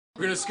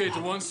We're gonna skate to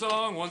one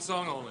song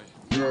only.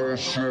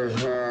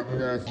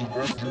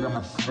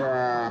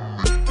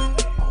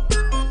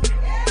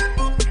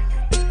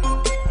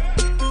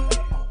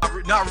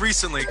 Not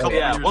recently.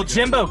 Yeah, well,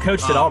 Jimbo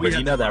coached at Auburn.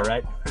 You know that,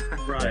 right?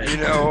 Right. You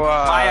know,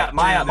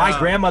 my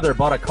grandmother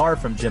bought a car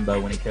from Jimbo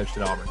when he coached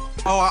at Auburn.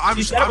 Oh, I'm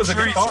He sure said it was he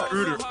a good car.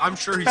 screwed her. I'm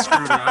sure he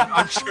screwed her.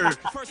 I'm sure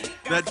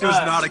that was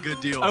not a good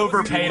deal.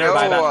 Overpaid her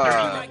by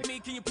about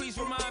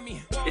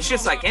 30. It's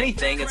just like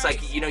anything. It's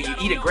like, you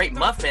eat a great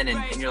muffin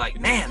and you're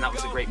like, man, that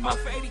was a great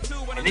muffin.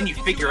 And then you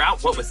figure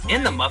out what was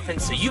in the muffin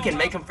so you can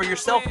make them for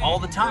yourself all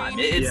the time.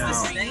 It's the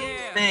same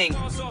thing.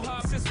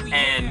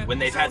 And when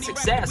they've had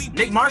success,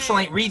 Nick Marshall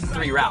ain't reading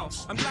 3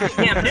 routes.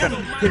 Cam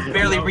Newton could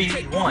barely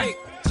read 1.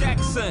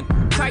 Jackson,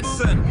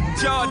 Tyson,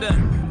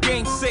 Jordan,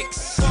 Game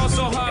 6. Not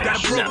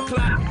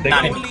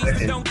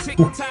even.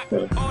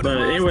 But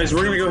anyways,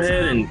 we're going to go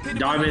ahead and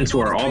dive into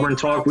our Auburn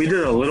talk. We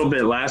did a little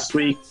bit last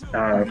week.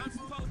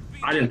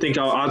 I didn't think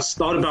I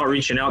thought about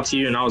reaching out to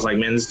you, and I was like,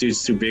 man, this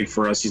dude's too big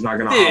for us. He's not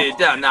going to.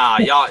 Dude, nah,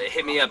 y'all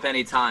hit me up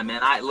anytime, man.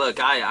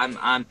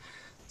 I'm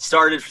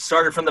started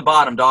from the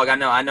bottom, dog. I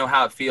know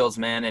how it feels,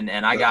 man,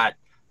 and I got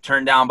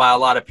turned down by a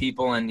lot of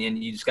people, and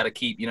you just got to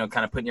keep,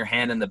 kind of putting your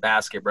hand in the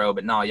basket, bro.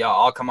 But no,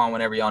 y'all, I'll come on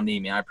whenever y'all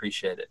need me. I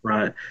appreciate it.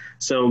 Right.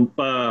 So,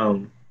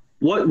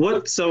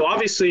 So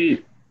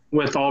obviously,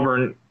 with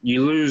Auburn,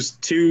 you lose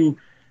 2.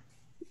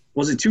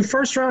 Was it 2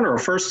 first round or a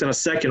first and a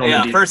second?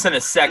 Yeah, first and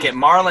a second.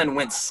 Marlon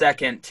went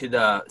second to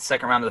the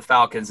second round of the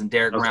Falcons, and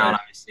Derek Brown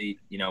obviously,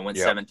 went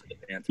 7 to the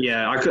Panthers.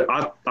 Yeah,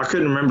 I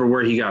couldn't remember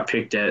where he got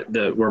picked at,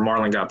 where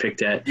Marlon got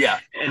picked at. Yeah,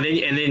 and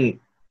then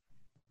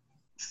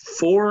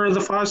 4 of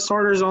the 5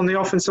 starters on the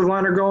offensive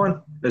line are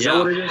going. Is that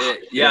what it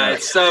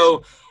is?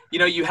 So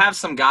you have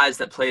some guys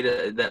that played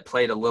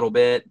a little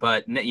bit,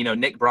 but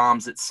Nick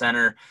Brahms at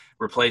center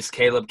replaced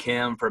Caleb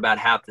Kim for about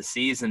half the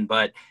season.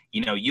 But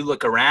you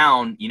look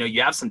around,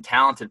 you have some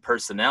talented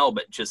personnel,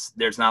 but just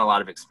there's not a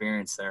lot of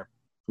experience there.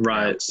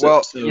 Right.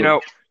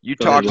 You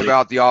talked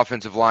about the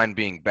offensive line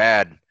being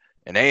bad,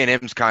 and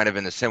A&M's kind of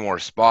in the similar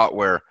spot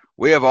where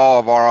we have all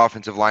of our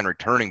offensive line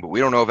returning, but we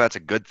don't know if that's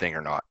a good thing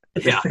or not.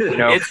 Yeah, you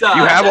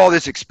have all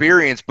this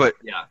experience, but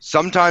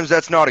sometimes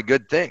that's not a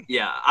good thing.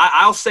 Yeah,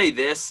 I'll say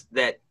this,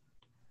 that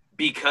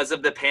because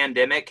of the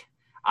pandemic,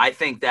 I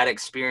think that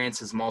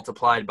experience is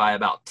multiplied by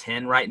about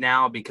 10 right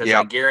now, because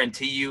I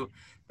guarantee you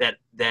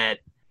that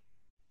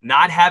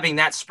not having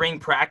that spring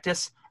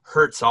practice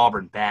hurts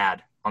Auburn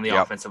bad on the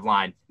offensive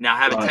line. Now,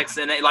 having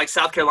Texas, like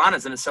South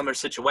Carolina's in a similar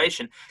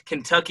situation,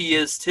 Kentucky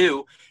is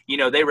too.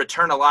 They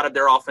return a lot of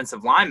their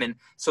offensive linemen,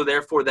 so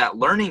therefore that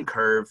learning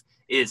curve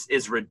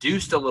is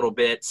reduced a little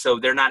bit, so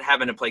they're not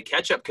having to play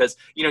catch up, because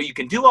you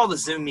can do all the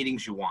Zoom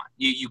meetings you want.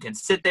 You can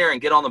sit there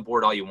and get on the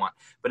board all you want,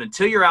 but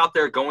until you're out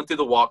there going through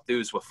the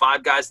walkthroughs with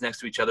 5 guys next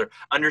to each other,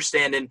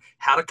 understanding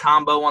how to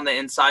combo on the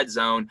inside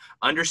zone,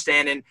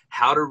 understanding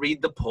how to read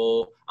the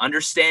pull,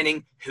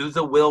 understanding who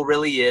the will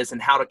really is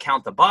and how to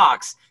count the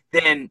box,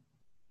 then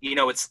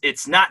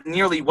it's not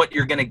nearly what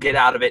you're going to get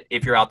out of it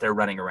if you're out there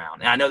running around.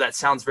 And I know that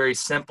sounds very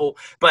simple,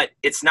 but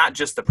it's not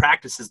just the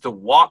practices. The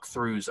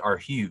walkthroughs are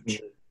huge.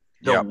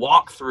 The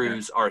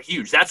walkthroughs are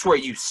huge. That's where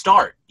you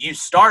start. You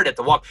start at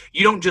the walk.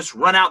 You don't just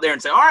run out there and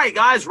say, "All right,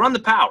 guys, run the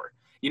power."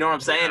 You know what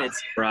I'm saying?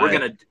 It's we're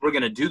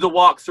gonna do the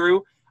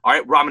walkthrough. All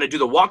right, I'm gonna do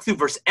the walkthrough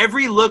versus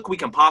every look we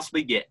can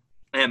possibly get.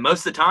 And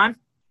most of the time,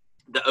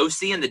 the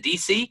OC and the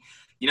DC,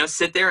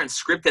 sit there and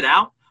script it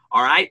out.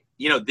 All right,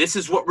 this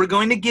is what we're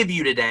going to give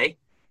you today.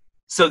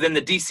 So then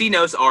the DC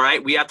knows, all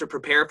right, we have to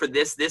prepare for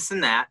this, this,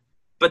 and that.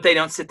 But they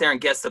don't sit there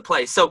and guess the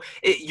play. So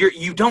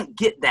you don't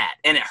get that,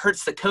 and it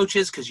hurts the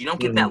coaches because you don't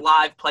get that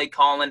live play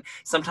calling.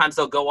 Sometimes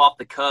they'll go off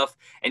the cuff,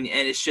 and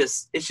it's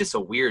just a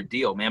weird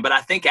deal, man. But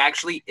I think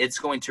actually it's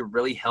going to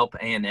really help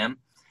A&M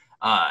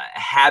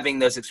having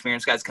those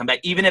experienced guys come back,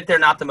 even if they're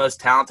not the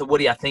most talented.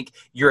 Woody, I think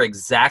you're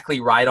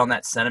exactly right on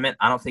that sentiment.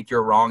 I don't think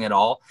you're wrong at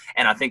all,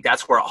 and I think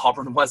that's where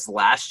Auburn was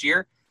last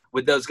year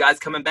with those guys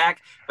coming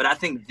back. But I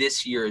think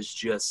this year is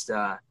just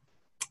I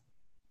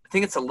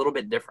think it's a little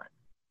bit different.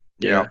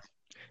 Yeah.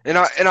 And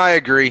I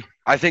agree.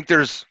 I think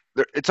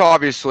it's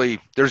obviously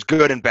there's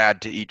good and bad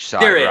to each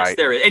side.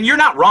 There is, and you're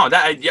not wrong.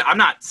 I'm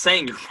not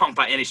saying you're wrong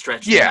by any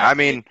stretch. Yeah, I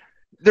mean,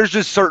 there's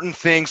just certain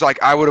things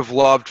like I would have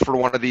loved for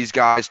one of these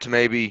guys to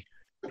maybe.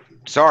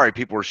 Sorry,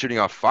 people were shooting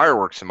off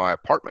fireworks in my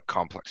apartment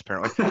complex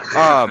apparently.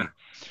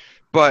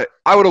 But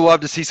I would have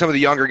loved to see some of the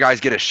younger guys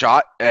get a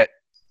shot at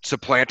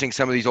supplanting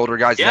some of these older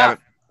guys that haven't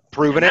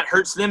proven it. That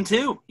hurts them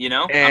too,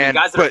 guys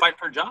that are fighting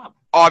for a job.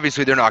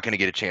 Obviously, they're not going to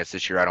get a chance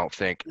this year, I don't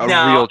think.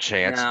 Real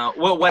chance. No.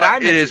 Well, what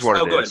I'm it is what it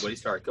is. Go ahead, Woody,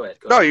 start. Go ahead.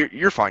 No,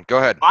 you're fine. Go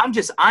ahead.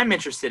 I'm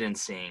interested in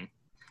seeing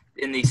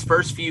in these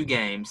first few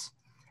games,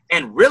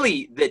 and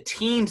really the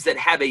teams that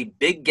have a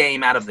big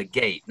game out of the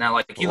gate. Now,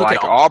 like if you look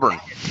at Auburn.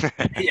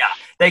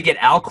 they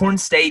get Alcorn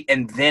State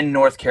and then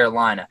North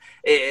Carolina.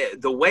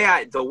 The way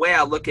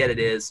I look at it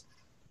is,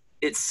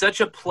 it's such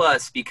a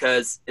plus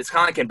because it's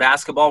kind of like in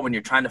basketball when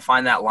you're trying to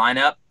find that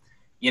lineup.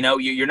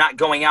 You're not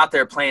going out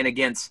there playing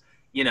against,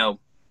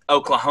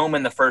 Oklahoma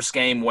in the first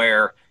game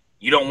where,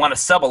 you don't want to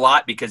sub a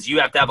lot because you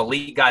have to have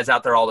elite guys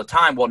out there all the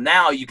time. Well,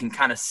 now you can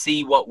kind of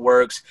see what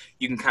works.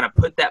 You can kind of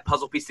put that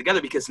puzzle piece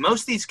together because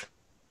most of these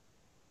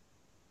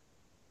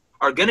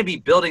are going to be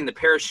building the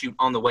parachute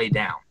on the way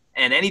down.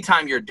 And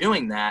anytime you're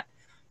doing that,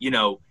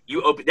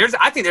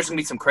 I think there's going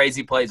to be some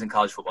crazy plays in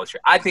college football this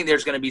year. I think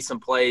there's going to be some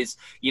plays,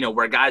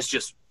 where guys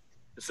just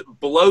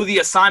below the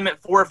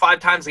assignment 4 or 5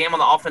 times a game on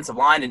the offensive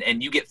line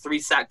and you get 3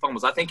 sack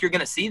fumbles. I think you're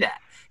going to see that.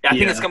 I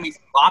think it's going to be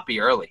sloppy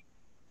early.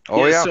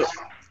 Oh, yeah. So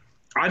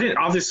I didn't –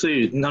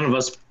 obviously, none of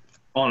us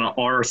on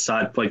our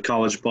side played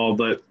college ball,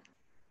 but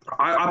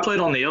I played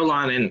on the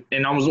O-line,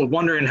 and I was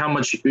wondering how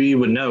much you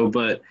would know.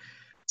 But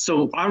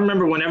so I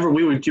remember whenever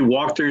we would do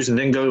walkthroughs and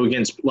then go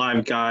against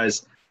live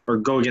guys or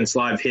go against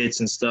live hits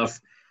and stuff,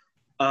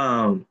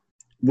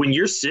 when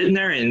you're sitting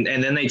there and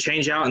then they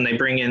change out and they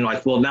bring in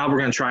like, well, now we're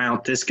going to try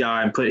out this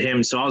guy and put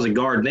him. So I was a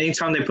guard. And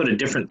anytime they put a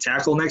different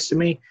tackle next to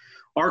me,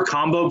 our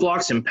combo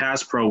blocks in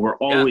pass pro were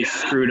always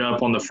screwed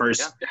up on the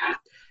first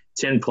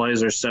 10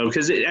 plays or so.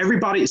 Because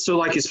everybody – so,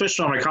 like,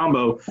 especially on a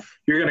combo,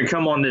 you're going to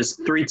come on this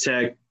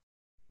 3-tech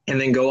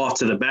and then go off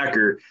to the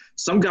backer.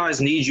 Some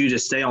guys need you to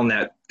stay on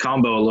that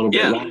combo a little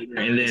bit longer.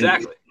 And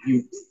then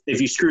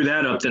if you screw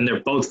that up, then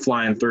they're both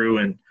flying through.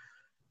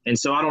 And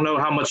so I don't know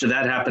how much of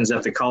that happens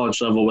at the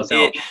college level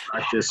without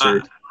practice.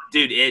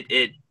 Dude,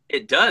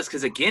 it does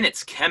because, again,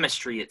 it's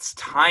chemistry, it's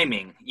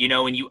timing,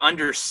 and you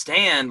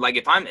understand, like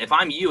if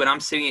I'm you and I'm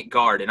sitting at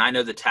guard and I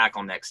know the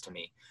tackle next to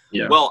me.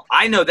 Yeah. Well,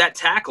 I know that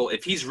tackle,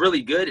 if he's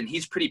really good and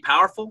he's pretty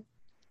powerful,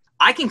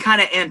 I can kind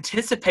of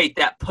anticipate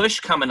that push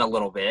coming a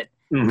little bit.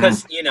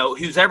 Because,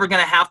 who's ever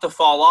going to have to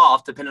fall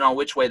off, depending on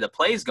which way the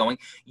play is going,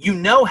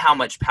 how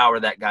much power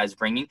that guy's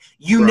bringing.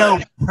 You know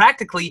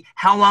practically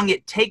how long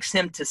it takes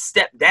him to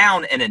step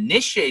down and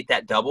initiate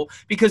that double.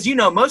 Because,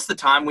 most of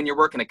the time when you're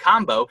working a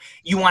combo,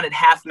 you want it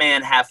half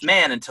man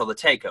until the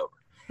takeover.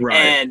 Right.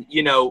 And,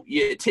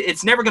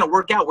 it's never going to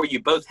work out where you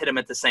both hit him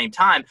at the same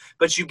time.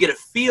 But you get a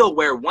feel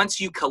where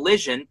once you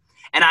collision –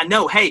 and I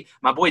know, hey,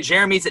 my boy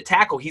Jeremy's at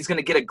tackle. He's going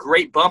to get a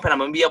great bump, and I'm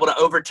going to be able to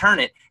overturn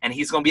it, and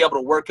he's going to be able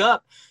to work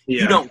up.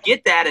 Yeah. You don't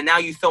get that, and now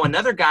you throw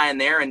another guy in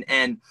there,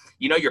 and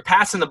you're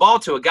passing the ball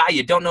to a guy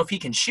you don't know if he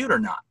can shoot or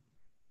not.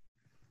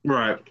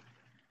 Right.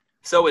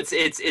 So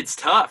it's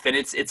tough, and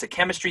it's a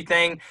chemistry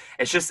thing.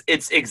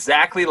 It's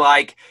exactly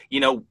like,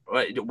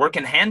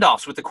 working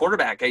handoffs with the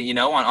quarterback,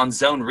 on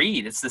zone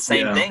read. It's the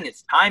same thing.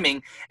 It's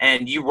timing,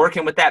 and you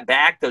working with that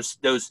back, those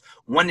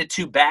 1 to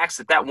 2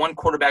 backs that one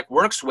quarterback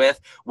works with.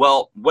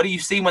 Well, what do you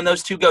see when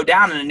those two go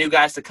down and a new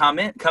guy's to come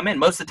in?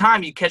 Most of the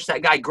time you catch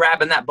that guy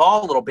grabbing that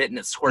ball a little bit and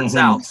it squirts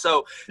out.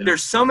 So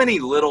there's so many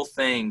little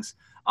things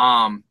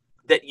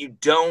that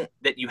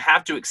you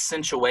have to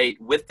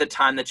accentuate with the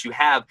time that you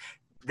have.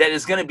 That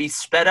is going to be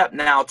sped up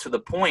now to the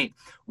point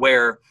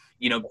where,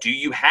 do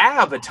you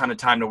have a ton of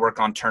time to work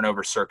on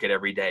turnover circuit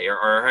every day? Or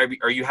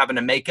are you having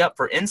to make up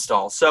for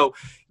install? So,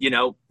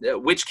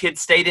 which kid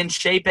stayed in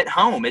shape at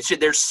home?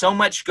 There's so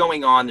much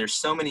going on. There's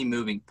so many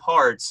moving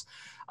parts.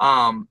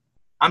 I'm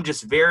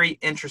just very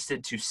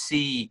interested to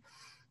see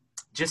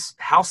just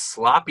how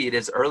sloppy it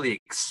is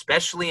early,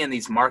 especially in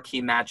these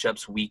marquee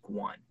matchups week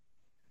 1.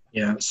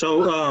 Yeah.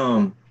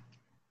 So,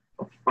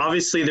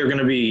 obviously, there are going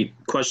to be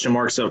question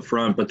marks up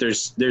front, but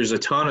there's a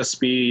ton of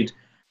speed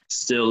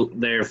still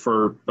there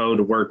for Bo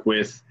to work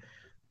with.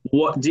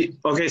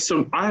 Okay,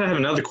 so I have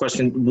another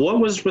question. What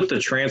was with the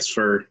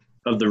transfer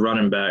of the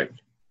running back?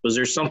 Was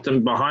there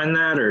something behind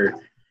that, or?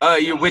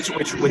 Which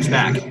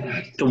back? You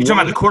talking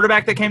about the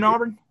quarterback that came to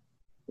Auburn?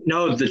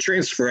 No, the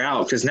transfer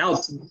out, because now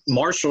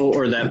Marshall,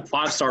 or that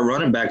 5-star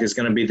running back, is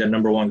going to be the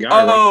number 1 guy.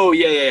 Oh, right?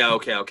 Yeah.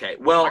 Okay.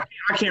 Well,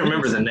 I can't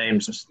remember the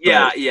names.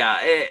 Yeah.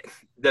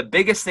 The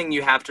biggest thing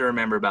you have to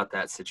remember about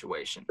that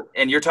situation,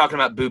 and you're talking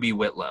about Boobie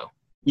Whitlow.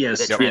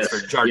 Yes. That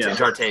transferred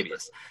Jartavius.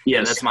 Yes.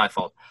 Yeah, that's my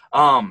fault.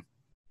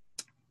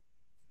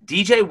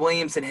 DJ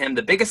Williams and him,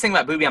 the biggest thing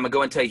about Boobie, I'm going to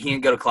go and tell you, he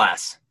didn't go to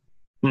class.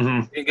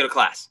 Mm-hmm. He didn't go to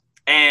class.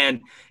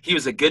 And he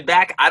was a good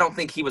back. I don't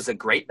think he was a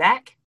great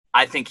back.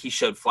 I think he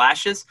showed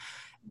flashes.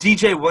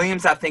 DJ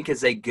Williams, I think,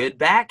 is a good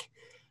back.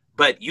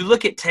 But you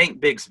look at Tank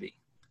Bigsby,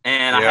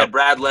 and I had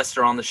Brad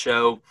Lester on the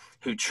show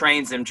who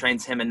trains him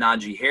and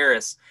Najee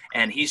Harris.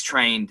 And he's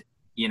trained,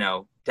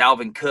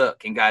 Dalvin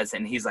Cook and guys.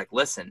 And he's like,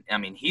 listen,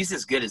 he's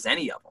as good as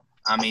any of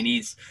them.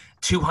 He's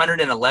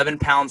 211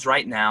 pounds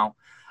right now.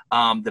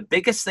 The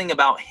biggest thing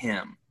about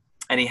him,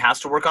 and he has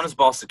to work on his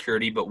ball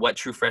security, but what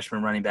true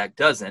freshman running back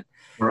doesn't,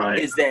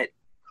 is that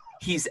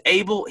he's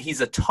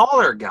a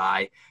taller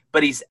guy,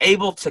 but he's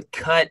able to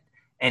cut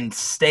and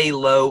stay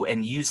low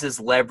and use his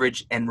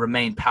leverage and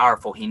remain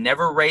powerful. He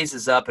never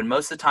raises up, and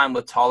most of the time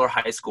with taller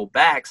high school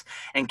backs,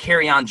 and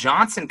Kerryon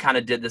Johnson kind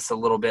of did this a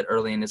little bit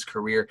early in his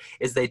career,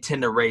 is they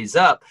tend to raise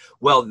up.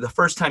 Well, the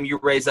first time you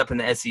raise up in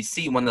the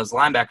SEC, one of those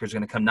linebackers is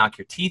going to come knock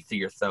your teeth through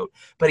your throat.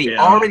 But he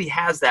already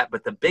has that.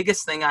 But the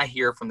biggest thing I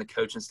hear from the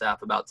coaching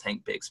staff about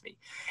Tank Bigsby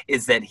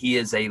is that he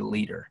is a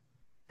leader,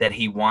 that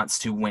he wants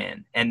to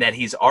win, and that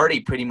he's already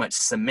pretty much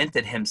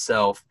cemented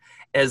himself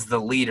as the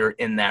leader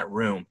in that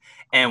room.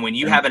 And when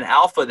you have an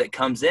alpha that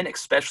comes in,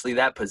 especially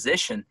that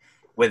position,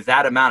 with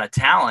that amount of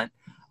talent.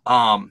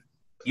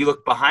 You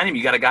look behind him,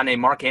 you got a guy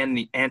named Mark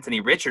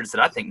Anthony Richards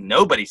that I think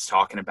nobody's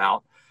talking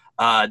about.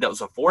 That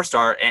was a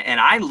 4-star, and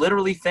I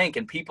literally think,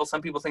 and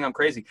some people think I'm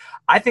crazy,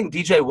 I think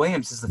DJ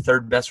Williams is the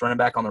 3rd best running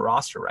back on the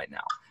roster right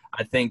now.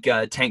 I think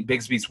Tank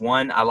Bigsby's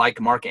 1. I like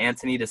Mark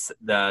Anthony,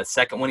 the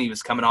second one. He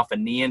was coming off a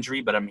knee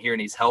injury, but I'm hearing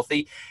he's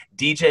healthy.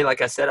 DJ,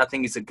 like I said, I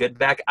think he's a good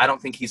back. I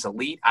don't think he's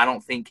elite. I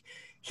don't think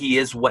he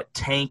is what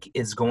Tank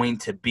is going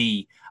to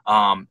be.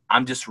 I'm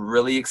just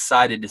really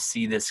excited to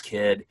see this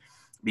kid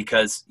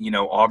because,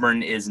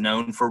 Auburn is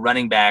known for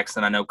running backs,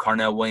 and I know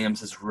Carnell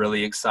Williams is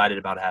really excited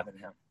about having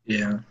him.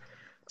 Yeah.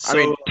 I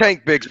mean,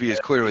 Tank Bigsby is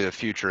clearly the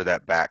future of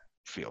that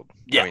backfield.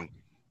 Yeah. I mean,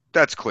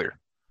 that's clear.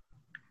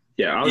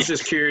 Yeah, I was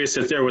just curious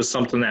if there was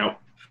something that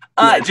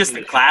just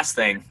the class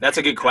thing. That's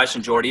a good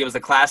question, Jordy. It was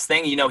the class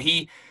thing.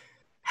 He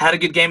had a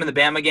good game in the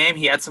Bama game.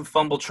 He had some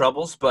fumble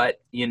troubles,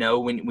 but,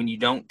 when you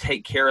don't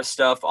take care of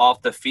stuff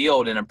off the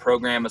field in a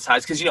program as high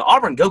 – because,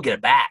 Auburn, go get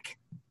it back.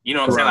 You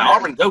know what I'm saying? Like,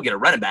 Auburn, go get a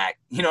running back.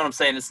 You know what I'm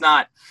saying? It's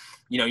not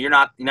you're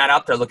not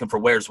out there looking for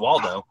where's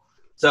Waldo.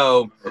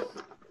 So,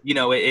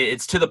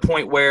 it's to the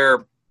point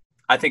where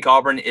I think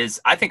Auburn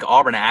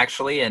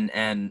actually,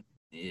 and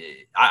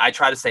I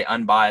try to stay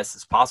unbiased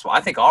as possible.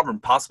 I think Auburn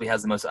possibly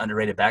has the most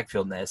underrated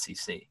backfield in the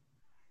SEC.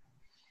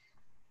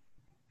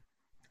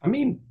 I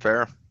mean,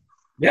 fair.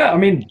 Yeah, I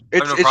mean,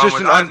 it's just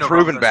an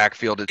unproven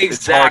backfield. Exactly.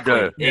 It's hard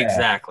to,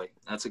 Exactly.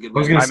 That's a good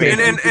one.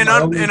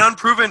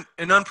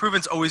 And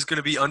unproven's always going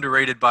to be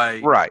underrated by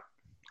right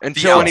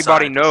until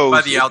anybody knows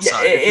by the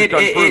outside.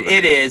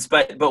 It is,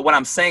 but what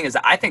I'm saying is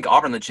I think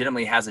Auburn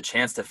legitimately has a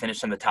chance to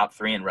finish in the top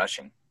 3 in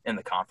rushing in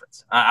the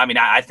conference.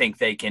 I think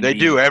they can. They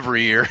do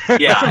every year.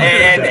 Yeah,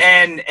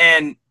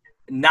 and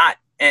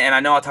I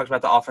know I talked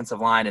about the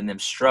offensive line and them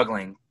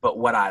struggling, but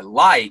what I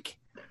like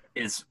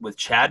is with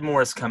Chad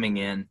Morris coming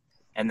in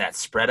and that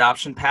spread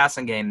option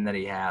passing game that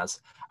he has.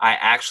 I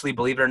actually,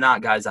 believe it or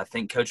not, guys, I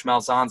think Coach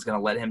Malzahn's going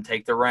to let him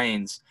take the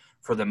reins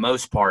for the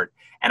most part.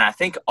 And I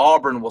think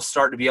Auburn will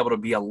start to be able to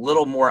be a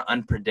little more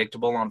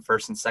unpredictable on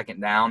 1st and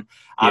 2nd down.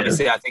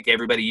 Obviously, I think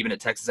everybody, even at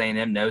Texas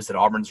A&M, knows that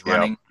Auburn's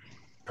running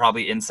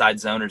probably inside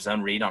zone or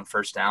zone read on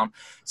 1st down.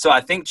 So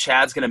I think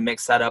Chad's going to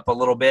mix that up a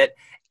little bit.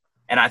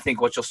 And I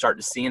think what you'll start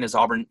to see is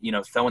Auburn,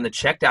 throwing the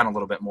check down a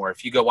little bit more.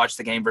 If you go watch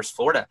the game versus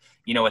Florida,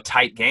 a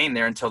tight game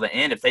there until the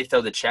end. If they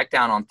throw the check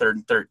down on 3rd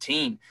and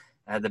 13,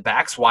 the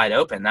back's wide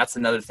open. That's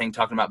another thing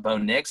talking about Bo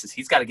Nix is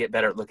he's got to get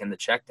better at looking the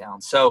check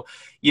down. So,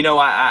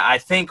 I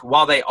think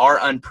while they are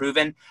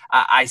unproven,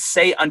 I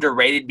say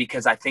underrated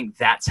because I think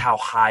that's how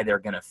high they're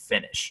going to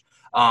finish.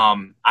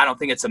 I don't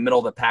think it's a middle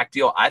of the pack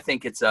deal. I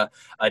think it's a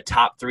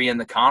top 3 in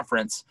the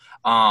conference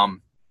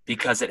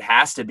because it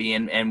has to be.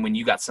 And when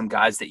you got some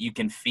guys that you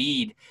can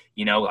feed,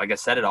 like I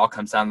said, it all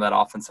comes down to that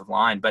offensive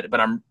line. But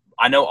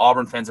I know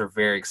Auburn fans are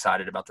very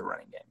excited about the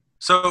running game.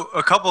 So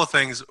a couple of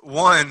things.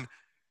 One,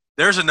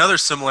 there's another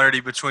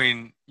similarity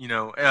between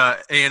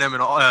A&M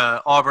and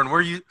Auburn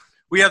where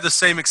we have the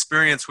same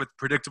experience with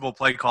predictable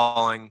play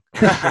calling.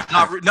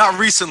 not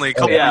recently. A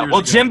couple years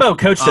ago. Jimbo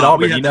coached at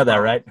Auburn. You know that,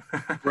 right?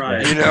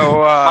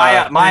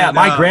 Right.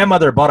 My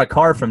grandmother bought a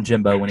car from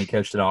Jimbo when he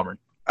coached at Auburn.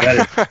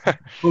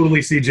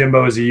 Totally see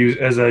Jimbo as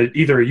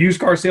either a used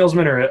car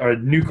salesman or a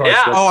new car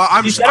salesman. Oh,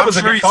 I'm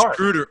sure he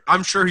screwed her.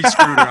 I'm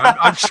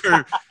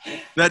sure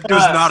that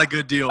was not a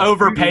good deal.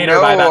 Overpaid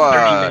her by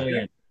about $30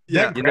 million.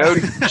 Yeah.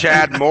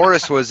 Chad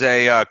Morris was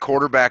a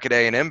quarterback at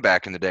A&M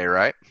back in the day,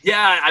 right?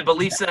 Yeah, I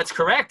believe so. That's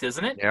correct,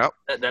 isn't it? Yeah.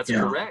 That's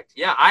correct.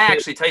 Yeah, I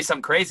actually tell you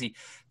something crazy.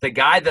 The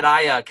guy that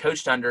I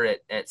coached under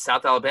at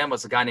South Alabama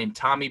was a guy named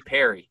Tommy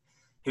Perry,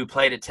 who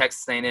played at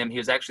Texas A&M. He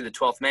was actually the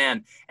 12th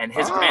man, and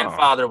his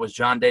grandfather was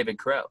John David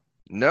Crow.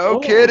 No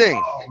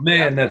kidding. Oh,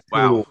 man, that's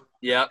cool.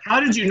 Yeah. How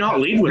did you not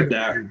lead with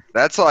that?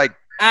 That's like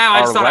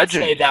I just thought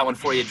legend. I'd save that one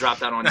for you, drop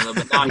that on you a little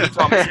bit. No, he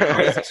told me some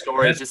crazy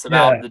stories just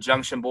about the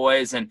Junction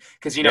Boys. And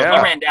because, he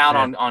ran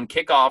down on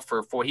kickoff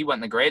for he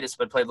wasn't the greatest,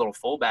 but played a little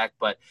fullback.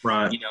 But,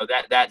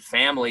 that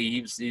family,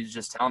 he was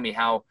just telling me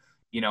how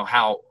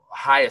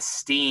high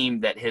esteem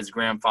that his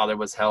grandfather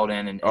was held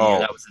in. And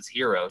that was his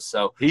hero.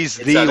 So he's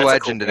the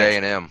legend at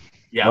A&M.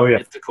 Yeah,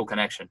 it's a cool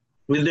connection.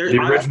 The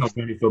original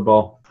Tony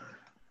football.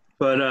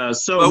 But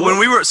when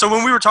we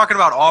were talking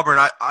about Auburn,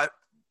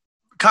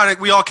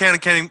 we all kind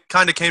of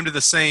came to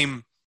the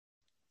same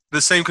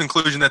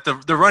conclusion that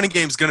the running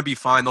game is going to be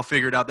fine. They'll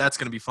figure it out. That's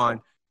going to be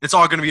fine. It's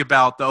all going to be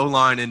about the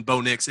O-line and Bo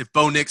Nix. If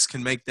Bo Nix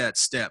can make that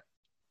step,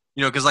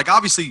 because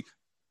obviously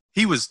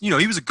he was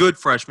a good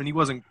freshman. He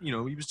wasn't, he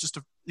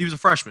was a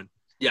freshman.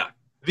 Yeah.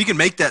 If he can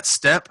make that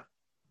step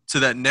to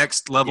that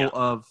next level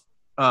of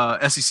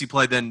SEC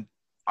play, then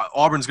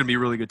Auburn's going to be a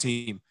really good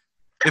team.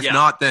 If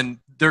not, then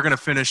they're going to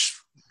finish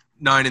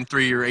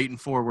 9-3 or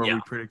 8-4 where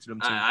we predicted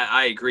them to.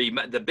 I agree.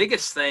 The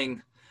biggest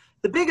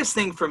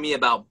thing for me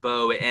about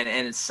Bo,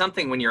 and it's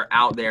something when you're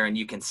out there and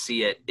you can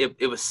see it,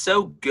 it was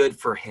so good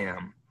for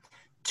him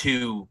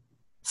to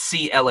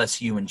see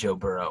LSU and Joe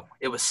Burrow.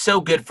 It was so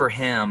good for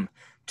him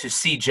to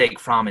see Jake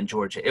Fromm in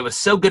Georgia. It was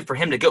so good for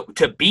him to go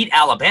to beat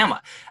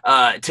Alabama,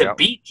 to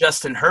beat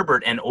Justin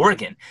Herbert and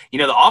Oregon. You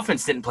know, the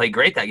offense didn't play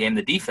great that game.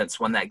 The defense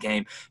won that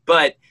game.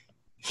 But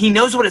he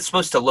knows what it's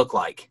supposed to look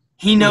like.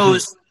 He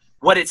knows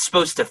what it's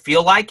supposed to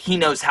feel like. He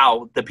knows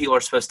how the people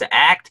are supposed to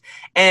act.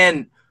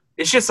 And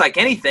it's just like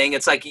anything.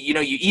 It's like, you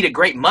know, you eat a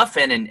great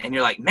muffin and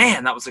you're like,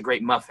 man, that was a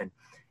great muffin.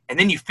 And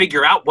then you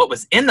figure out what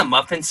was in the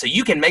muffin so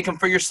you can make them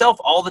for yourself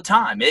all the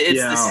time. It's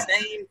the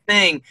same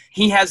thing.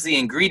 He has the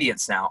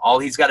ingredients now. All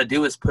he's got to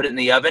do is put it in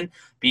the oven,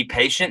 be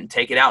patient, and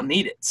take it out and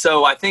eat it.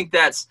 So I think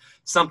that's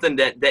something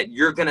that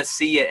you're going to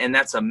see, and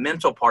that's a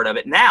mental part of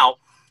it. Now,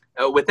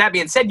 with that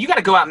being said, you got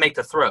to go out and make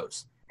the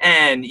throws.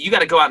 And you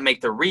got to go out and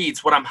make the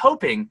reads. What I'm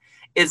hoping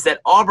is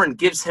that Auburn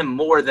gives him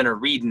more than a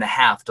read and a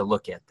half to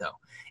look at, though.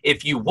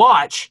 If you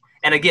watch –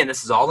 and again,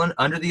 this is all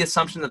under the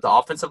assumption that the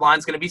offensive line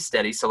is going to be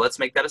steady, so let's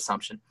make that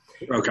assumption.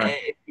 Okay.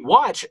 If you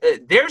watch,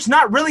 there's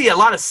not really a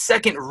lot of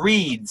second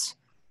reads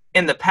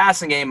in the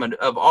passing game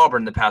of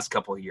Auburn the past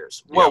couple of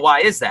years. Well, why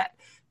is that?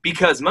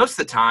 Because most of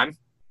the time,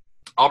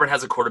 Auburn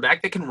has a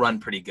quarterback that can run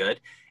pretty good.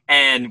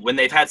 And when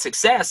they've had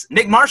success,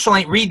 Nick Marshall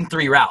ain't reading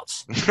 3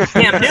 routes.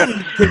 Cam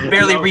Newton could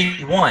barely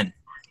read 1.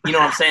 You know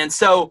what I'm saying?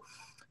 So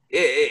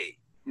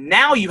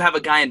now you have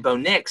a guy in Bo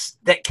Nix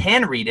that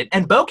can read it,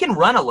 and Bo can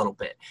run a little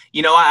bit.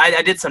 You know,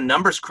 I did some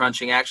numbers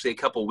crunching actually a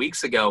couple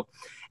weeks ago,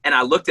 and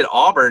I looked at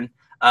Auburn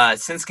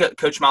since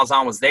Coach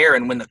Malzahn was there,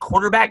 and when the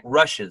quarterback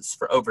rushes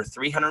for over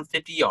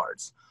 350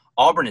 yards,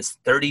 Auburn is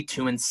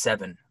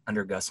 32-7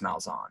 under Gus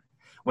Malzahn.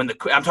 I'm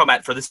talking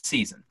about for the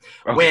season.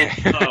 Okay.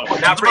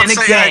 Not for in a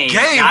game.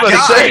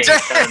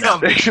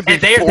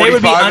 They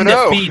would be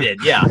undefeated.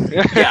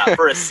 Yeah,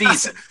 for a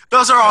season.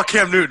 Those are all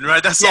Cam Newton,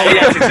 right? That's all.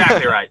 Yeah, that's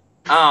exactly right.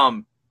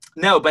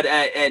 No, but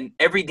and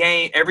every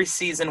game, every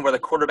season where the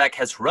quarterback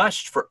has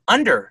rushed for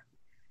under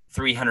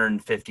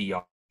 350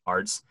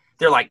 yards,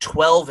 they're like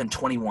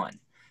 12-21.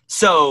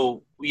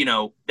 So, you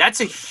know, that's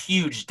a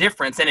huge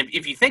difference. And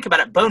if you think about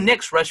it, Bo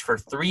Nix rushed for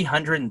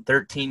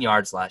 313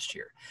 yards last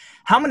year.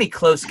 How many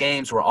close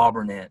games was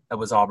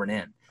Auburn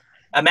in?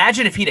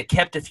 Imagine if he'd have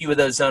kept a few of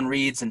those zone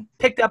reads and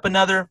picked up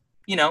another,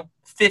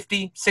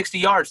 50, 60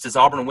 yards. Does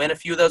Auburn win a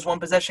few of those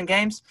one-possession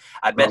games?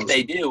 I bet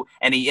they do,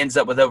 and he ends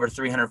up with over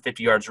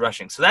 350 yards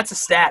rushing. So that's a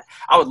stat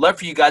I would love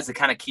for you guys to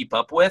kind of keep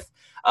up with,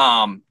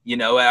 and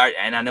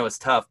I know it's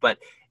tough, but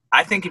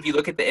I think if you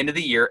look at the end of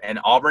the year and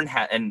Auburn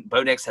and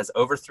Bo Nix has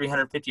over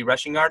 350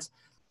 rushing yards,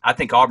 I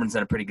think Auburn's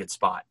in a pretty good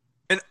spot.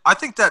 And I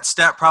think that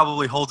stat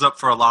probably holds up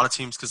for a lot of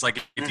teams because,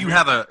 like, if you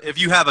have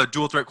a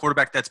dual threat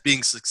quarterback that's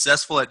being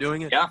successful at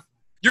doing it,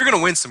 you're going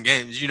to win some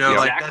games.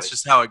 Like that's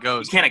just how it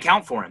goes. You can't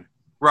account for him.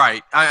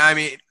 Right. I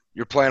mean,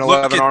 you're playing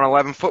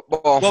 11-on-11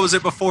 football. What was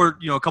it before?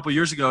 A couple of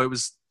years ago, it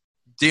was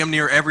damn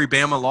near every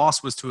Bama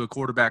loss was to a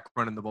quarterback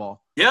running the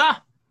ball. Yeah.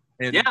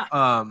 And,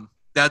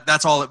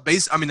 that's all it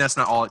based. I mean, that's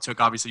not all it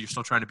took. Obviously, you're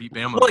still trying to beat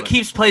Bama. Well, it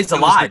keeps plays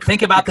alive.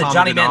 Think about the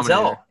Johnny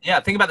Manziel.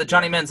 Yeah, think about the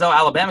Johnny Manziel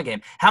Alabama game.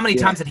 How many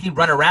times did he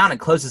run around and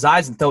close his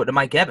eyes and throw it to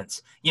Mike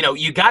Evans?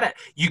 You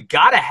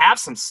gotta have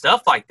some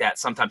stuff like that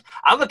sometimes.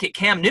 I look at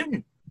Cam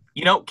Newton.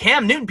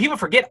 Cam Newton. People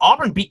forget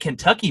Auburn beat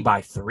Kentucky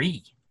by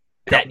 3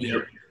 that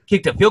year.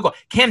 Kicked a field goal.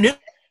 Cam Newton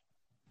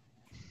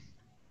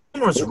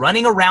was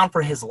running around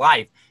for his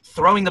life,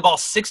 throwing the ball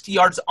 60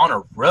 yards on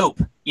a rope,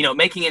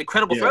 making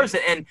incredible throws.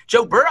 And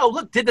Joe Burrow,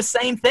 did the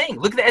same thing.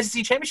 Look at the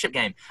SEC championship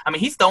game. I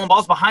mean, he's throwing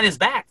balls behind his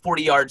back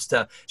 40 yards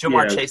to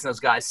Jamar Chase and those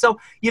guys. So,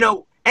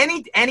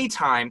 any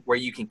time where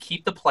you can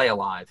keep the play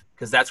alive,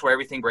 because that's where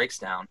everything breaks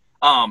down,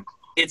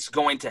 it's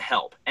going to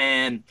help.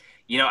 And,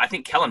 I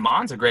think Kellen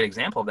Mond's a great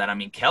example of that. I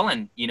mean,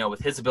 Kellen,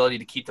 with his ability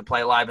to keep the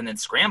play alive and then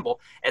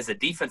scramble as a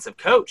defensive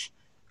coach,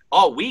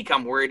 all week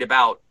I'm worried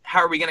about how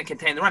are we going to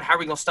contain the run? How are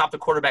we going to stop the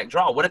quarterback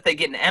draw? What if they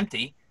get an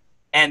empty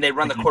and they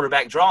run the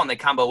quarterback draw and they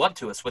combo up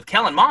to us? With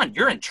Kellen Mond,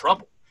 you're in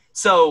trouble.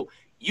 So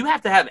you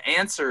have to have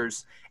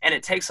answers, and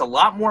it takes a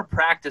lot more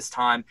practice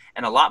time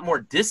and a lot more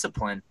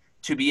discipline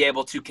to be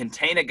able to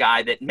contain a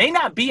guy that may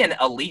not be an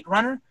elite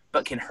runner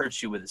but can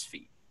hurt you with his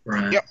feet.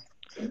 Right.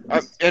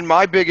 Yep. And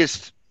my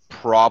biggest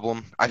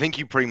problem, I think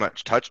you pretty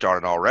much touched on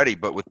it already,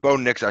 but with Bo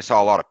Nix, I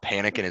saw a lot of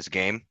panic in his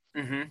game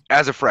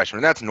as a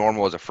freshman. That's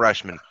normal as a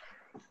freshman.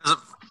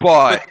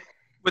 But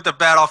with a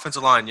bad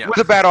offensive line, with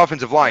a bad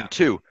offensive line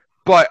too.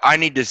 But I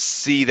need to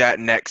see that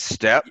next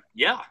step.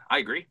 Yeah, I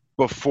agree.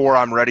 Before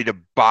I'm ready to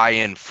buy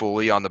in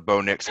fully on the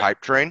Bo Nix hype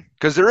train,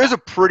 because there is a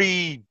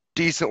pretty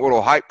decent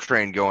little hype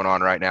train going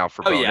on right now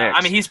for Bo Nix.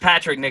 I mean, he's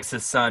Patrick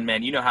Nix's son,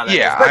 man. You know how that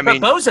is.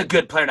 But Bo's a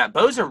good player now.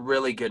 Bo's a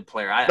really good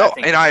player. I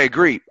think I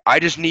agree. I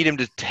just need him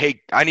to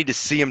I need to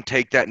see him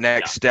take that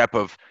next step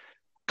of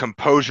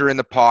composure in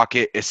the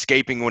pocket,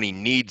 escaping when he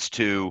needs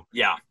to.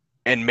 Yeah.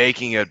 And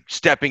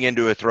stepping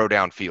into a throw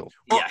down field.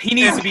 Yeah, he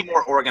needs to be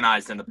more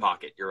organized in the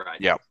pocket. You're right.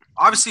 Yeah.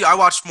 Obviously, I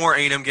watched more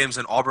A&M games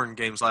than Auburn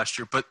games last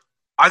year, but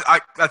I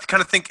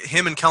kind of think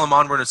him and Kellen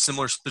Mond were in a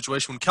similar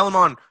situation. When Kellen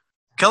Mond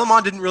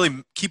didn't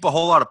really keep a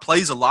whole lot of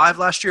plays alive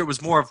last year. It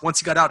was more of once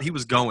he got out, he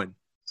was going.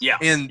 Yeah.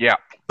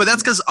 But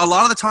that's because a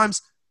lot of the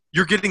times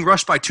you're getting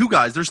rushed by two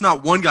guys. There's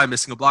not one guy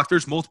missing a block.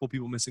 There's multiple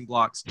people missing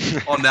blocks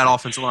on that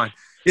offensive line.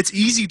 It's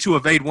easy to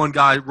evade one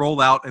guy,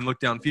 roll out, and look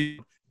downfield.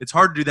 It's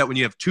hard to do that when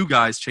you have two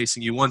guys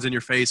chasing you. One's in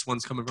your face,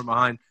 one's coming from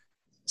behind.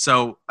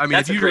 So, I mean,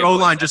 if your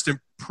O-line just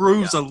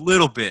improves a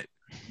little bit.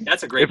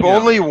 That's a great If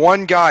only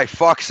one guy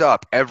fucks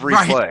up every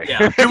play.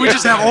 Yeah. Can we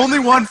just have only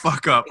one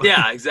fuck up?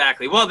 Yeah,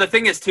 exactly. Well, the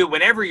thing is, too,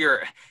 whenever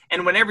your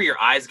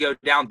eyes go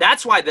down,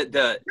 that's why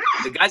the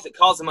guys that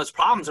cause the most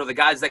problems are the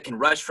guys that can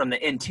rush from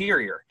the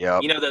interior.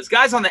 Yep. You know, those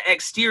guys on the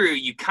exterior,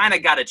 you kind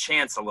of got a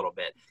chance a little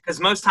bit because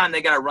most time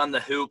they got to run the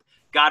hoop.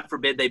 God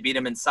forbid they beat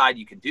them inside,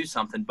 you can do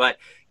something. But,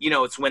 you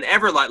know, it's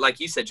whenever,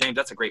 like you said, James,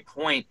 that's a great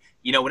point.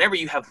 You know, whenever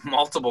you have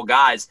multiple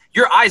guys,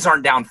 your eyes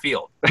aren't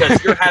downfield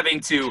because you're having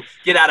to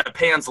get out of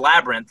Pan's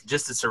Labyrinth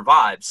just to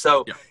survive.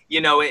 So, you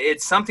know,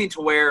 it's something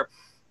to where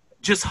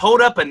just hold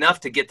up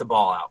enough to get the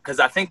ball out because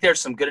I think there's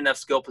some good enough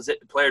skill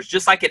players,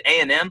 just like at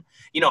A&M,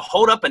 you know,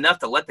 hold up enough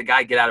to let the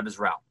guy get out of his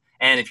route.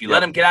 And if you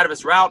let him get out of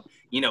his route,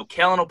 you know,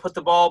 Kellen will put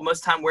the ball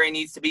most time where he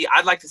needs to be.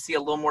 I'd like to see a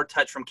little more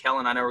touch from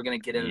Kellen. I know we're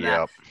going to get into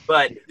that.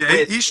 But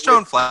he's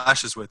shown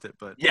flashes with it.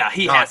 But yeah,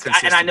 he has.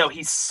 And I know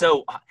he's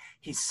so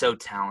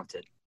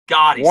talented.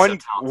 God, he's so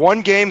talented.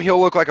 One game he'll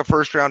look like a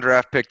first-round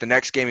draft pick. The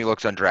next game he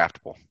looks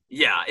undraftable.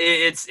 Yeah,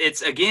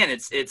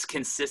 it's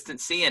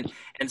consistency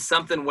and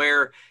something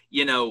where,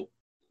 you know,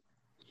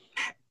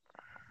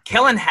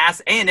 Kellen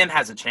A&M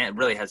has a chance,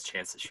 really has a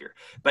chance this year.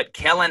 But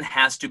Kellen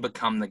has to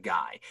become the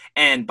guy.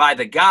 And by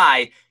the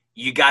guy,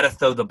 you got to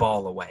throw the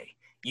ball away.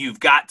 You've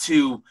got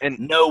to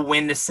know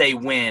when to say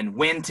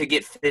when to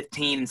get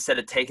 15 instead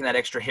of taking that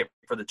extra hit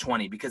for the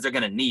 20 because they're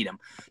going to need them.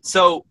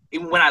 So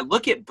when I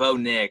look at Bo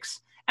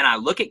Nix and I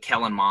look at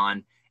Kellen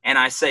Mond and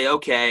I say,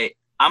 okay,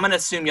 I'm going to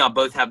assume y'all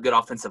both have good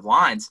offensive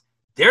lines.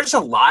 There's a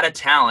lot of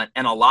talent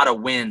and a lot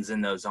of wins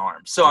in those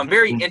arms. So I'm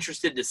very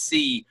interested to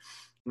see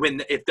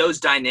if those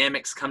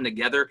dynamics come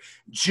together,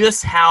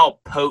 just how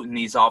potent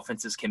these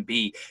offenses can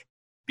be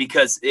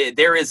because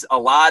there is a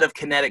lot of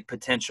kinetic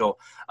potential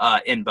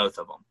in both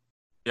of them.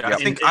 Yeah,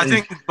 I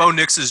think Bo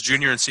Nix's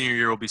junior and senior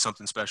year will be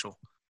something special.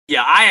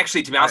 Yeah,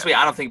 to be honest with you,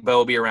 I don't think Bo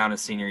will be around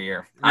his senior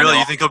year. Really?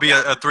 You think he'll be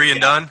a 3 and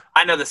done?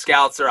 I know the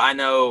scouts I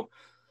know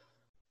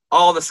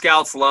all the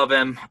scouts love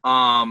him.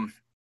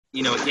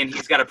 You know, again,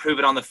 he's got to prove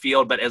it on the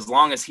field, but as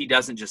long as he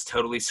doesn't just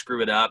totally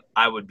screw it up,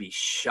 I would be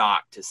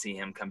shocked to see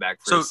him come back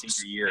for his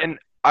senior year. And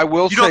I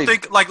will say – You don't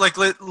think,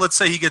 let's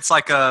say he gets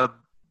like a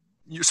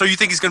 – so you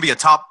think he's going to be a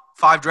top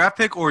 5 draft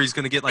pick or he's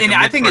going to get like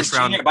I think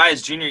by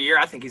his junior year,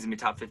 I think he's going to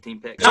be top 15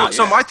 pick.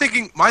 So my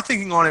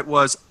thinking on it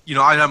was, you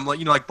know, I'm like,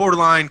 you know, like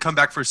borderline come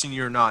back for a senior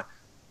year or not.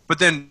 But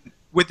then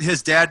with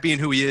his dad being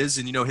who he is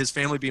and, you know, his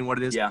family being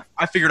what it is,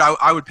 I figured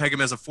I would peg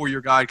him as a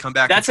 4-year guy, come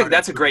back. That's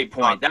a great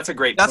point. That's a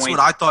great point. That's what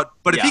I thought.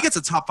 But if he gets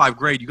a top 5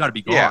 grade, you got to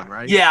be gone,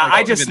 right? Yeah,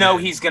 I just know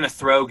he's going to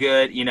throw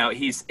good. You know,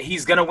 he's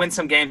going to win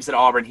some games at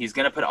Auburn. He's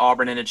going to put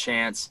Auburn in a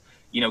chance.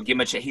 You know, give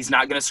him a chance. He's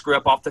not going to screw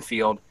up off the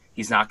field.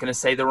 He's not going to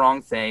say the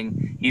wrong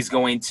thing. He's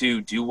going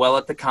to do well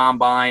at the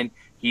combine.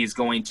 He's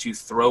going to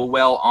throw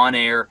well on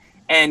air.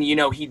 And, you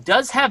know, he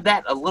does have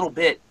that a little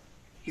bit.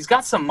 He's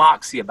got some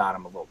moxie about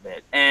him a little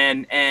bit.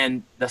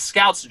 And the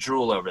scouts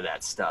drool over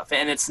that stuff.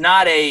 And it's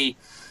not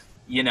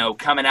you know,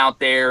 coming out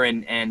there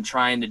and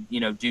trying to, you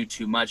know, do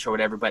too much or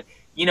whatever. But,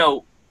 you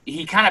know,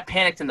 he kind of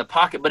panicked in the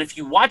pocket. But if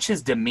you watch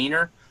his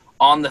demeanor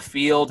on the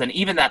field and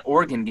even that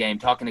Oregon game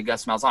talking to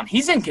Gus Malzahn,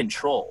 he's in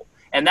control.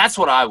 And that's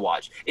what I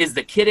watch. Is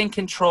the kid in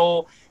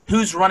control?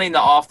 Who's running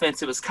the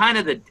offense? It was kind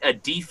of a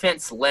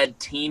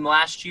defense-led team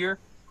last year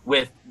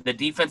with the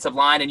defensive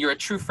line, and you're a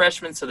true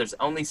freshman, so there's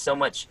only so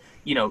much,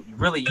 you know,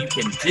 really you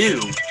can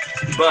do.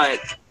 But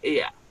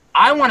yeah,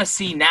 I want to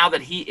see now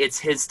that it's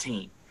his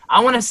team. I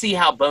want to see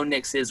how Bo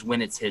Nix is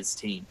when it's his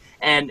team.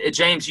 And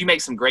James, you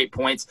make some great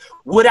points.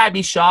 Would I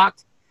be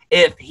shocked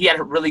if he had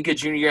a really good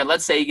junior year, and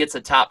let's say he gets a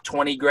top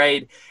 20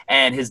 grade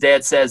and his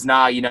dad says,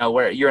 nah, you know,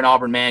 you're an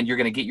Auburn man, you're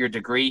going to get your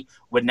degree,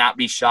 would not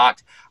be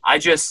shocked.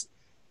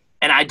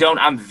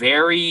 I'm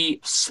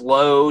very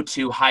slow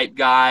to hype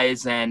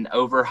guys and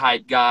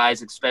overhype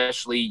guys,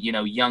 especially, you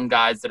know, young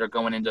guys that are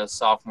going into a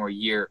sophomore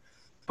year.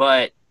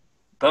 But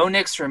Bo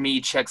Nix for me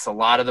checks a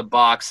lot of the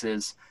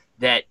boxes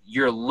that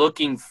you're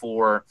looking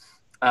for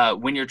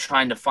when you're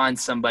trying to find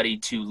somebody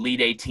to lead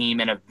a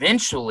team and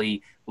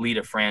eventually lead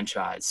a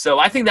franchise. So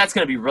I think that's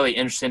going to be really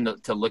interesting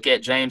to look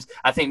at, James.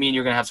 I think me and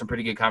you're going to have some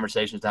pretty good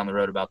conversations down the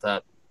road about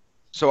that.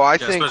 So I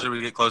think, especially when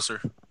we get closer.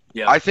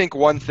 Yeah. I think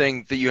one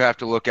thing that you have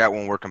to look at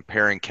when we're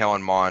comparing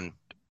Kellen Mond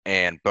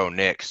and Bo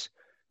Nix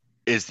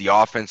is the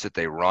offense that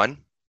they run.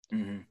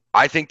 Mm-hmm.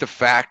 I think the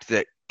fact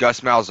that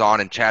Gus Malzahn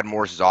and Chad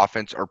Morris's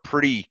offense are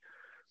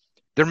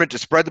they're meant to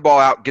spread the ball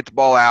out, get the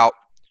ball out,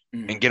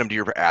 and get them to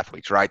your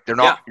athletes, right? They're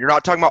not. You're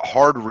not talking about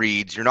hard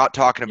reads. You're not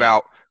talking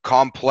about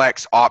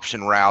complex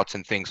option routes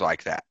and things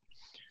like that.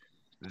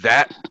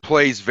 That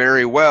plays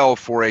very well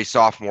for a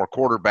sophomore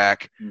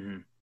quarterback. Mm-hmm.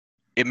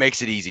 It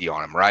makes it easy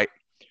on him, right?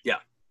 Yeah.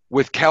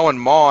 With Kellen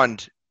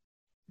Mond,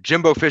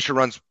 Jimbo Fisher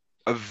runs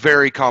a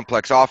very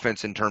complex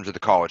offense in terms of the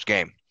college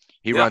game.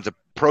 He runs a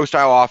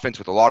pro-style offense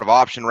with a lot of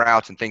option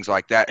routes and things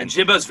like that. And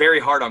Jimbo's very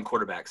hard on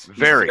quarterbacks. He's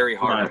very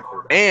hard on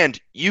quarterbacks. And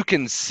you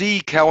can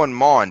see Kellen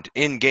Mond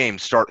in game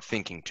start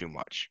thinking too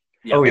much.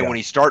 Yeah. And when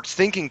he starts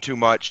thinking too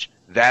much,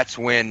 that's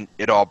when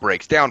it all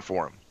breaks down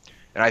for him.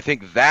 And I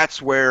think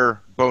that's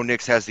where Bo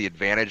Nix has the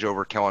advantage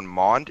over Kellen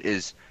Mond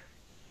is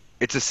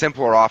it's a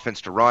simpler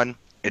offense to run.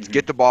 It's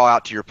get the ball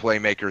out to your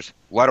playmakers,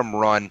 let them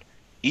run,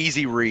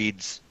 easy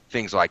reads,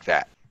 things like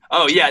that.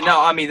 Oh, yeah. No,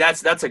 I mean,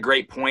 that's a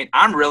great point.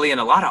 I'm really, and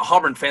a lot of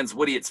Auburn fans,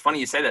 Woody, it's funny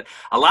you say that.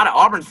 A lot of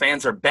Auburn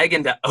fans are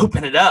begging to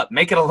open it up,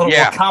 make it a little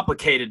more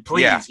complicated,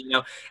 please. You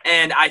know,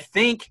 and I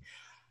think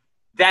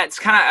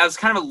that's I was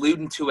kind of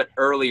alluding to it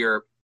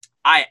earlier.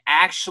 I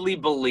actually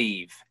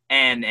believe,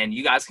 and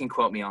you guys can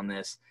quote me on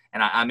this,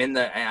 and I'm in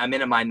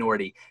a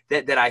minority,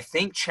 that I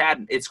think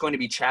it's going to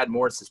be Chad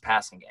Morris's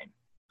passing game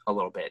a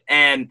little bit.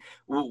 And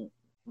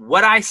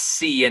what I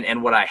see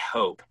and what I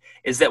hope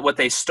is that what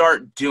they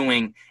start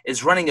doing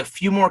is running a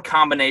few more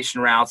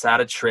combination routes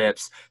out of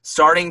trips,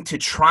 starting to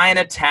try and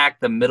attack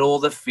the middle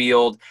of the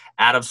field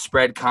out of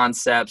spread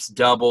concepts,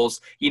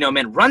 doubles. You know,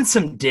 man, run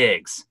some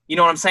digs. You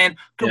know what I'm saying?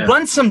 Yeah.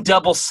 Run some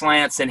double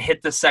slants and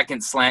hit the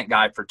second slant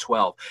guy for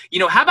 12. You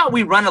know, how about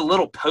we run a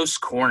little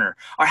post corner?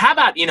 Or how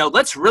about, you know,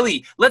 let's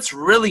really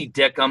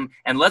dick them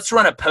and let's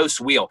run a post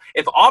wheel.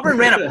 If Auburn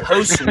ran a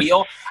post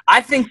wheel,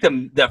 I think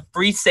the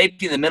free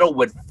safety in the middle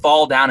would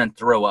fall down and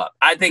throw up.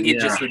 I think it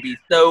just would be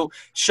so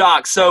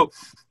shocked. So,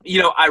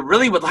 you know, I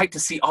really would like to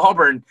see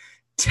Auburn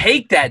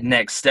take that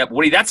next step.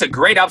 Woody, that's a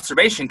great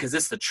observation because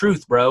it's the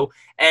truth, bro.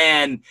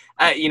 And,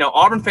 you know,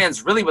 Auburn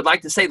fans really would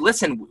like to say,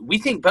 listen, we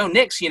think Bo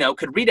Nix, you know,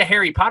 could read a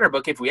Harry Potter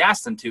book if we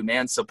asked him to,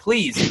 man. So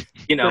please,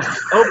 you know,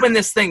 open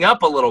this thing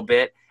up a little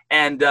bit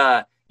and,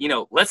 you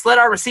know, let's let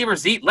our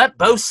receivers eat. Let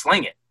Bo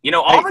sling it. You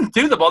know, Auburn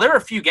threw the ball. There were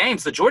a few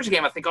games. The Georgia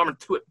game, I think Auburn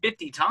threw it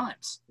 50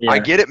 times. I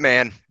get it,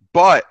 man.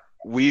 But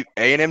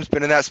A&M's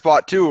been in that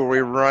spot too where we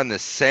run the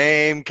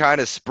same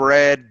kind of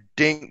spread,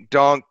 dink,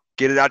 dunk,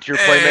 get it out to your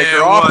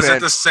playmaker offense. It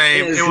wasn't the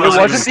same.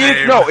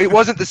 It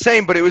wasn't the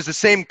same, but it was the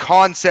same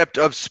concept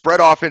of spread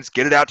offense,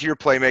 get it out to your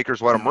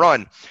playmakers, let them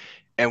run.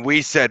 And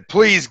we said,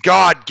 please,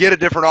 God, get a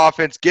different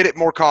offense, get it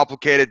more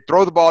complicated,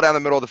 throw the ball down the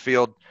middle of the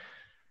field.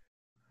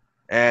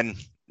 And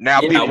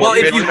now people are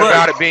bitching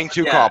about it being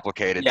too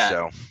complicated.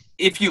 So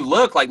if you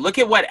look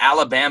at what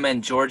Alabama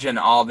and Georgia and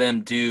all of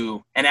them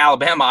do, and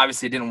Alabama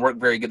obviously didn't work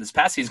very good this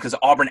past season because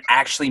Auburn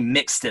actually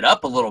mixed it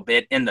up a little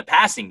bit in the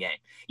passing game.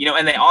 You know,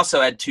 and they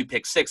also had 2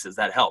 pick sixes.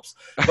 That helps.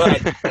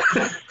 But,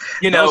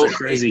 you know. That was a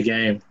crazy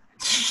game.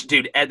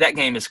 Dude, that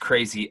game is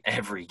crazy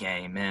every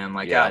game, man.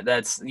 Like,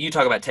 that's – you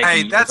talk about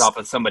taking years off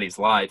of somebody's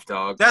life,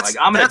 dog. Like,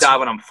 I'm going to die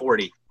when I'm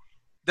 40.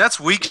 That's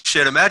weak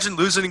shit. Imagine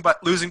losing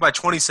by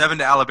 27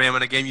 to Alabama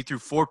in a game you threw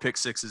 4 pick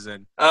sixes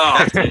in.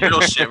 Oh. That's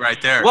real shit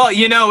right there. Well,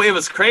 you know, it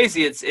was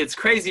crazy. It's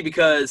crazy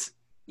because,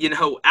 you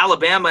know,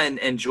 Alabama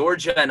and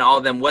Georgia and all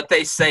of them, what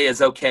they say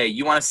is, okay,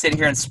 you want to sit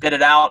here and spit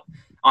it out?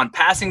 On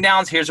passing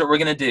downs, here's what we're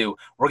going to do.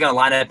 We're going to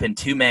line up in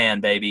 2-man,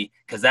 baby,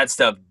 because that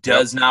stuff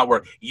does not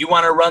work. You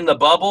want to run the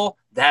bubble?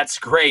 That's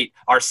great.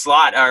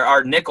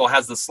 Our nickel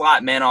has the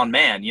slot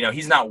man-on-man. You know,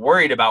 he's not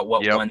worried about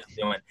what one's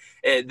doing.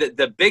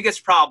 The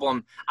biggest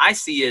problem I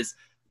see is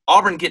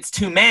Auburn gets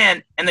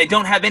 2-man, and they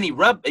don't have any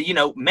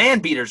man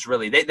beaters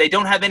really. They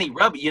don't have any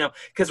rub,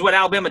 because what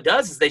Alabama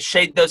does is they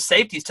shade those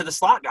safeties to the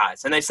slot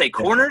guys, and they say,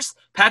 corners,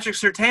 Patrick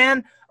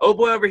Surtain, oh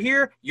boy over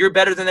here, you're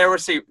better than their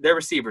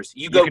receivers.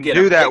 You go get them. You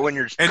can do that when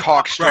you're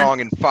cock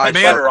strong and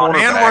 5-star cornerbacks.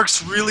 Man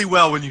works really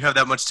well when you have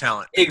that much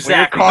talent.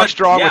 Exactly. When you're cock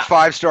strong with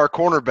 5-star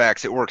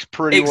cornerbacks, it works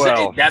pretty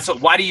well.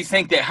 Why do you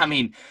think that? I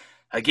mean,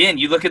 again,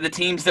 you look at the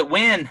teams that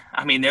win.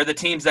 I mean, they're the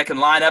teams that can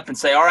line up and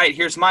say, all right,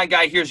 here's my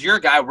guy, here's your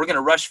guy. We're going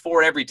to rush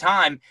 4 every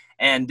time.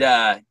 And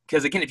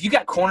because, again, if you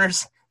got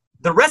corners,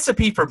 the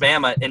recipe for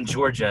Bama and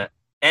Georgia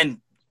and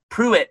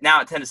Pruitt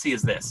now at Tennessee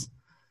is this.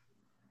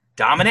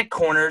 Dominant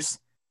corners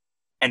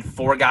and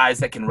 4 guys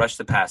that can rush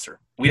the passer.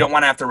 We don't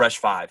want to have to rush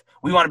 5.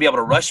 We want to be able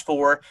to rush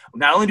 4.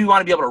 Not only do we want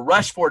to be able to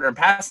rush 4 during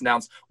passing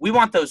downs, we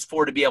want those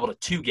 4 to be able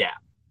to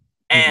 2-gap.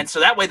 And so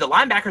that way the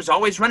linebacker's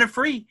always running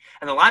free,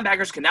 and the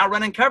linebackers can now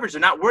run in coverage. They're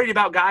not worried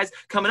about guys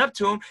coming up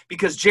to them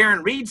because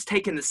Jaron Reed's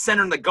taking the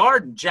center and the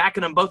guard and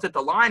jacking them both at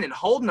the line and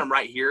holding them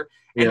right here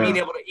and being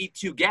able to eat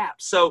 2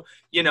 gaps. So,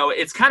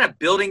 it's kind of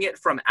building it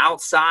from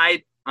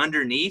outside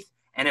underneath,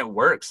 and it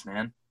works,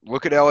 man.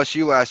 Look at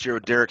LSU last year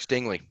with Derek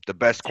Stingley, the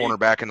best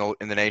cornerback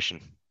in the nation.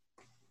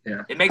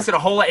 Yeah, it makes it a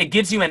whole lot. It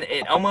gives you Derek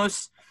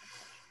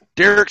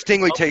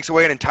Stingley takes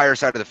away an entire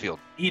side of the field.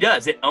 He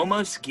does. It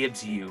almost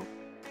gives you.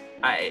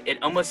 It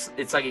almost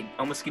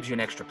gives you an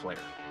extra player.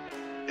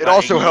 It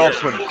also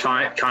helps when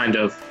kind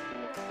of.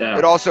 Yeah.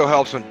 It also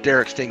helps when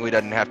Derek Stingley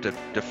doesn't have to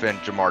defend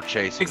Jamar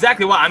Chase.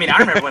 Exactly. Well, I mean,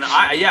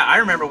 I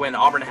remember when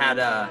Auburn had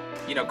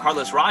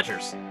Carlos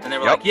Rogers, and they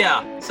were like,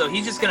 so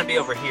he's just gonna be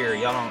over here.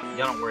 Y'all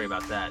don't worry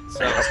about that. So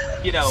So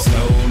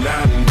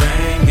loud and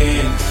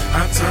banging,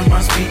 I turn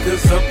my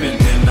speakers up and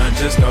then I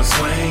just start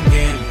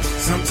swinging.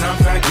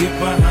 Sometimes I get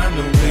behind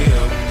the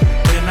wheel,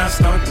 then I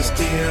start to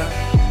steer.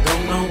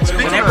 Don't know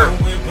where I'm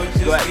going, but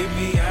Go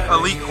ahead.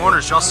 Elite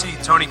corners. Y'all see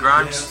Tony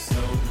Grimes?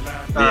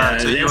 To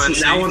UNC?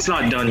 That one's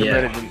not done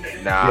yet.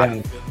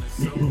 Nah.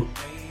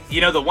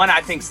 You know, the one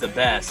I think's the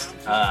best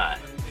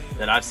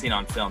that I've seen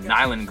on film,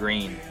 Nyland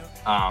Green,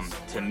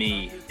 to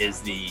me, is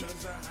the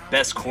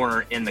best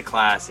corner in the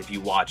class if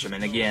you watch him.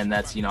 And again,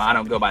 that's, I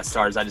don't go by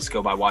stars. I just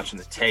go by watching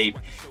the tape.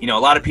 A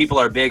lot of people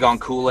are big on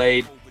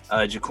Kool-Aid,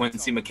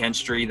 JaQuincy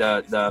McKinstry,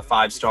 the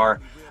 5-star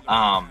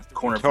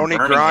corner from Tony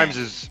Birmingham. Grimes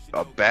is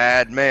a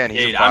bad man.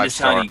 He's Dude, a 5-star. I'm just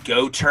telling you,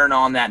 go turn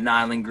on that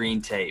Nyland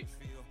Green tape.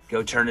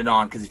 Go turn it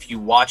on, because if you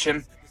watch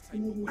him,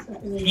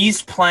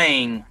 he's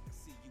playing.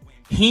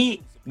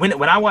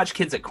 When I watch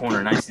kids at corner,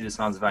 and I see this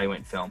on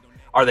evaluating film,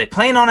 are they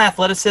playing on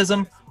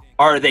athleticism,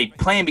 or are they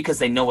playing because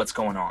they know what's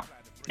going on?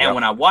 And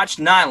when I watch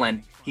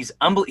Nyland, he's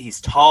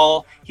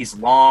tall, he's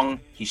long,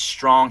 he's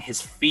strong,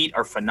 his feet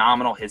are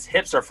phenomenal, his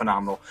hips are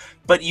phenomenal,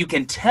 but you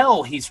can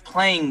tell he's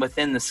playing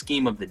within the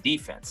scheme of the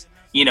defense.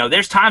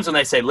 There's times when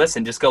they say,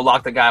 listen, just go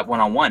lock the guy up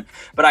one-on-one,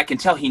 but I can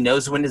tell he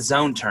knows when to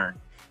zone turn.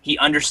 He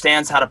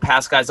understands how to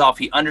pass guys off.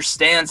 He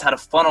understands how to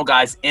funnel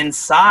guys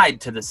inside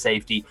to the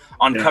safety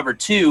on cover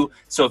 2.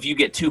 So if you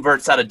get 2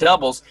 verts out of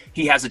doubles,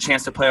 he has a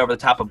chance to play over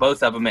the top of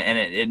both of them, and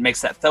it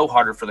makes that throw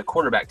harder for the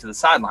quarterback to the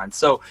sideline.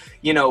 So,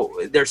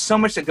 there's so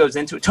much that goes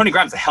into it. Tony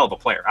Grimes is a hell of a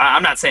player.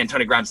 I'm not saying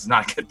Tony Grimes is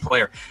not a good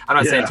player. I'm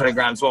not saying Tony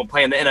Grimes won't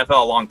play in the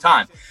NFL a long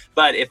time.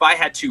 But if I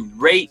had to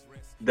rate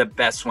the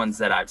best ones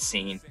that I've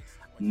seen,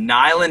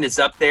 Nyland is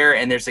up there,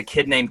 and there's a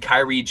kid named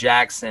Kyrie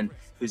Jackson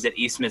who's at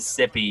East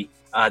Mississippi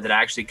that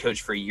I actually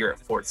coached for a year at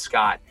Fort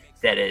Scott,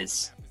 that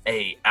is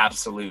a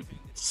absolute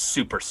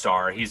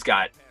superstar. He's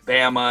got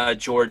Bama,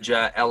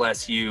 Georgia,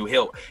 LSU.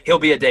 He'll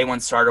be a day one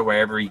starter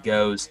wherever he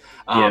goes.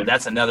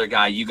 That's another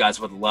guy you guys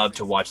would love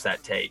to watch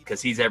that tape,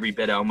 because he's every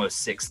bit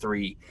almost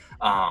 6'3",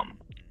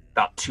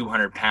 about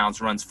 200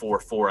 pounds, runs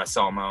 4.4. I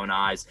saw him with my own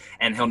eyes,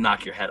 and he'll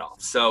knock your head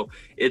off. So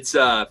it's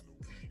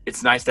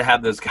nice to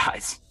have those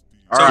guys.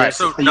 All right.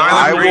 So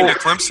Nyland Green to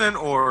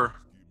Clemson, or?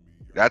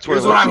 That's what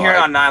Here's it what looks I'm hearing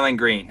like. on Nyland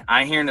Green.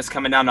 I'm hearing this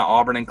coming down to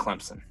Auburn and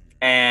Clemson.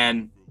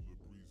 And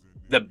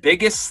the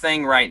biggest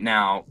thing right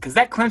now, because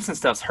that Clemson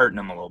stuff's hurting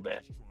them a little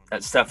bit,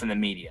 that stuff in the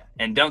media.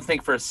 And don't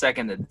think for a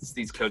second that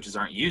these coaches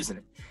aren't using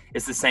it.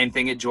 It's the same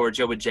thing at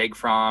Georgia with Jake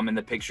Fromm and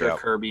the picture of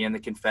Kirby and the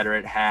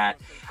Confederate hat.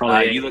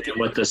 You look at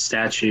with the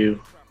statue.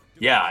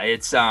 Yeah,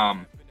 it's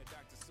to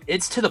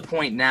the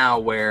point now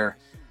where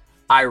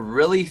I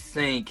really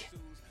think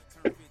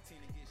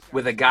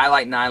with a guy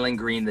like Nyland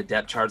Green, the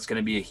depth chart's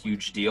going to be a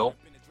huge deal.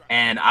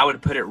 And I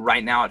would put it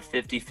right now at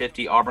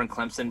 50-50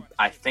 Auburn-Clemson.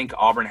 I think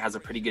Auburn has a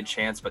pretty good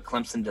chance, but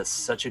Clemson does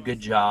such a good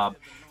job.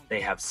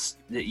 They have,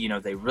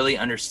 they really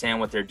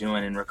understand what they're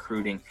doing in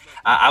recruiting.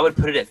 I would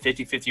put it at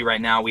 50-50 right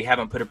now. We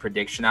haven't put a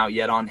prediction out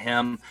yet on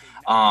him.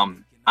 I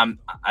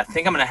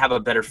think I'm going to have a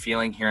better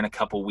feeling here in a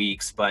couple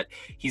weeks, but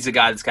he's a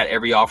guy that's got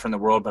every offer in the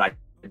world, but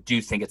I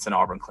do think it's an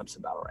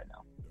Auburn-Clemson battle right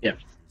now. Yeah.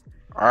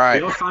 All right.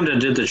 Bill kind of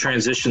did the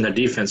transition, the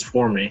defense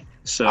for me.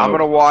 So I'm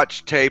gonna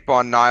watch tape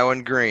on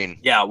Nyland Green.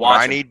 Yeah,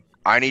 watch.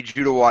 I need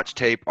you to watch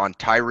tape on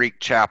Tyreek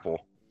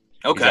Chappell.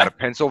 Okay. He's out of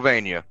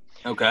Pennsylvania.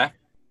 Okay.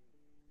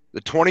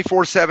 The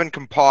 24/7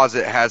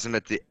 composite has him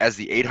as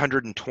the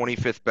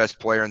 825th best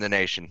player in the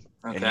nation.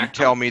 Okay. And you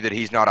tell me that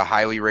he's not a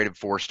highly rated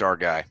 4-star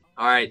guy.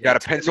 All right. He's got a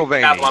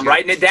Pennsylvania. I'm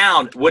writing it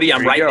down, Woody.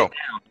 I'm writing it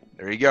down.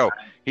 There you go.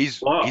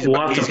 He's we'll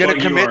going to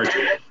commit.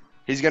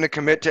 He's going to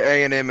commit to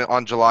A&M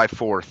on July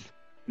 4th.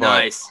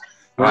 Nice.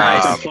 We're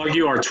going to have to plug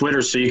you our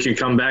Twitter so you can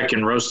come back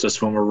and roast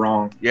us when we're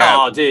wrong. Yeah.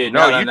 Oh, dude.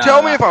 No, you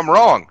tell me if I'm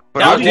wrong.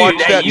 But No, I'll dude, watch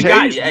that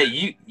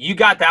you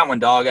got that one,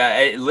 dog.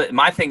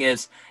 My thing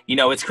is,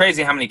 it's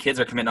crazy how many kids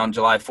are committing on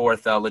July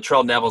 4th.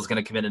 Latrell Neville's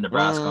going to commit to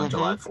Nebraska on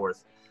July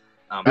 4th.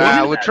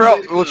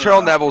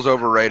 Latrell Neville's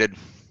overrated.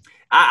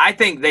 I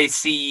think they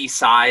see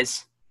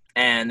size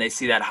and they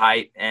see that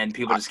height, and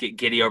people just get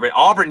giddy over it.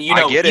 Auburn,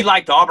 he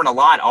liked Auburn a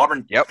lot.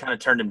 Auburn kind of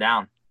turned him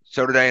down.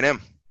 So did A&M.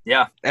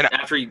 Yeah, and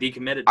after he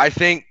decommitted. I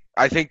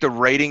think the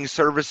rating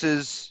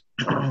services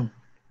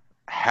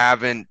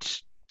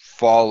haven't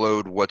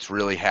followed what's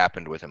really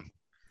happened with him.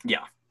 Yeah,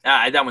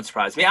 that one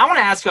surprised me. I want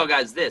to ask y'all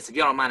guys this, if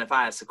you don't mind if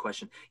I ask the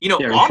question.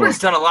 Auburn's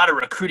done a lot of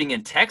recruiting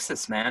in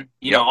Texas, man.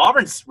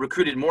 Auburn's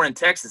recruited more in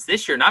Texas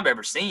this year than I've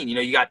ever seen.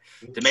 You got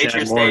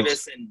Demetrius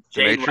Davis and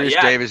Demetrius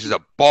Davis is a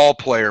ball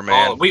player,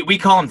 man. We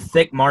call him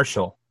Thick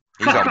Marshall.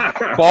 He's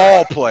a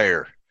ball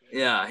player.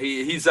 Yeah,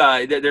 he's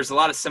there's a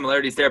lot of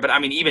similarities there, but I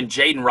mean, even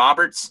Jaden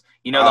Roberts,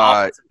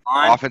 the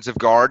offensive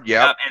guard,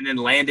 and then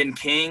Landon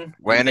King,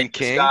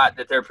 Scott,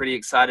 that they're pretty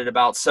excited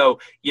about. So,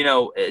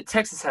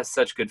 Texas has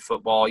such good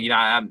football.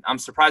 I'm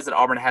surprised that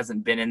Auburn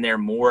hasn't been in there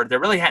more. There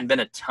really hadn't been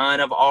a ton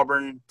of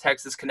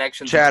Auburn-Texas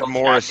connections. Chad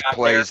Morris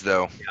plays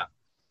though. Yeah,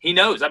 he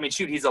knows. I mean,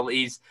 shoot, he's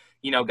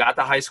got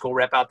the high school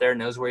rep out there,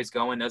 knows where he's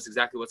going, knows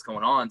exactly what's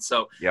going on.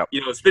 So,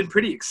 it's been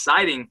pretty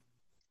exciting.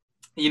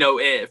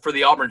 For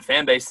the Auburn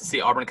fan base to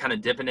see Auburn kind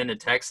of dipping into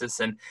Texas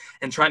and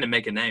trying to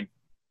make a name.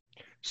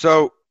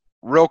 So,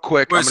 real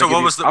quick. Wait,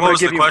 what was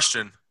the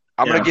question?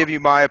 I'm going to give you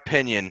my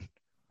opinion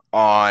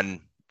on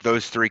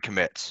those three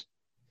commits.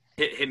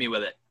 Hit me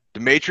with it.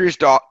 Demetrius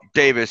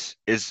Davis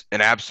is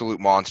an absolute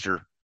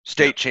monster,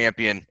 state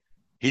champion.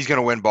 He's going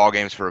to win ball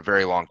games for a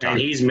very long time. And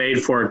he's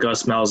made for a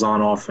Gus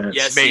Malzahn offense.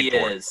 Yes, Made he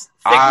for it. is.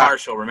 Thick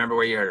Marshall, remember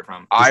where you heard it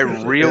from. I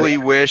really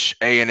wish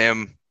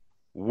A&M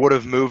would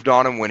have moved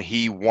on him when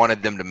he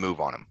wanted them to move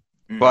on him.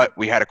 But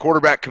we had a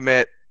quarterback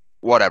commit,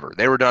 whatever.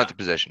 They were done at the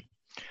position.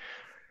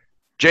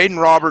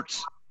 Jaden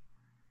Roberts,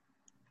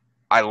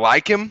 I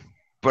like him,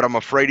 but I'm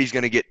afraid he's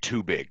going to get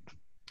too big.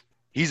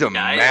 He's a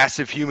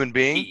massive human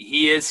being.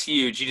 He is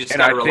huge. You just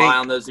got to rely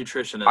on those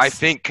nutritionists. I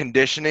think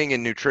conditioning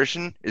and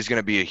nutrition is going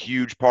to be a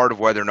huge part of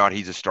whether or not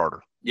he's a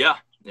starter. Yeah,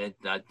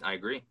 I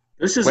agree.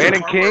 This is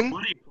Landon King.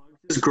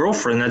 His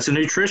girlfriend that's a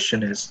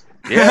nutritionist.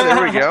 Yeah,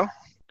 there we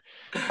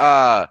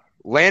go.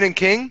 Landon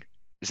King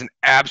is an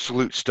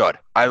absolute stud.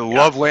 I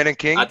love Landon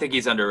King. I think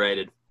he's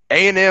underrated.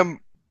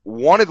 A&M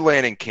wanted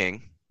Landon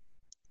King,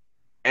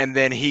 and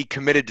then he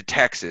committed to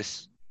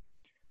Texas.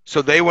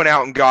 So they went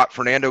out and got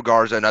Fernando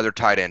Garza, another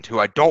tight end, who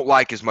I don't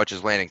like as much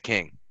as Landon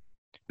King.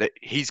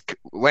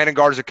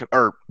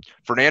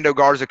 Fernando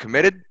Garza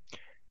committed,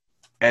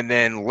 and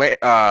then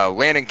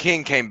Landon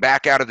King came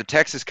back out of the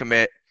Texas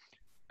commit,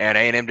 and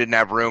A&M didn't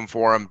have room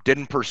for him,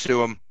 didn't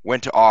pursue him,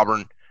 went to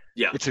Auburn.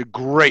 Yeah, it's a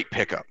great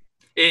pickup.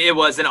 It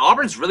was, and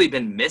Auburn's really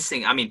been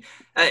missing. I mean,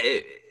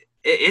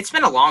 it's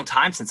been a long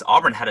time since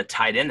Auburn had a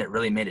tight end that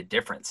really made a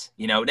difference.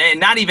 You know, and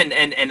not even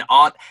an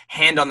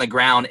hand on the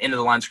ground into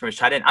the line of scrimmage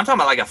tight end. I'm talking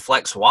about like a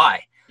flex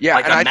Y. Yeah,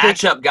 like a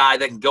matchup guy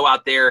that can go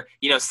out there.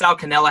 You know, Sal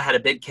Cannella had a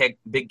big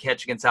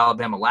catch against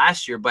Alabama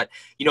last year, but,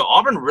 you know,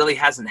 Auburn really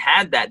hasn't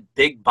had that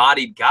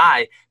big-bodied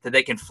guy that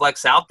they can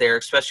flex out there,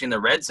 especially in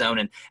the red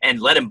zone, and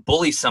let him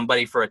bully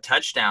somebody for a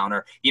touchdown,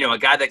 or, you know, a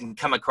guy that can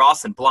come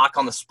across and block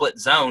on the split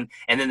zone,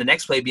 and then the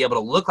next play be able to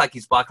look like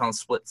he's blocking on the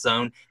split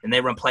zone, and they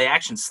run play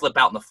action, slip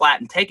out in the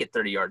flat, and take it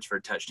 30 yards for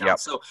a touchdown. Yep.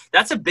 So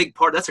that's a big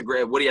part. That's a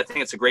great – Woody, I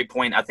think it's a great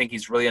point. I think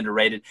he's really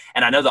underrated,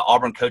 and I know the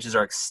Auburn coaches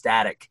are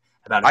ecstatic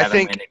about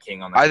having Landon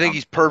King on that. I think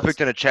he's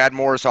perfect in a Chad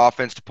Morris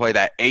offense to play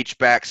that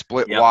H-back,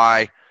 split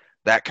Y,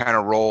 that kind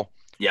of role.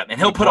 Yeah, and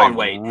he'll put on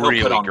weight.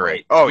 He'll put on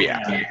weight. Oh,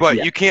 yeah.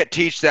 But you can't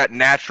teach that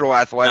natural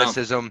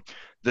athleticism,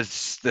 the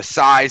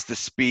size, the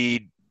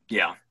speed,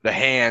 the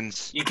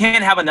hands. You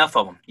can't have enough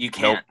of them. You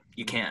can't. Nope.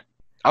 You can't.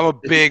 I'm a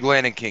big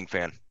Landon King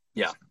fan.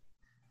 Yeah.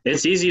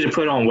 It's easy to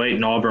put on weight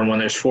in Auburn when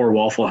there's 4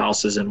 Waffle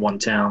Houses in one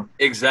town.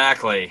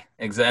 Exactly.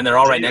 And they're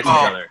all right next to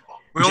each other.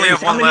 We only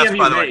have one left,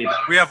 by the way.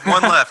 We have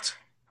one left.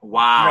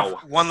 Wow.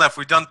 One left.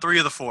 We've done 3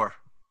 of the 4.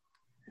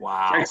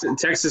 Wow.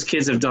 Texas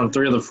kids have done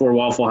 3 of the 4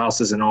 Waffle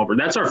Houses in Auburn.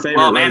 That's our favorite.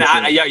 Well, man,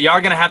 y'all are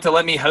going to have to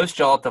let me host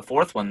y'all at the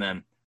 4th one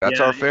then. That's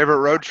our favorite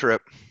road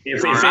trip.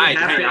 All right.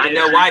 I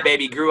know why,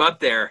 baby. Grew up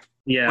there.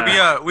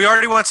 Yeah. We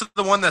already went to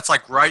the one that's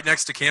like right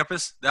next to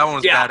campus. That one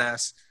was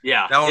badass.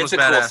 Yeah. That one was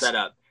badass. Cool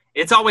setup.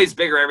 It's always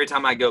bigger every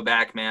time I go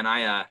back, man.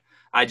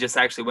 I just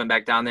actually went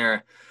back down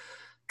there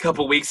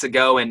couple weeks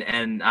ago, and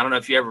I don't know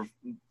if you ever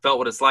felt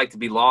what it's like to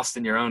be lost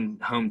in your own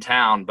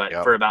hometown, but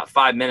for about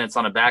 5 minutes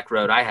on a back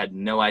road, I had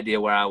no idea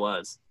where I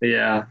was.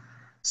 Yeah.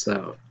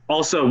 So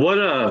also,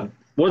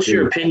 what's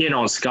your opinion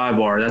on Sky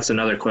Bar? That's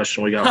another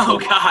question we got. Oh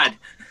God.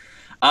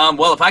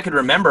 Well, if I could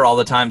remember all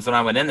the times when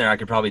I went in there, I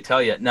could probably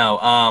tell you.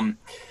 No.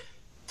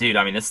 Dude,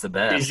 I mean, it's the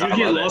best. Did you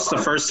get lost the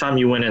first time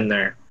you went in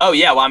there? Oh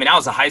yeah. Well, I mean, I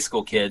was a high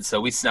school kid,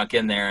 so we snuck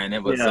in there, and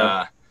it was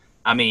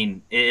I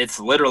mean, it's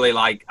literally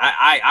like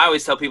I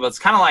always tell people it's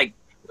kind of like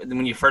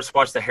when you first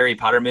watch the Harry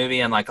Potter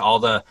movie and like all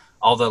the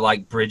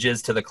like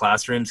bridges to the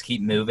classrooms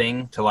keep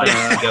moving to like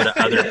go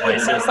to other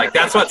places. Like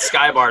that's what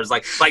Sky Bar is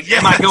like. Like,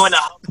 am I going to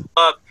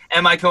Hufflepuff?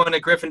 Am I going to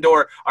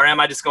Gryffindor? Or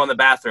am I just going to the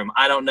bathroom?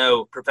 I don't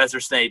know.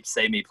 Professor Snape,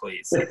 save me,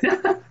 please.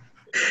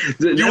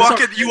 You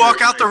walk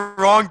out the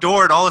wrong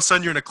door and all of a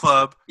sudden you're in a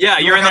club. Yeah,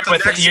 you're in there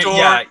with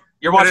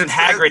you're watching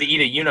Hagrid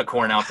eat a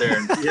unicorn out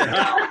there.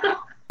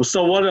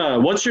 So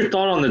what's your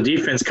thought on the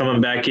defense coming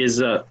back?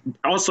 Is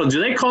also, do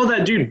they call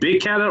that dude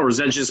Big Cat, or is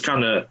that just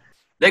kind of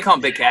They call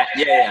him Big Cat.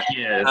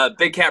 Yeah.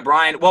 Big Cat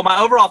Brian. Well,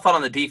 my overall thought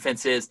on the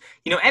defense is,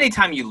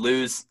 anytime you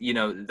lose,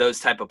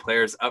 those type of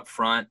players up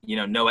front,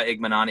 Noah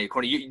Igmanani,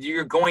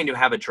 you're going to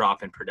have a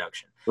drop in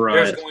production. Right.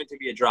 There's going to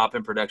be a drop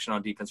in production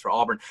on defense for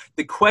Auburn.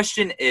 The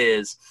question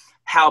is,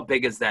 how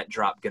big is that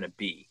drop going to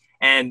be?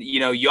 And,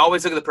 you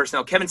always look at the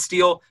personnel. Kevin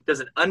Steele does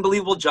an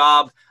unbelievable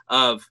job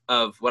of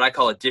what I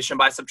call addition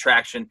by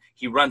subtraction.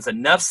 He runs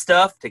enough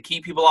stuff to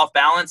keep people off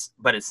balance,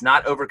 but it's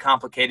not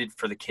overcomplicated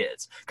for the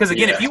kids. Because,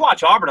 again, if you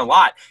watch Auburn a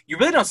lot, you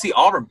really don't see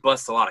Auburn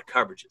bust a lot of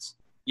coverages.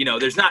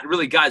 There's not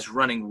really guys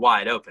running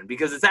wide open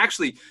because it's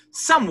actually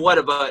somewhat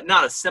of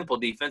not a simple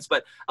defense,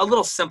 but a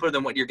little simpler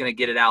than what you're going to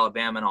get at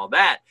Alabama and all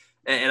that.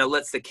 And it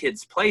lets the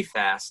kids play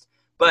fast.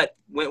 But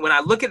when I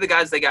look at the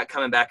guys they got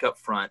coming back up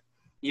front,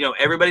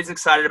 everybody's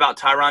excited about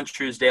Tyron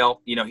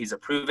Truesdale. He's a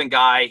proven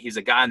guy. He's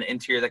a guy in the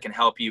interior that can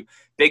help you.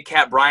 Big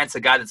Cat Bryant's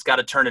a guy that's got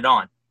to turn it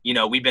on.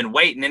 We've been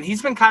waiting, and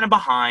he's been kind of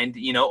behind,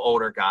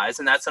 older guys,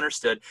 and that's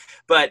understood.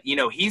 But,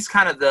 he's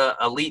kind of the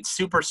elite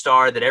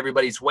superstar that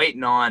everybody's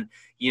waiting on,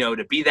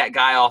 to be that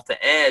guy off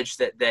the edge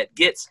that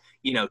gets,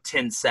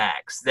 10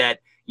 sacks, that,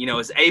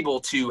 is able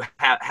to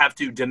have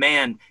to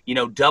demand,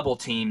 double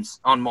teams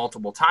on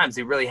multiple times.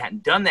 They really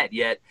hadn't done that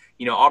yet.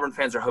 Auburn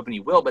fans are hoping he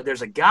will. But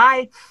there's a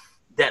guy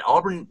that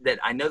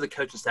I know the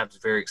coaching staff is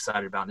very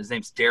excited about. And his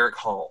name's Derek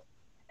Hall.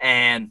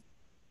 And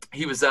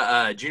he was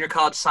a junior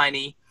college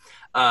signee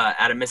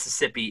out of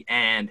Mississippi.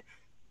 And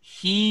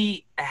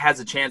he has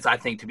a chance, I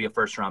think, to be a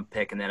first-round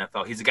pick in the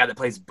NFL. He's a guy that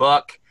plays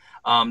buck.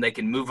 They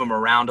can move him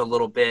around a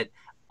little bit.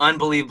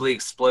 Unbelievably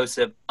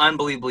explosive,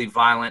 unbelievably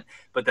violent.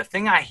 But the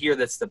thing I hear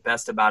that's the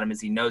best about him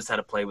is he knows how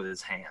to play with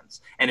his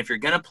hands. And if you're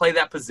going to play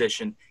that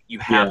position, you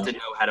have to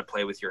know how to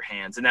play with your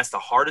hands. And that's the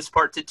hardest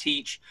part to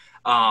teach.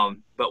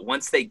 But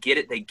once they get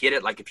it, they get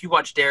it. Like if you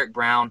watch Derek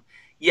Brown,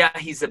 yeah,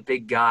 he's a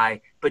big guy,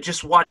 but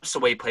just watch the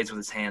way he plays with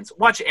his hands.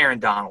 Watch Aaron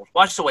Donald.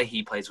 Watch the way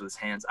he plays with his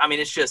hands. I mean,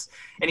 it's just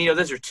 – and,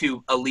 those are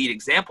two elite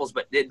examples,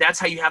 but that's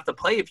how you have to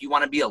play if you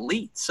want to be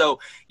elite. So,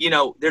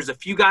 there's a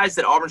few guys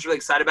that Auburn's really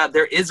excited about.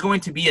 There is going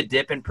to be a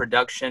dip in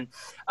production.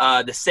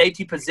 The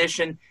safety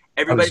position,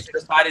 everybody's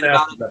excited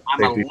about it.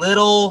 I'm a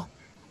little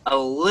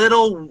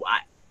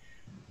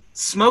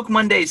Smoke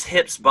Monday's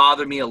hips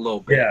bother me a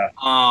little bit. Yeah.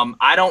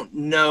 I don't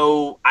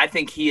know. I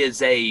think he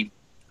is a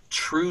 –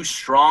 true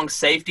strong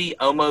safety,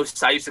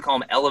 almost I used to call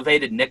him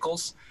elevated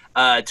Nichols,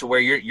 to where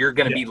you're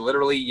going to be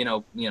literally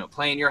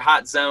playing your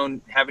hot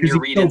zone, having your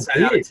read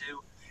inside out of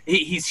two.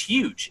 He's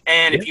huge,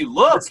 and if you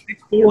look at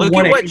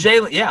what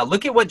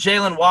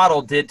Jalen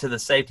Waddle did to the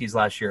safeties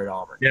last year at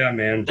Auburn. Yeah,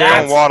 man,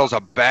 Jalen Waddle's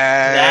a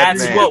bad.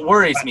 That's what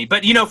worries me.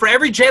 But for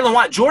every Jalen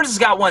Waddle, Georgia's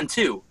got one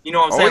too. You know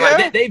what I'm saying? Yeah?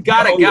 Like they've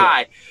got a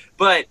guy,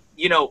 but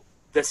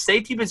the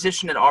safety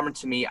position at Auburn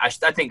to me, I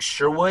think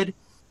Sherwood.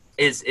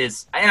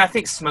 Is and I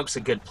think Smoke's a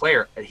good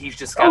player. He's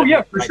just got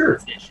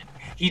position.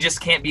 He just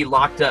can't be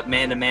locked up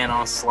man to man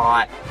on a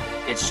slot.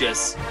 It's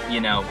just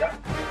 9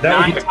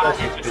 times.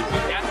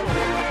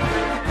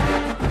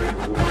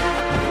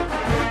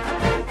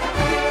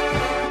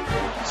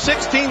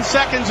 16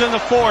 seconds in the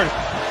fourth.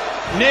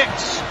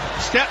 Nix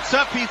steps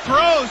up. He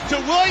throws to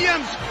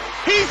Williams.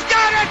 He's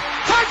got it.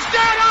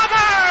 Touchdown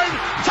Auburn!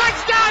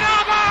 Touchdown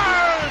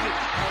Auburn!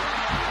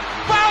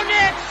 Bo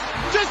Nix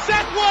to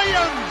Seth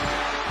Williams.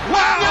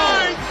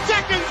 Wow. 9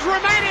 seconds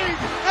remaining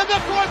in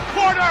the fourth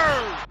quarter.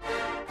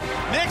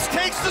 Nix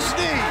takes the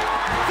sneak.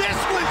 This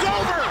one's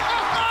over.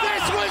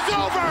 This one's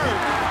over.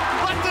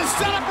 Let the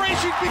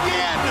celebration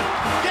begin.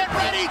 Get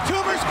ready,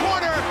 Toomer's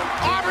Corner.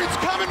 Auburn's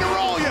coming to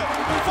roll you.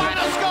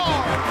 Final score,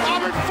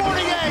 Auburn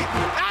 48,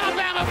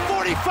 Alabama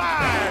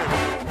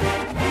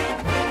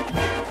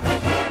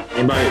 45.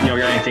 Anybody, y'all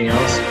got anything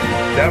else?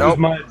 That was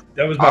my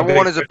I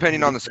want his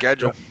opinion on the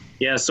schedule.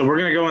 Yeah, so we're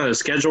going to go into the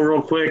schedule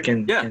real quick,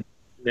 and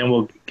then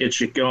we'll get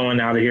you going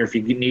out of here if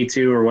you need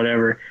to or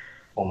whatever.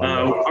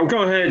 I'll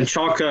go ahead and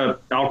chalk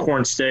up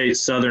Alcorn State,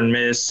 Southern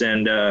Miss,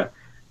 and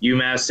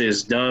UMass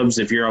is dubs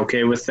if you're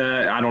okay with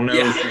that. I don't know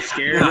if you're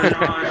scared or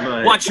not.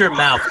 But watch your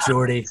mouth,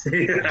 Jordy.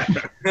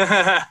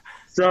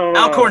 So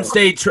Alcorn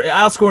State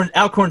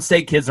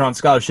kids are on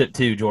scholarship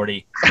too,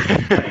 Jordy.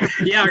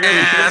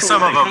 Yeah,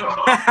 some of them.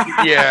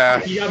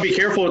 Yeah, you gotta be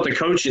careful with the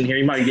coach in here.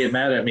 You might get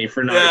mad at me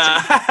for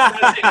not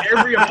taking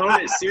every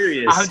opponent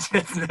serious. I'm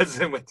just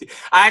messing with you.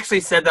 I actually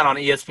said that on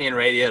ESPN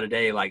Radio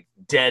today, like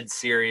dead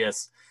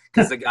serious,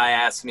 because the guy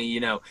asked me,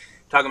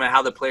 talking about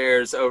how the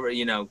players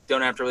don't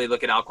have to really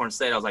look at Alcorn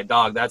State. I was like,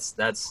 dog, that's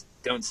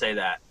don't say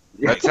that.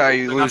 That's how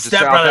you lose to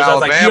Step South Brothers, Alabama. I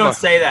was like, you don't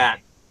say that.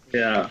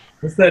 Yeah.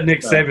 What's that Nick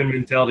Saban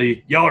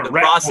mentality? Y'all are the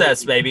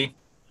process, baby.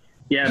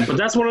 Yeah, but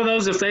that's one of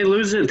those. If they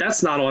lose it,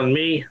 that's not on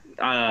me.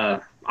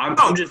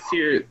 I'm just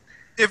here.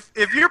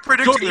 If you're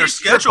predicting Jordy, their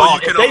schedule, you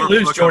can if they lose,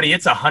 overlook Jordy,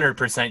 it's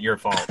 100% your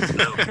fault.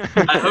 So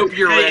I hope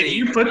you're ready. If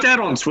you put that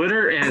on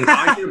Twitter and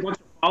I get a bunch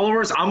of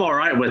followers, I'm all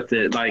right with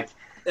it. Like,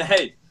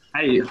 hey,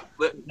 no.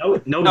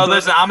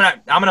 Listen, I'm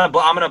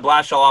gonna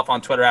blast y'all off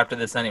on Twitter after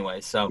this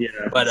anyway. So, yeah.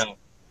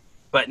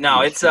 But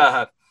no, it's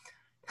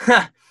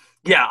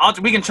yeah,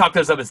 we can chalk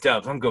those up as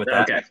dubs. I'm good with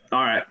that. Okay,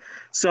 all right.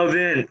 So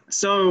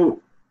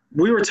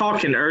we were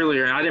talking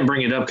earlier, and I didn't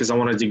bring it up because I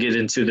wanted to get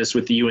into this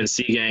with the UNC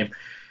game.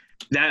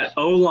 That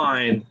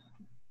O-line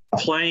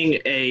playing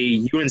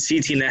a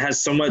UNC team that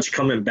has so much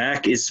coming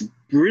back is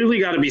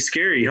really got to be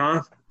scary,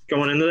 huh?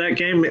 Going into that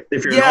game,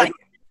 if you're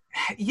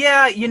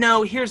yeah.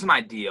 Here's my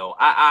deal.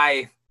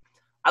 I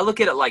look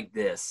at it like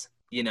this.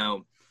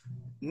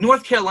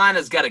 North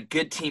Carolina's got a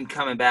good team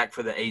coming back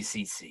for the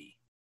ACC.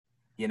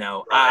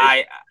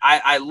 Right.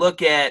 I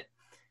look at –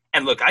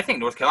 and look, I think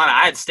North Carolina –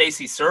 I had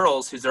Stacy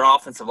Searles, who's their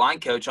offensive line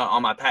coach,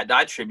 on my Pat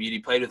Dye tribute. He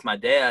played with my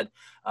dad.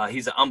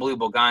 He's an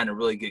unbelievable guy and a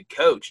really good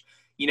coach.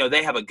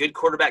 They have a good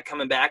quarterback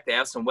coming back. They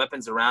have some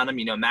weapons around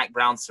him. Mac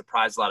Brown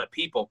surprised a lot of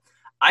people.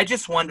 I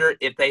just wonder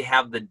if they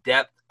have the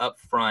depth up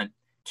front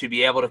to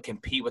be able to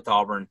compete with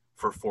Auburn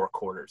for 4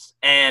 quarters.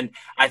 And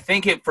I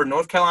think for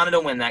North Carolina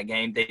to win that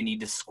game, they need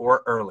to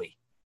score early.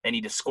 They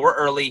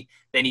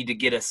need to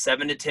get a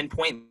 7 to 10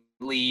 point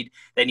lead.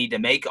 They need to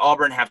make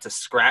Auburn have to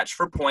scratch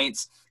for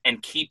points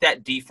and keep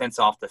that defense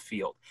off the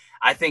field.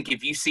 I think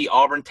if you see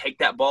Auburn take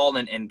that ball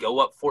and go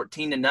up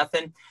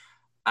 14-0,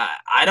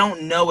 I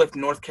don't know if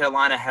North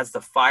Carolina has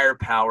the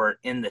firepower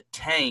in the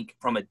tank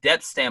from a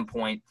depth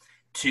standpoint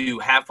to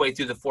halfway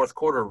through the fourth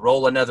quarter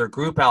roll another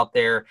group out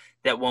there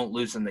that won't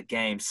lose in the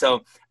game.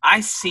 So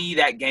I see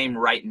that game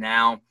right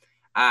now.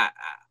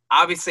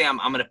 Obviously, I'm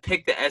going to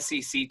pick the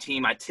SEC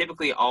team. I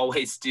typically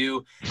always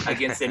do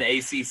against an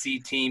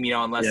ACC team,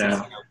 unless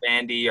it's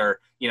Vandy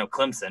or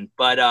Clemson.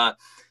 But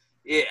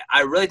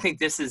I really think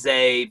this is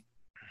a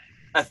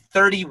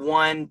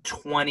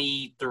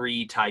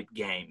 31-23 type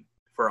game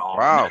for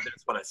Auburn. Wow.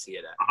 That's what I see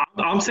it at.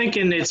 I'm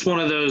thinking it's one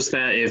of those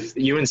that if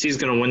UNC is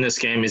going to win this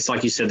game, it's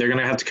like you said, they're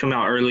going to have to come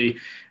out early,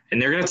 and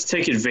they're going to have to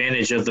take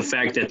advantage of the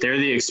fact that they're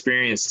the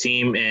experienced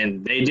team,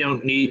 and they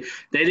didn't need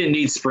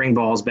spring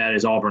ball as bad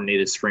as Auburn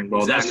needed spring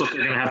ball. Exactly. That's what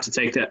they're going to have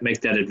to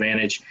make that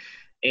advantage.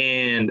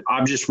 And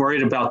I'm just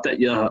worried about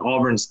that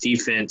Auburn's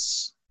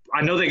defense.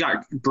 I know they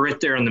got Britt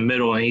there in the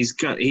middle, and he's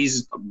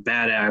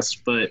badass,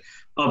 but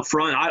up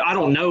front, I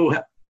don't know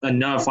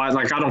enough. I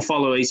don't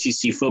follow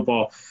ACC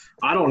football.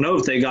 I don't know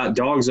if they got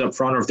dogs up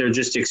front or if they're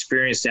just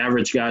experienced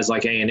average guys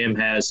like A&M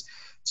has.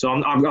 So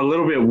I'm a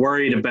little bit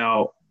worried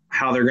about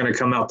how they're going to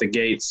come out the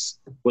gates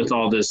with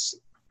all this,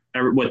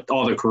 with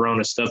all the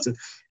Corona stuff.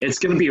 It's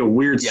going to be a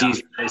weird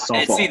season based off.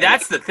 And see,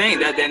 that's the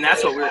thing. And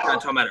that's what we were kind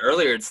of talking about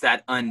earlier. It's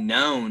that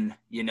unknown,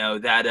 again,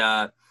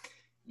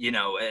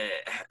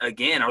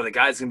 are the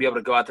guys going to be able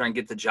to go out there and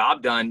get the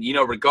job done?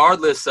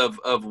 Regardless of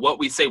what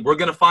we say, we're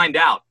going to find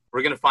out.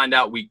 We're going to find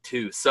out week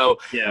 2. So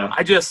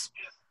I just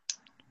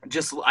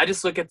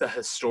look at the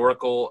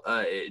historical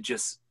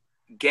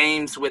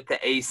games with the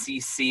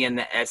ACC and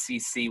the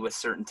SEC with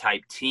certain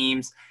type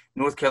teams.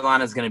 North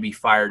Carolina is going to be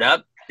fired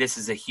up. This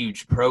is a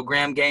huge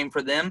program game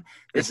for them.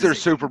 It's their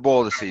Super Bowl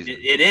of the season.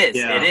 It is.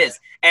 Yeah. It is.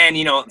 And,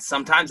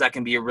 sometimes that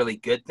can be a really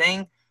good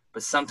thing,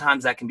 but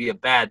sometimes that can be a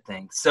bad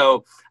thing.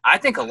 So I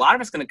think a lot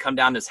of it's going to come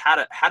down to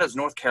how does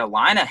North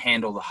Carolina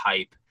handle the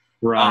hype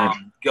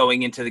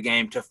going into the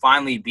game to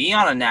finally be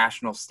on a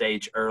national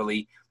stage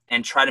early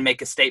and try to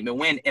make a statement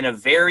win in a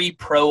very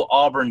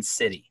pro-Auburn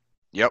city.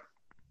 Yep.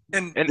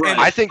 And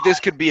I think this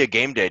could be a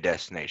game day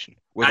destination.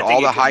 With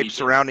all the hype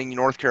surrounding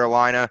North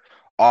Carolina,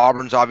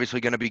 Auburn's obviously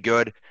going to be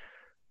good.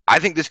 I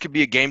think this could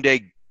be a game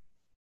day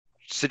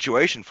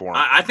situation for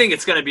them. I think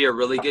it's going to be a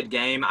really good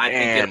game. I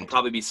think it'll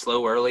probably be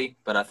slow early,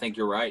 but I think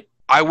you're right.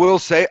 I will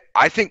say,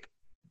 I think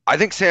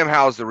Sam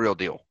Howell's the real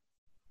deal.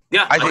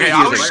 Yeah. I was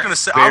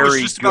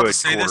just about to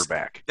say this,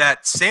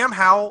 that Sam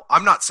Howell,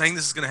 I'm not saying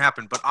this is going to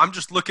happen, but I'm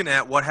just looking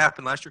at what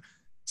happened last year.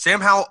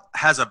 Sam Howell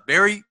has a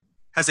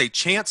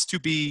chance to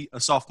be a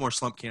sophomore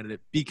slump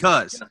candidate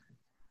because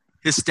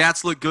his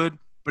stats look good,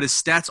 but his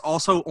stats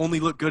also only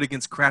look good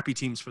against crappy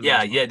teams for the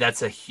most part.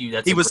 That's a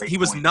huge. He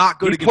was not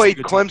good. He played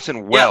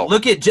Clemson well.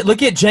 Yeah,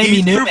 look at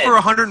Jamie Newman. He threw for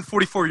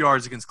 144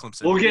 yards against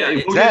Clemson. Is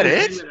that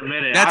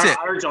it? That's it.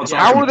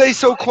 How were they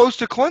so close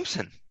to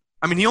Clemson?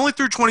 I mean, he only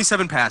threw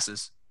 27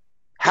 passes.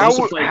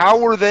 How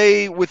were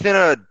they within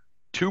a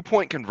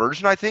 2-point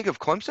conversion? I think of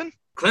Clemson.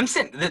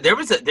 Clemson,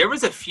 there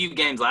was a few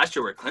games last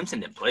year where Clemson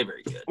didn't play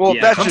very good. Well,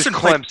 that's just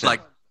Clemson. Played like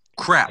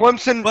crap.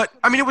 Clemson, but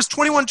I mean, it was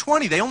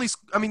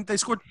 21-20. They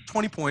scored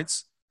 20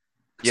 points.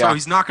 Yeah. So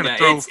he's not going to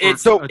throw for a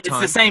ton. It's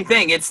the same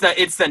thing. It's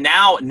the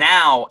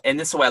now, and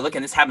this is the way I look,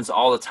 and this happens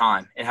all the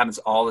time. It happens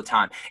all the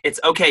time. It's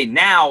okay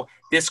now.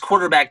 This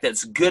quarterback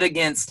that's good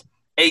against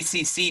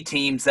ACC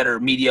teams that are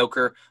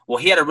mediocre. Well,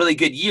 he had a really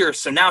good year,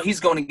 so now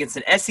he's going against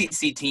an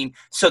SEC team,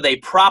 so they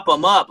prop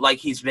him up like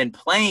he's been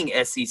playing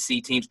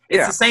SEC teams.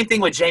 It's the same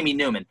thing with Jamie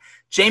Newman.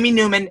 Jamie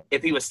Newman,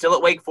 if he was still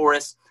at Wake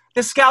Forest,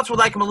 the scouts would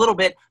like him a little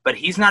bit, but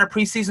he's not a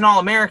preseason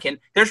All-American.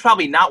 There's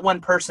probably not one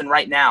person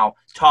right now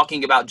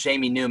talking about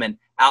Jamie Newman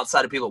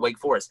outside of people at Wake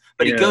Forest.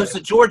 But he goes to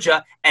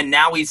Georgia, and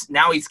now he's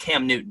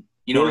Cam Newton.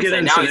 You know what I'm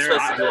saying? Now he's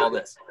supposed to do all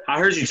this. I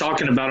heard you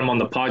talking about him on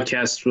the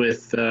podcast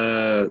with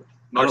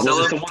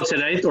Marcelo? Was it the one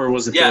today, or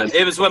was it? Yeah,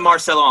 it was with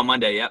Marcelo on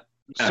Monday. Yep.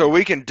 So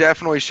we can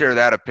definitely share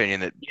that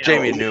opinion that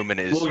Jamie Newman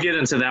is. We'll get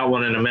into that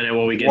one in a minute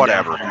when we get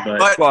whatever. Down,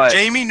 but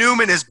Jamie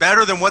Newman is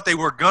better than what they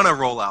were gonna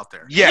roll out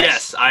there.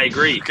 Yes, I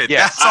agree. Okay,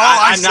 that's all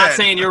I'm said. Not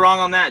saying you're wrong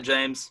on that,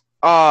 James.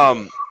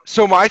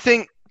 So my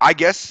thing, I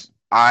guess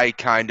I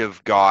kind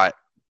of got,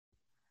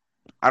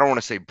 I don't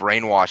want to say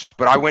brainwashed,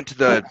 but I went to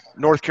the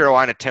North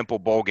Carolina Temple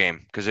Bowl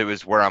game because it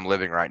was where I'm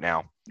living right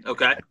now.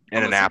 Okay.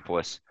 In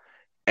Annapolis.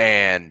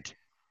 And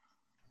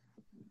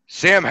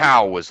Sam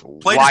Howell was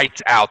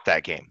lights out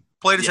that game.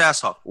 Played his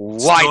ass off.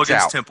 Lights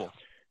out. Temple.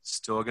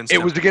 Still against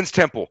Temple. It was against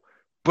Temple.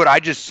 But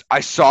I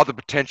saw the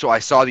potential. I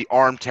saw the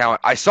arm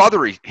talent. I saw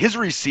his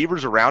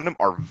receivers around him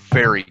are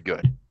very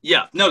good.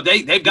 Yeah. No,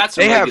 they've got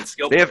some really good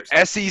skill players. They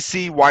have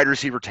SEC wide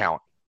receiver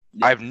talent.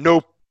 Yeah. I have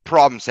no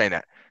problem saying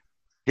that.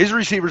 His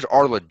receivers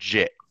are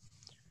legit.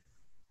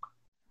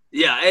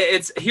 Yeah,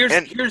 here's.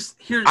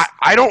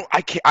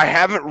 I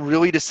haven't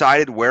really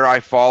decided where I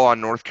fall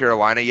on North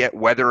Carolina yet,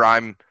 whether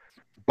I'm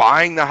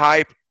buying the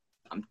hype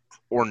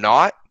or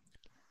not.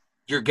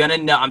 You're gonna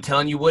know. I'm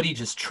telling you, Woody.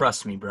 Just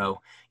trust me,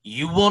 bro.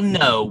 You will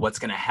know what's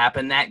gonna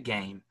happen that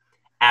game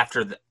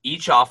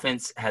each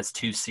offense has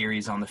 2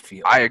 series on the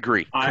field. I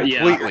agree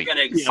completely.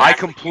 I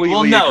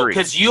completely agree.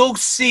 Because you'll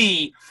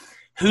see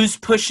who's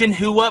pushing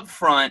who up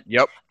front.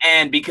 Yep.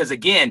 And because,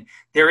 again,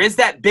 there is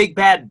that big,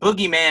 bad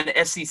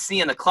boogeyman SEC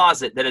in the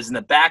closet that is in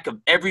the back of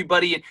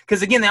everybody.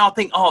 Because, again, they all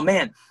think, oh,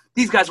 man,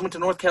 these guys went to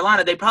North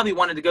Carolina. They probably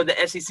wanted to go to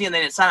the SEC and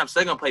they didn't sign up, so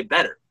they're going to play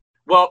better.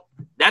 Well,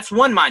 that's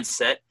one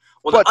mindset.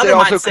 Well, but the other they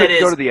also mindset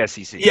couldn't go to the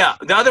SEC. Yeah,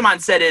 the other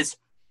mindset is,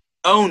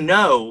 oh,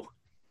 no,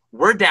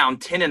 we're down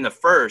 10 in the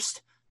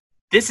first.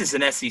 This is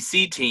an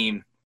SEC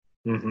team.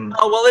 Mm-hmm.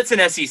 Oh, well, it's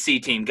an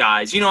SEC team,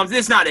 guys.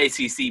 It's not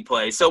ACC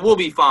play, so we'll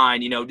be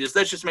fine.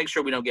 Let's just make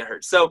sure we don't get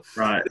hurt. So,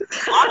 right.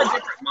 A lot of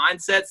different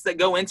mindsets that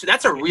go into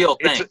that's a real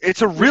thing.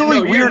 It's a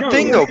really weird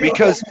thing, though,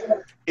 because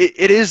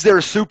it is their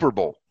Super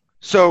Bowl.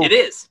 So it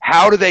is.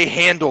 How do they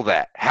handle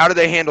that? How do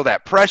they handle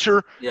that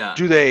pressure? Yeah.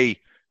 Do they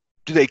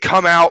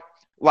come out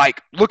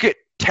like look at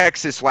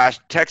Texas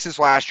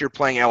last year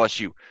playing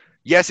LSU?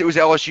 Yes, it was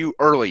LSU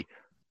early.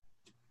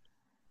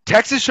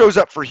 Texas shows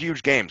up for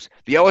huge games.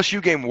 The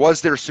LSU game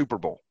was their Super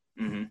Bowl.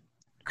 Mm-hmm.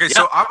 Okay,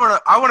 so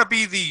I want to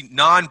be the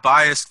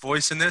non-biased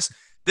voice in this.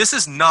 This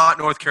is not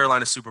North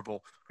Carolina's Super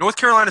Bowl. North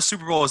Carolina's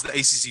Super Bowl is the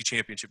ACC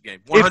championship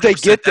game. If they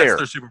get there,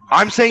 their Super Bowl.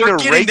 I'm saying their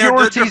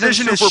regular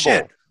season Super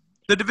Bowl.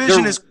 The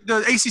division is the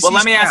ACC. Well,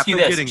 let me ask you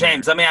this,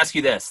 James. Let me ask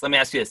you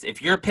this.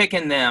 If you're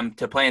picking them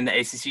to play in the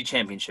ACC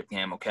championship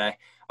game, okay,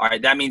 all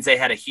right, that means they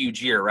had a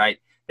huge year, right?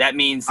 That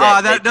means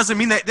that doesn't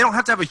mean that they don't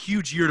have to have a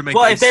huge year to make.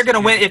 Well, if they're going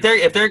to win,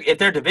 if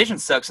their division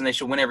sucks and they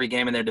should win every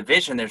game in their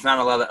division, there's not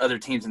a lot of other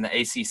teams in the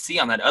ACC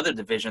on that other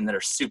division that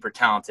are super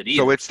talented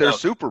either. So it's their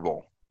Super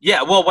Bowl.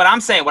 Yeah. Well, what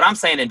I'm saying,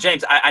 and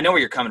James, I know where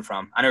you're coming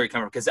from.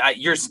 Because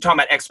you're talking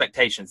about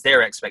expectations,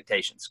 their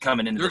expectations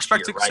coming into their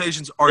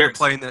expectations are to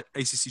play in the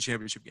ACC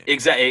championship game.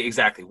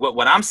 Exactly.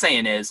 What I'm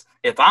saying is,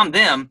 if I'm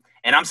them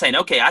and I'm saying,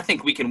 okay, I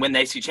think we can win the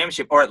ACC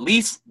championship or at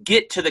least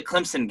get to the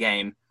Clemson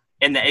game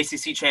in the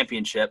ACC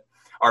championship.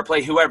 Or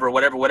play whoever,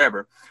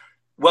 whatever.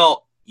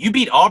 Well, you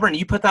beat Auburn,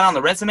 you put that on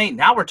the resume.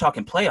 Now we're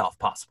talking playoff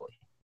possibly.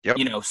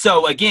 Yep.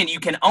 So again, you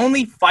can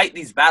only fight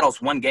these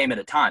battles one game at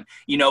a time.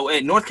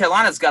 North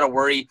Carolina's got to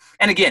worry.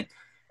 And again,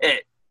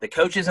 the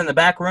coaches in the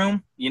back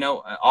room,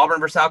 Auburn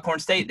versus Alcorn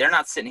State, they're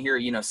not sitting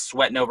here,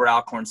 sweating over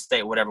Alcorn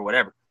State,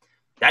 whatever.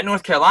 That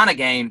North Carolina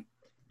game,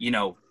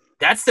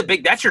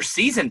 that's your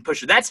season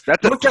pusher. That's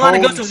North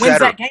Carolina goes and wins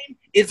that game.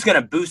 It's going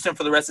to boost them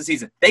for the rest of the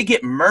season. They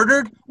get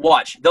murdered.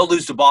 Watch, they'll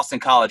lose to Boston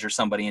College or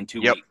somebody in 2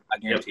 weeks. I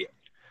guarantee it.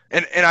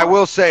 And I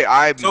will say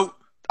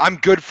I'm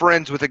good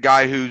friends with a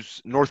guy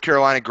who's North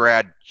Carolina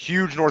grad,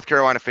 huge North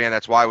Carolina fan.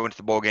 That's why I went to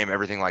the bowl game,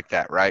 everything like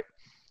that, right?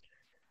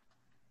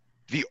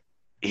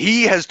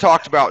 He has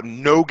talked about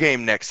no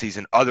game next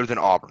season other than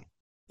Auburn.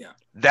 Yeah,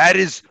 that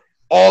is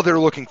all they're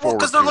looking forward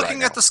to. Because they're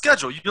looking at the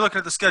schedule. You're looking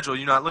at the schedule.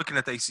 You're not looking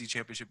at the ACC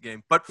championship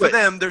game. But for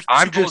them,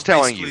 I'm just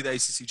telling you, the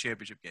ACC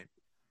championship game.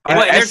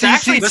 An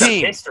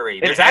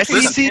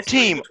SEC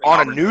team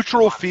on a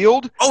neutral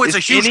field. Oh, it's a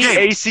huge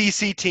game.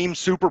 ACC team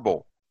Super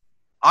Bowl.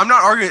 I'm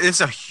not arguing.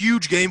 It's a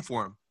huge game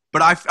for them.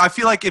 But I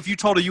feel like if you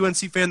told a UNC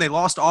fan they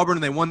lost Auburn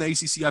and they won the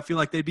ACC, I feel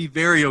like they'd be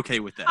very okay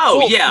with that.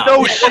 Oh, yeah.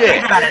 No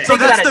shit. So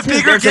that's the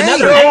bigger game.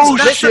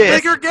 That's the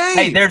bigger game.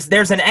 Hey,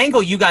 there's an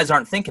angle you guys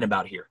aren't thinking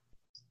about here.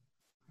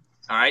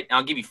 All right?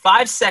 I'll give you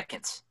 5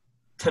 seconds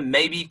to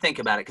maybe think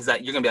about it because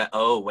you're going to be like,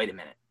 oh, wait a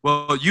minute.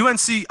 Well,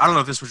 UNC, I don't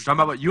know if this is what you're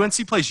talking about, but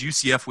UNC plays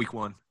UCF week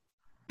 1.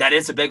 That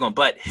is a big one.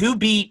 But who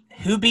beat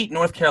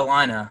North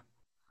Carolina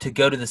to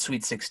go to the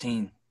Sweet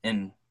 16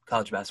 in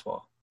college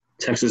basketball?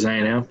 Texas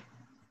A&M.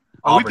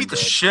 Oh, we beat the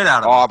shit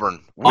out of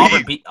Auburn.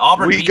 Auburn beat got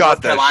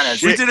North Carolina.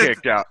 Shit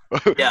kicked out.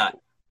 Yeah,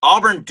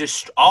 Auburn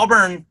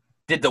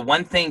did the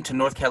one thing to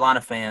North Carolina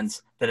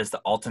fans that is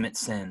the ultimate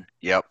sin.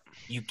 Yep.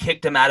 You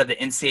kicked them out of the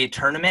NCAA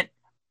tournament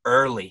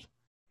early.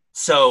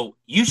 So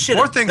you should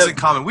more things in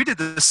common. We did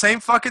the same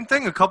fucking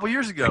thing a couple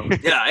years ago.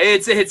 Yeah,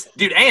 it's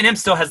dude. A&M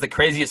still has the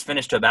craziest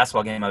finish to a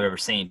basketball game I've ever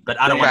seen. But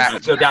I don't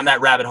want to go down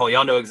that rabbit hole.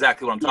 Y'all know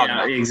exactly what I'm talking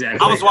about.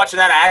 Exactly. I was watching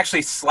that. I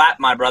actually slapped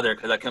my brother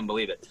because I couldn't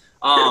believe it.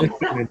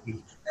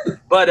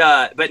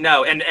 But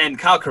no, and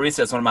Kyle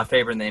Caruso is one of my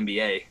favorite in the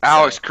NBA.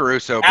 Alex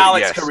Caruso.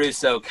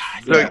 Caruso.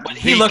 God,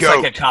 he looks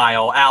like a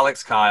Kyle.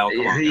 Alex Kyle.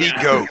 Come on. The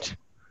GOAT.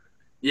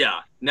 Yeah.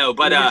 No,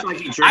 but I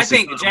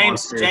think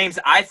James.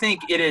 I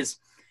think it is.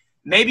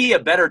 Maybe a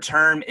better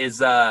term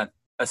is a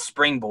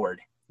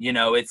springboard.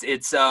 It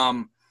is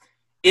a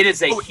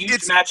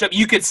huge matchup.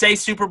 You could say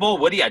Super Bowl,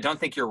 Woody. I don't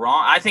think you're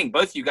wrong. I think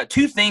both of you got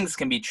two things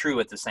can be true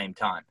at the same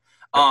time.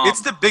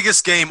 It's the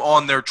biggest game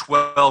on their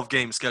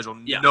 12-game schedule,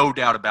 no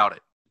doubt about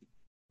it.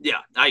 Yeah,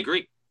 I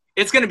agree.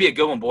 It's going to be a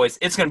good one, boys.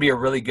 It's going to be a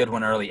really good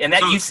one early. And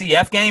that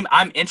UCF game,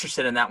 I'm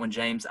interested in that one,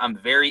 James. I'm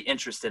very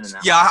interested in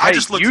that one. I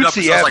just looked it up.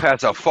 UCF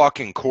has a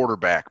fucking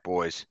quarterback,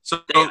 boys. So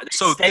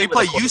they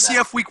play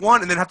UCF week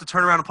 1 and then have to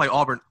turn around and play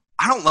Auburn.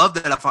 I don't love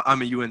that if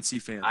I'm a UNC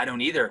fan. I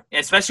don't either.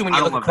 Especially when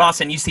you look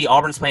across and you see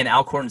Auburn's playing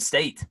Alcorn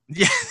State.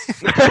 Yeah.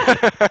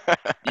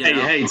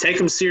 Hey, take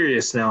them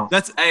serious now.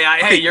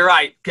 Hey, you're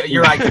right.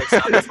 You're right.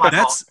 That's my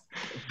fault.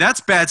 That's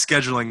bad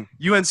scheduling.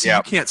 UNC,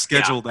 you can't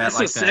schedule that That's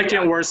like the that.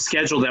 second worst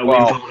schedule that we've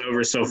gone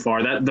over so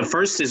far. That the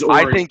first is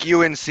Oregon. I think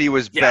UNC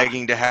was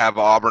begging to have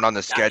Auburn on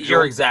the schedule.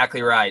 You're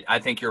exactly right. I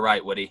think you're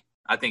right, Woody.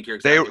 I think you're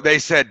exactly right. They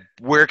said,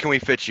 where can we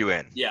fit you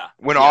in? Yeah.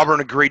 When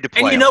Auburn agreed to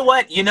play. And you know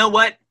what? You know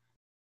what?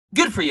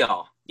 Good for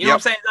y'all. You know what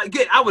I'm saying? Like,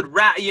 good. I would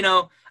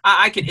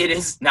I could. It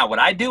is now. Would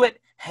I do it?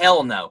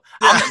 Hell no.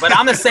 But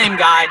I'm the same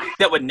guy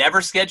that would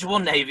never schedule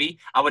Navy.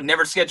 I would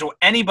never schedule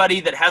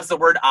anybody that has the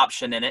word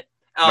option in it.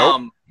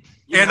 Nope.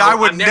 I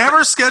would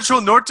never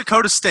schedule North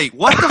Dakota State.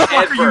 What the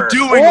fuck are you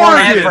doing,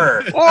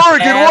 Oregon?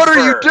 Oregon, what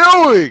are you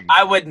doing?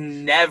 I would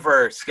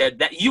never schedule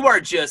that. You are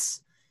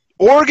just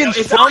Oregon's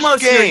it's first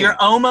almost game. You're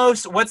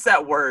almost what's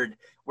that word?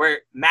 Where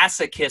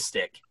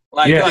masochistic.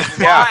 Why?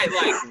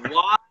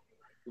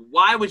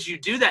 Why would you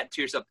do that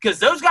to yourself? Because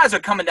those guys are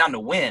coming down to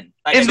win.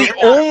 Like, and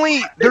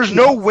there's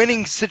no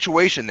winning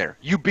situation there.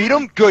 You beat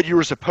them, good. You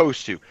were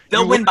supposed to.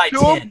 They'll win by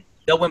 10.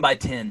 They'll win by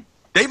 10.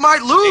 They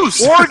might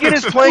lose. Oregon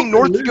is playing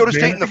North Dakota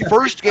State in the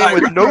first game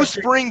with no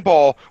spring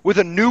ball with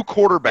a new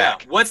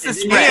quarterback. Yeah. What's the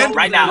spread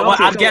right now? Well,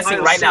 I'm guessing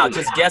right now.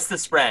 Just guess the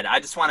spread. I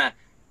just want to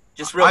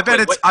real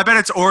quick. I bet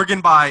it's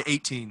Oregon by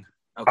 18.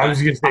 Okay. I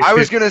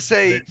was going to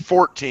say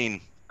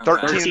 14.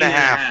 13 and a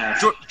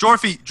half.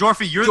 Jorphy,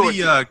 you're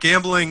the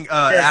gambling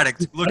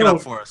addict. Look it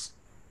up for us.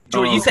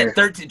 Jordan, you said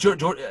 13.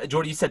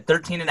 Jordan, you said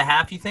 13 and a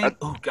half. You think?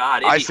 Oh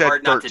God, it'd be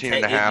hard not to take.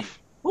 I said 13 and a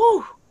half.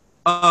 Woo.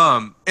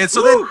 And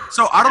so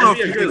I don't know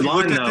if you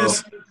looked at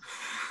this.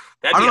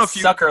 That'd be a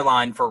sucker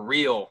line for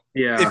real.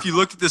 Yeah. If you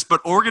looked at this,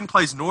 but Oregon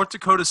plays North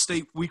Dakota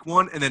State week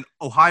 1 and then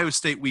Ohio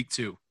State week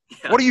 2.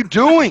 Yeah. What are you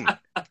doing?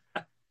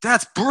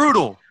 That's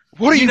brutal.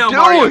 What are you doing?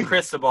 Mario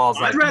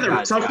Cristobal's I'd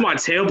rather tuck my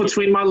tail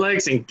between my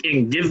legs and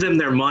give them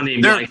their money.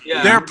 And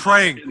they're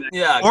praying.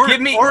 Yeah,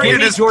 Oregon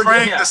is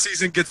praying the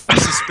season gets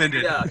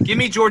suspended. Yeah, give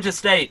me Georgia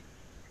State.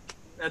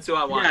 That's who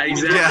I want. Yeah,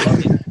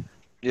 exactly.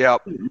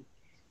 Yep.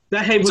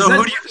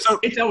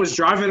 That was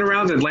driving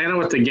around Atlanta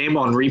with the game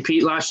on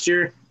repeat last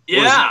year?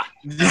 Yeah.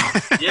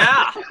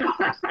 Yeah.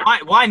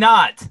 Why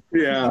not?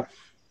 Yeah.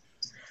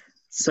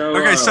 So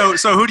okay, so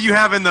who do you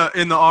have in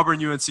the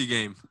Auburn UNC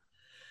game?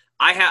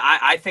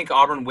 I think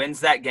Auburn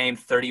wins that game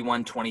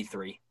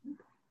 31-23.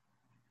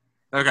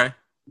 Okay.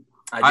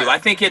 I do. I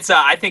think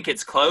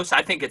it's close.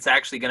 I think it's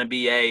actually going to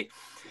be a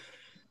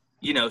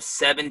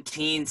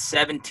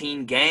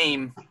 17-17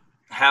 game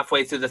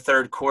halfway through the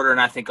third quarter, and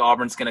I think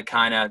Auburn's going to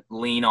kind of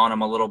lean on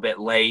them a little bit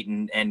late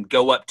and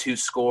go up 2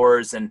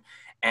 scores, and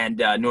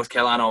North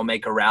Carolina will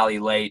make a rally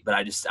late, but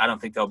I don't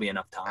think there'll be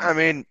enough time. I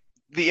mean,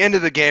 the end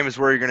of the game is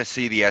where you're going to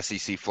see the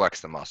SEC flex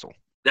the muscle.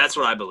 That's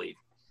what I believe.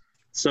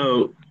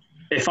 So,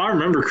 if I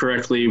remember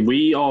correctly,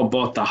 we all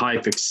bought the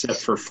hype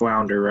except for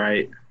Flounder,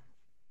 right?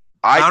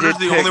 Flounder's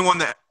the only one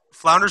that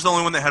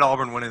had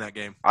Auburn winning that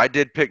game. I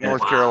did pick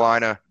North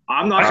Carolina.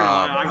 I'm not going to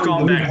lie. I've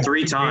gone back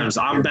 3 times.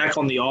 I'm back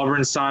on the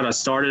Auburn side. I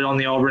started on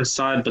the Auburn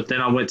side, but then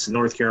I went to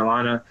North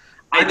Carolina.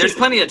 There's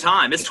plenty of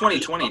time. It's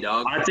 2020,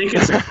 dog. I think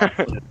it's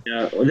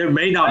there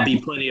may not be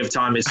plenty of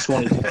time. It's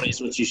 2020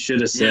 is what you should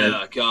have said.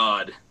 Yeah,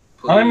 God.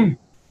 Please.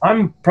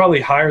 I'm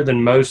probably higher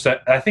than most.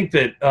 I think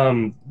that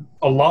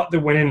a lot that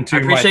went into. I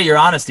appreciate your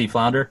honesty,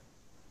 Flounder.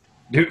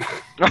 Dude.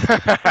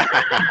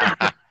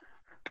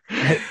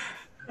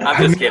 I'm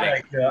just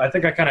kidding. I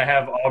think I kind of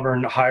have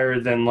Auburn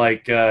higher than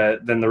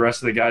the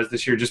rest of the guys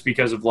this year, just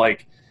because of I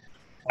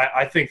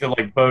think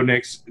that Bo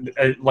Nix,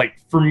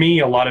 for me,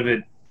 a lot of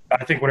it.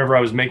 I think whenever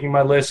I was making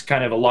my list,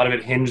 kind of a lot of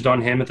it hinged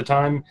on him at the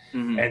time,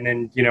 and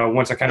then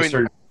once I kind of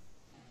started.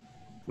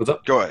 What's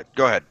up? Go ahead.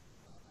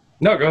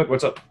 No, go ahead.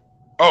 What's up?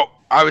 Oh,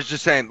 I was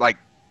just saying,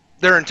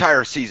 their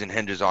entire season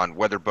hinges on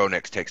whether Bo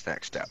Nix takes the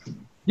next step.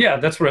 Yeah,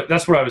 that's what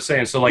I was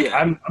saying. So,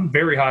 I'm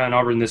very high on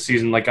Auburn this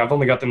season. I've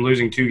only got them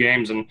losing 2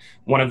 games, and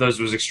one of those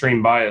was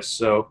extreme bias.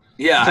 So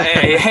yeah,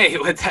 hey,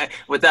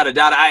 without a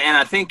doubt,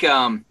 I think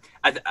I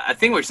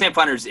think what you're saying,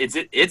 Flanders,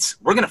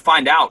 we're going to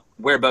find out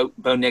where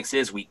Bo Nix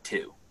is week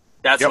 2.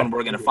 That's when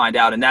we're going to find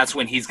out, and that's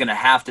when he's going to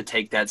have to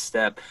take that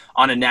step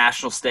on a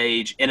national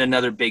stage in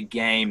another big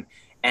game.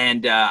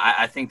 And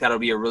I think that'll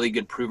be a really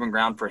good proving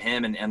ground for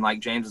him. And like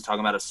James was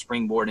talking about, a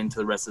springboard into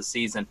the rest of the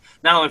season,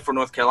 not only for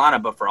North Carolina,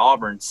 but for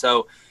Auburn.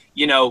 So,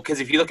 because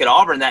if you look at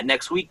Auburn, that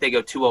next week they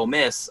go to Ole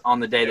Miss on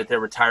the day that they're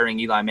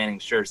retiring Eli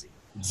Manning's jersey.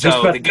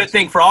 So the good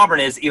thing for Auburn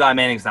is Eli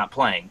Manning's not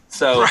playing.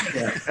 So,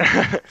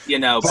 you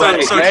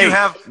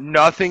have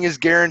nothing is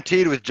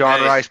guaranteed with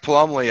John Rice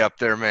Plumlee up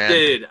there, man.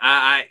 Dude,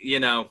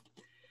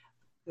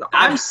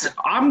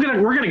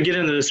 we're gonna get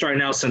into this right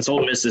now since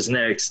Ole Miss is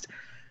next.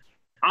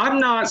 I'm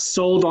not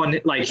sold on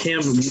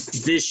him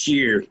this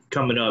year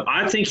coming up.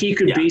 I think he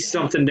could be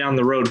something down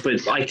the road, but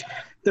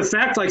the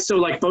fact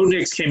Bo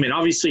Nix came in.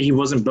 Obviously, he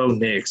wasn't Bo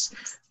Nix,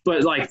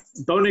 but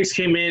Bo Nix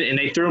came in and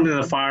they threw him in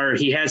the fire.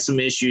 He had some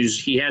issues.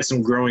 He had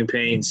some growing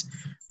pains,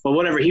 but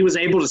whatever. He was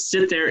able to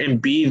sit there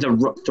and be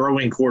the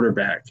throwing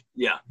quarterback.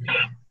 Yeah.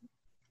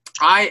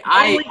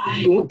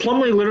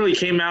 Plumlee literally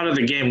came out of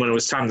the game when it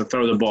was time to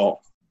throw the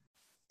ball.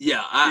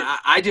 Yeah,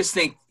 I just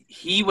think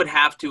he would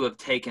have to have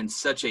taken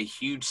such a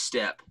huge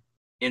step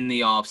in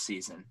the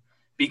offseason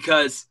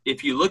Because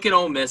if you look at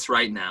Ole Miss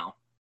right now,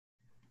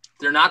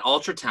 they're not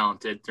ultra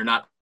talented. They're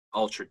not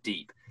ultra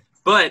deep.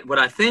 But what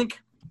I think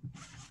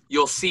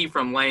you'll see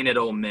from Lane at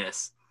Ole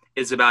Miss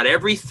is about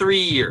every 3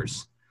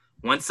 years,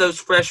 once those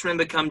freshmen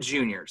become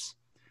juniors,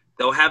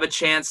 they'll have a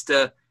chance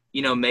to,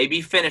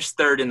 maybe finish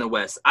third in the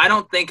West. I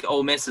don't think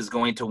Ole Miss is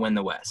going to win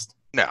the West.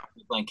 No.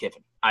 Lane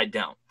Kiffin. I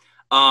don't.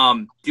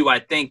 Do I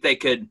think they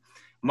could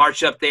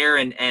march up there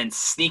and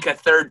sneak a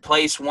third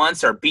place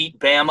once or beat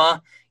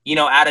Bama,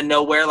 out of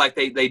nowhere like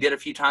they did a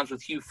few times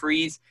with Hugh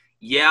Freeze?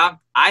 Yeah,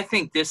 I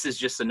think this is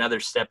just another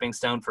stepping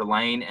stone for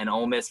Lane, and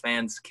Ole Miss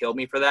fans kill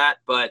me for that.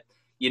 But,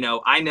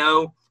 I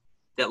know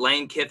that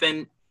Lane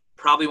Kiffin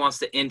probably wants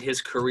to end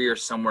his career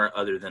somewhere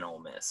other than Ole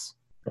Miss.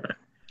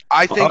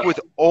 I think with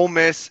Ole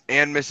Miss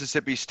and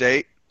Mississippi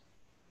State,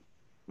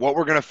 what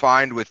we're going to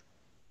find with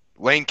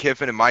Lane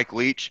Kiffin and Mike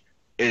Leach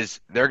is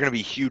they're going to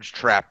be huge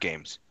trap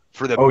games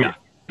for the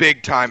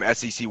big-time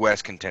SEC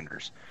West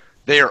contenders.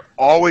 They are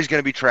always going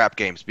to be trap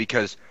games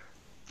because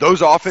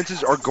those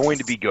offenses are going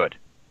to be good.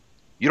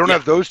 You don't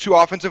have those two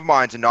offensive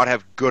minds and not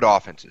have good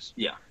offenses.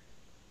 Yeah.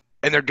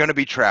 And they're going to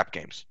be trap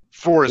games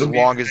for as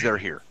long as they're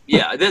here.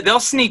 Yeah, they'll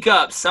sneak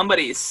up.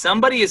 Somebody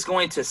is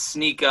going to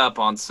sneak up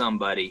on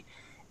somebody.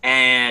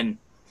 And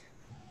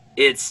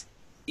it's,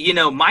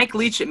 Mike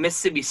Leach at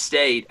Mississippi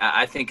State,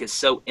 I think is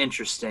so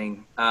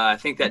interesting. I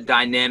think that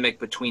dynamic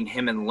between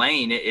him and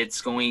Lane,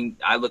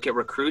 I look at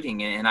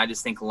recruiting, and I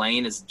just think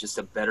Lane is just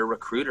a better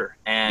recruiter.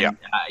 And,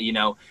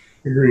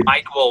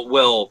 Mike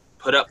will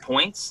put up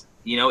points.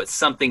 It's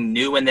something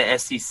new in the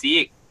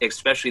SEC,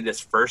 especially this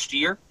first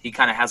year. He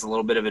kind of has a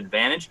little bit of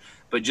advantage.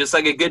 But just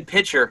like a good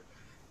pitcher,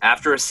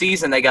 after a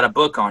season, they got a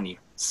book on you.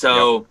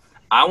 So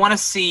I want to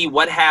see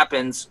what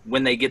happens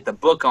when they get the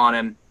book on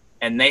him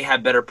and they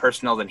have better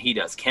personnel than he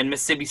does. Can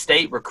Mississippi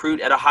State recruit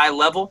at a high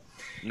level?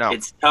 No.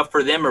 It's tough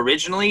for them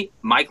originally.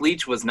 Mike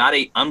Leach was not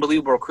an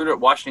unbelievable recruiter at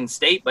Washington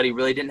State, but he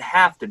really didn't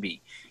have to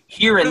be.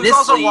 Here in this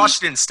also league,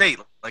 Washington State.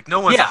 Like, no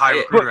one's a high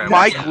recruiter.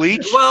 Mike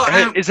Leach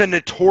is a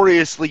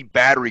notoriously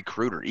bad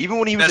recruiter. Even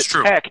when he was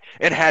at Tech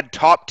and had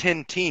top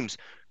 10 teams,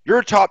 you're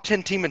a top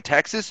 10 team in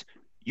Texas,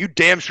 you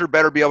damn sure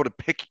better be able to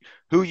pick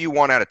who you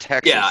want out of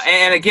Texas. Yeah,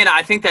 and again,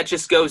 I think that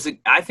just goes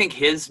 – I think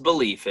his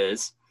belief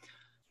is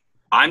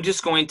I'm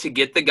just going to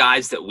get the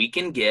guys that we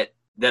can get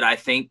that I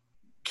think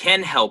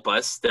can help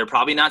us. They're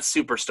probably not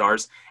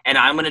superstars, and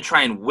I'm going to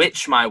try and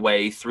witch my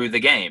way through the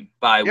game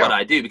by what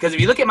I do. Because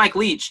if you look at Mike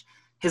Leach,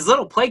 his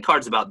little play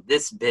card's about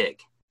this big.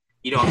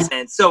 You know what I'm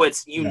saying? So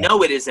it's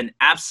it is an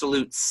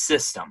absolute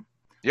system.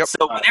 Yep.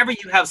 So whenever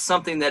you have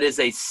something that is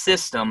a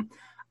system,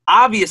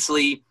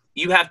 obviously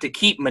you have to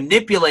keep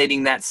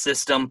manipulating that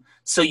system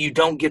so you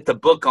don't get the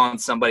book on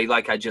somebody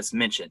like I just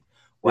mentioned.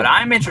 What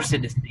I'm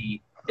interested to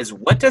see is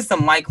what does the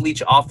Mike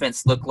Leach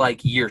offense look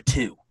like year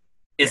 2?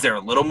 Is there a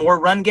little more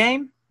run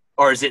game?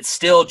 Or is it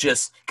still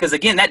just – because,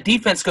 again, that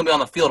defense is going to be on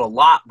the field a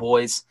lot,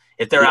 boys.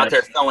 If they're out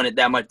there throwing it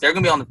that much, they're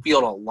going to be on the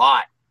field a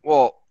lot.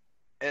 Well,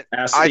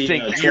 I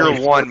think year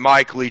 1,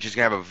 Mike Leach is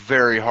going to have a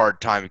very hard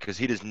time because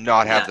he does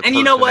not have the personnel. And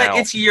you know what?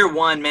 It's year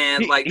 1,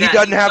 man. He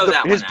doesn't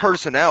have his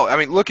personnel. I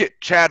mean, look at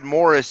Chad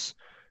Morris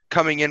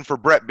coming in for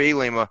Brett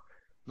Bielema.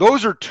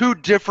 Those are two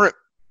different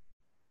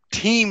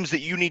teams that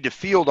you need to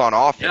field on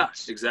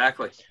offense. Yeah,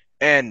 exactly.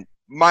 And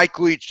Mike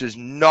Leach does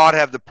not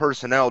have the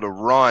personnel to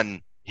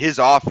run his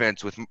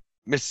offense with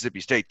Mississippi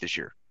State this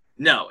year.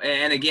 No,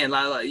 and again,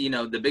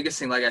 the biggest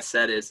thing, like I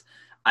said, is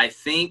I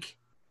think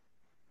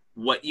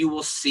what you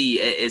will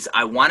see is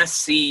I want to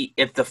see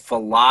if the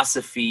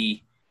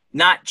philosophy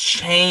not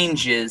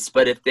changes,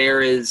 but if there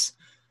is,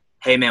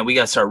 hey, man, we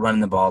got to start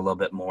running the ball a little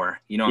bit more.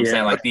 You know what I'm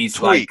saying? Like these,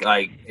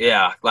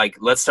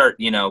 let's start,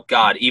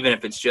 God, even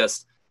if it's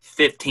just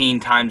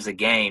 15 times a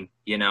game,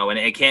 and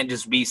it can't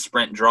just be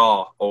sprint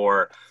draw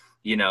or,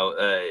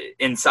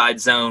 inside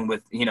zone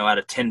with, out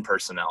of 10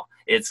 personnel.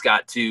 It's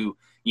got to,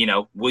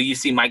 will you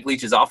see Mike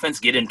Leach's offense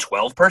get in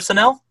 12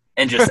 personnel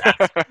and just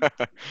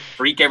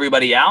freak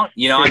everybody out?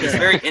 I'm just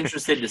very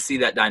interested to see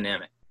that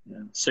dynamic.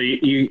 So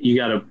you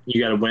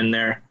gotta win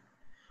there.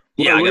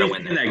 Yeah, I gotta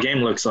win there. That game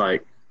looks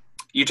like.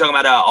 You talking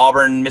about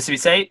Auburn, Mississippi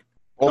State?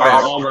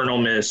 Auburn,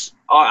 Ole Miss.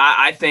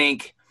 I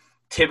think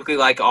typically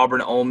like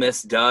Auburn, Ole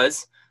Miss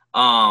does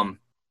a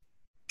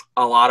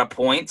lot of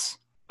points.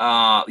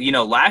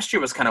 Last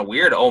year was kind of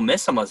weird. Ole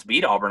Miss almost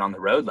beat Auburn on the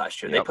road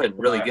last year. They played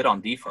really good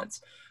on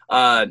defense.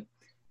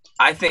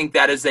 I think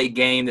that is a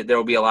game that there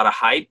will be a lot of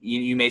hype.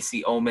 You may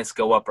see Ole Miss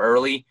go up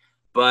early,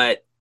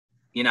 but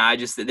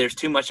there's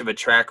too much of a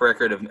track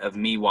record of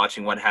me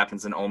watching what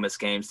happens in Ole Miss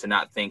games to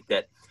not think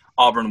that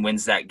Auburn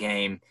wins that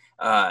game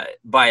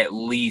by at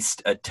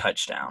least a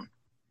touchdown.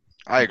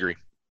 I agree.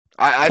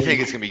 I think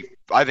it's gonna be.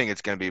 I think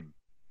it's gonna be a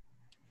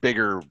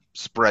bigger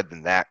spread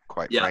than that.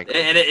 Quite frankly.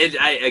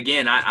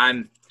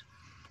 And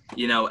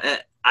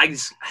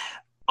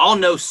I'll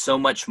know so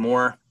much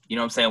more. You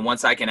know what I'm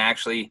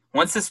saying?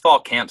 Once this fall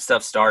camp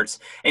stuff starts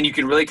and you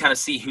can really kind of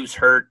see who's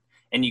hurt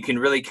and you can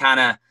really kind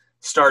of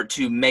start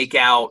to make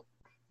out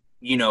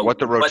what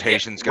the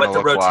rotation's going to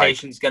look like. What the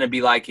rotation's going to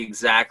be like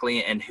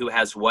exactly, and who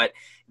has what.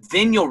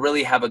 Then you'll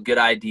really have a good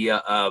idea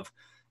of,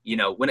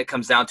 when it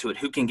comes down to it,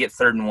 who can get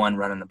 3rd and 1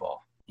 running the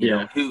ball. You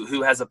know,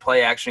 who has a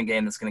play action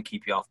game that's going to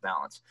keep you off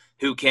balance.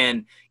 Who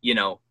can,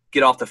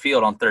 get off the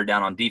field on 3rd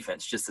down on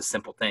defense. Just a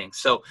simple thing.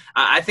 So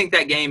I think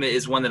that game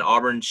is one that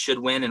Auburn should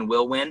win and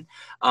will win.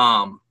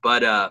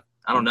 But I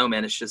don't know,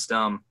 man. It's just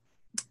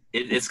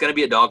it's going to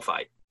be a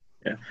dogfight.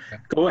 Yeah.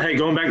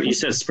 Going back, you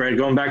said spread.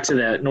 Going back to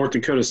that North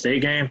Dakota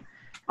State game,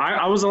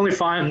 I was only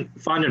finding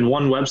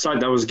one website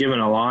that was giving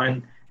a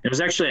line. It was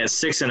actually at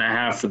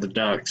 6.5 for the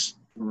Ducks.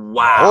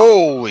 Wow!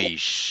 Holy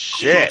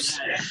shit!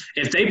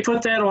 If they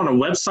put that on a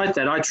website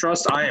that I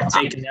trust, I am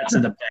taking that to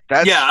the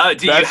bank.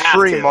 That's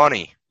free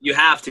money. You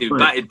have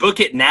to book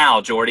it now,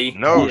 Jordy.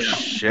 No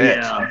shit.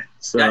 Yeah.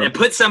 So, and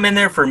put some in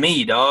there for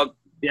me, dog.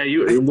 Yeah,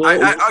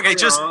 I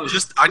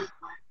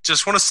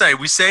just want to say,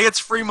 we say it's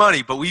free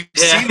money, but we've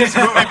seen this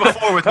movie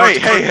before with North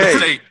Dakota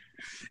State.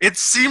 It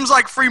seems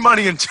like free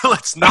money until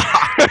it's not.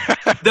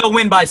 They'll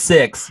win by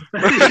 6.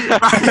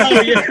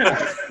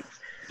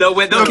 They'll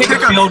kick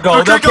a field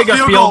goal. They'll kick a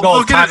field goal.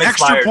 They'll get an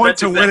extra point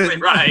to win it.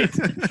 Right.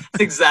 That's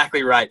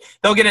exactly right.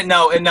 They'll get it.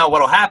 No,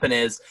 what'll happen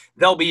is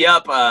they'll be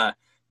up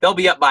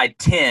by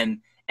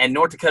 10, and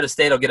North Dakota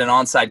State will get an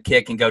onside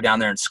kick and go down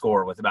there and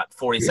score with about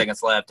 40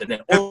 seconds left, and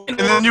then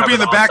you'll be in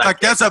the back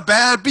like, that's a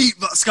bad beat,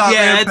 Scott.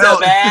 Yeah, it's a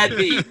bad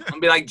beat. I'm gonna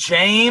be like,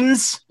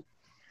 James.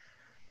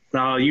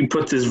 No, you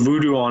put this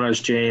voodoo on us,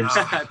 James.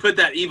 Put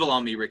that evil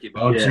on me, Ricky.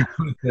 Don't you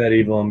put that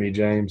evil on me,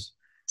 James.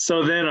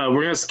 So then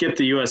we're going to skip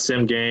the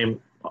USM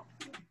game.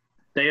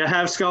 They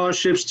have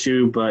scholarships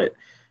too, but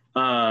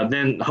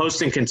then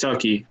hosting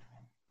Kentucky.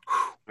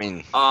 I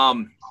mean,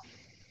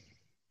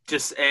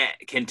 just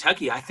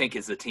Kentucky, I think,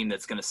 is the team that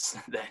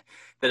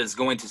is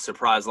going to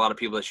surprise a lot of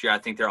people this year. I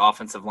think their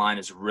offensive line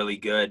is really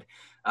good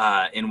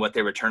in what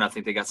they return. I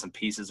think they got some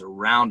pieces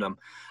around them.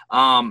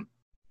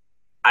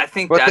 I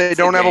think, but they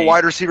don't have a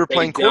wide receiver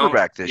playing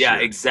quarterback this year. Yeah,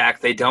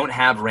 exactly. They don't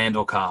have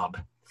Randall Cobb.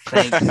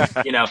 And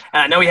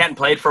I know he hadn't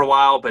played for a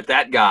while, but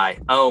that guy,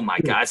 oh my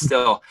God, I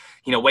still,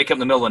 wake up in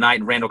the middle of the night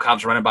and Randall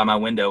Cobb's running by my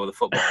window with a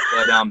football.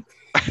 But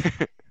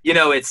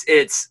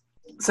it's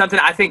something.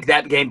 I think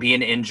that game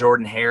being in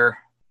Jordan Hare,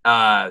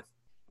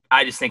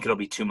 I just think it'll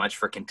be too much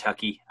for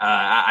Kentucky.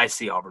 I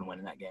see Auburn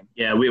winning that game.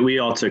 Yeah, we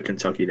all took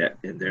Kentucky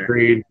in there.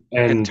 Agreed.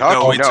 And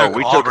Kentucky?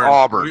 We took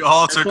Auburn. We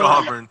all took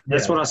Auburn.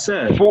 That's what I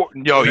said.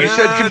 You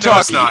said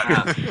Kentucky.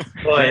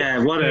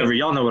 Yeah, whatever.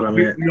 Y'all know what I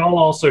meant. We all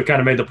also kind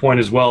of made the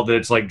point as well that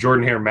it's like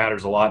Jordan Hare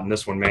matters a lot in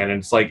this one, man. And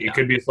it's like it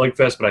could be a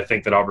slugfest, but I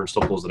think that Auburn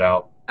still pulls it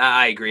out.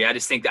 I agree. I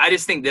just think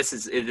this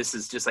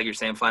is just like you're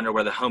saying, Flounder,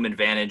 where the home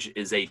advantage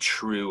is a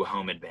true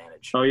home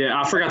advantage. Oh yeah,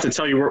 I forgot to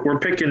tell you, we're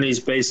picking these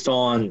based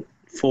on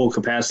full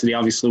capacity.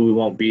 Obviously, we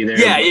won't be there.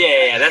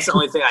 Yeah. That's the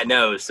only thing I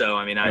know. So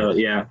I mean,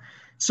 yeah.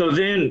 So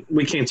then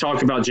we can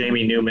talk about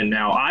Jamie Newman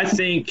now. I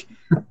think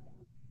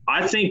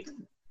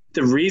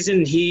the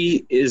reason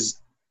he is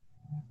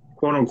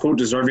quote unquote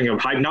deserving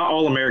of hype, not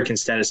All-American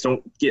status.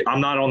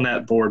 I'm not on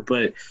that board,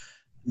 but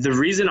the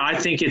reason I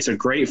think it's a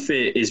great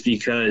fit is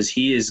because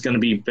he is going to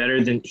be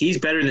better than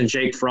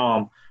Jake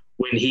Fromm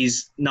when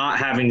he's not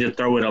having to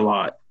throw it a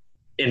lot,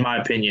 in my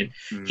opinion.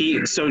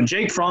 So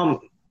Jake Fromm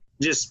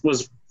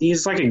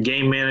he's like a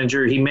game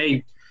manager. He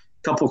made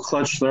a couple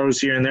clutch throws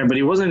here and there, but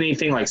he wasn't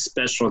anything like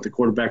special at the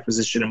quarterback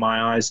position in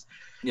my eyes.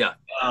 Yeah.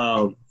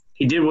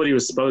 He did what he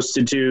was supposed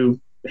to do,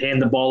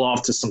 hand the ball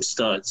off to some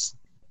studs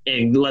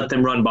and let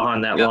them run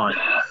behind that line.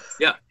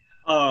 Yeah.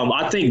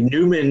 I think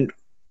Newman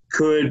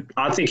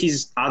I think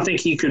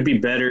he could be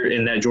better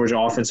in that Georgia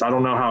offense. I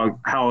don't know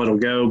how it'll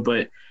go,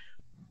 but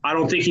I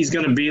don't think he's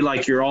going to be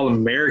like your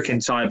All-American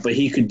type, but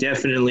he could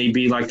definitely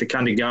be like the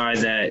kind of guy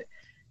that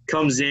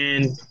comes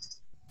in.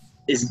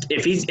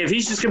 If he's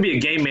just going to be a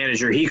game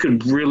manager, he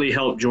could really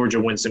help Georgia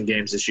win some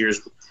games this year.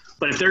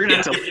 But if they're going to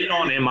have to lean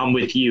on him, I'm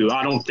with you.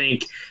 I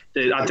think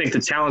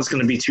the talent's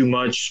going to be too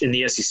much in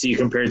the SEC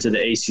compared to the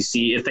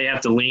ACC if they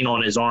have to lean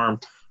on his arm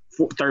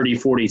 30,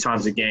 40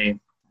 times a game.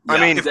 I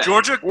mean, if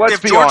Georgia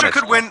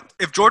could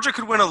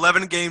win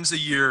 11 games a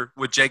year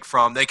with Jake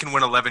Fromm, they can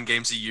win 11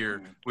 games a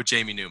year with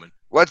Jamie Newman.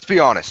 Let's be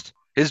honest.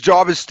 His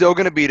job is still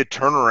going to be to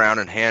turn around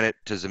and hand it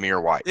to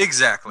Zamir White.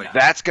 Exactly.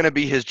 That's going to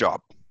be his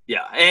job.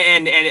 Yeah,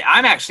 and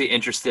I'm actually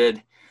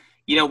interested,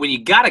 when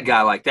you got a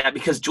guy like that,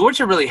 because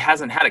Georgia really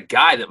hasn't had a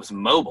guy that was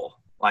mobile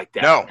like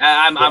that. No.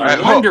 I'm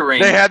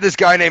wondering. They had this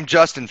guy named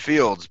Justin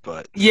Fields,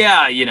 but.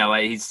 Yeah,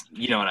 he's,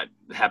 what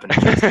happened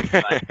to Justin.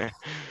 But,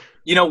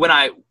 when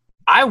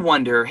I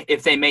wonder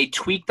if they may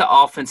tweak the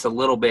offense a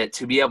little bit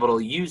to be able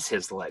to use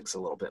his legs a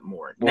little bit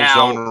more.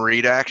 Zone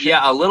read action?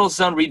 Yeah, a little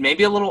zone read,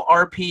 maybe a little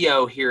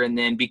RPO here and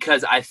then,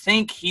 because I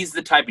think he's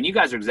the type, and you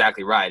guys are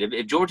exactly right.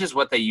 If Georgia's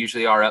what they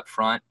usually are up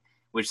front,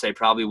 which they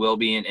probably will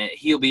be, and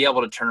he'll be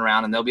able to turn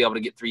around and they'll be able to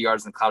get 3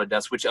 yards in the cloud of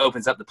dust, which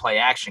opens up the play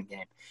action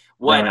game.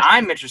 What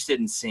I'm interested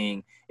in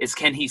seeing is,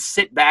 can he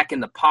sit back in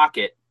the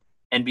pocket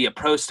and be a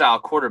pro-style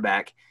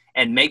quarterback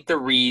and make the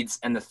reads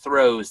and the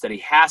throws that he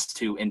has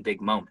to in big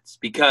moments?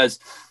 Because,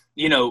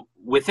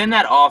 within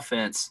that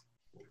offense,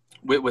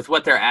 with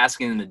what they're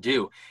asking them to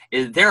do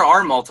is there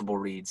are multiple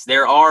reads.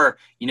 There are,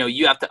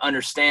 you have to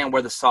understand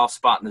where the soft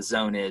spot in the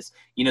zone is.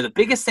 The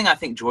biggest thing I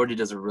think Georgia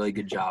does a really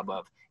good job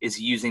of is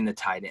using the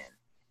tight end,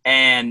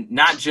 and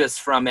not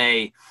just from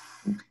a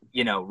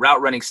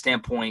route running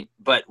standpoint,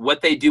 but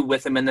what they do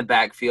with him in the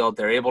backfield.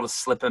 They're able to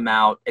slip him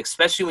out,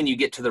 especially when you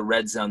get to the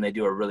red zone. They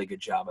do a really good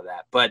job of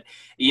that. But,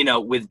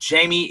 with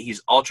Jamie,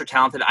 he's ultra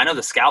talented. I know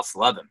the scouts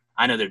love him.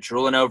 I know they're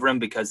drooling over him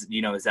because,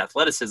 his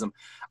athleticism.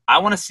 I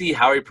want to see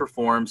how he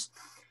performs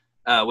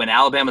when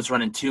Alabama's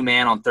running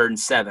 2-man on 3rd and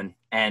 7,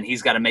 and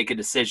he's got to make a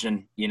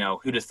decision,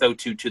 who to throw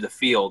to the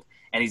field.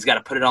 And he's got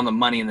to put it on the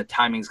money, and the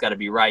timing's got to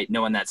be right,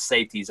 knowing that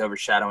safety is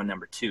overshadowing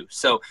number 2.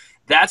 So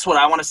that's what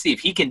I want to see.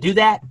 If he can do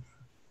that,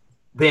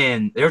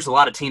 then there's a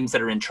lot of teams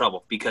that are in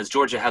trouble because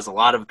Georgia has a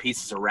lot of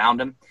pieces around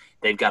him.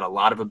 They've got a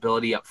lot of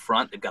ability up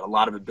front. They've got a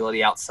lot of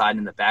ability outside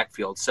in the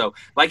backfield. So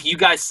like you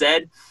guys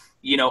said,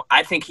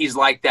 I think he's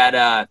like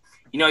that,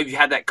 if you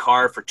had that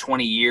car for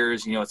 20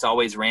 years, it's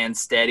always ran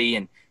steady,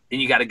 and then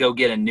you got to go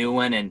get a new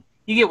one, and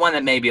you get one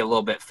that may be a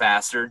little bit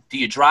faster. Do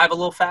you drive a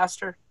little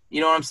faster? You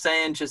know what I'm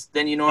saying? Just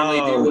than you normally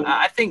do.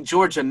 I think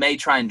Georgia may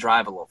try and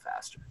drive a little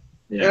faster.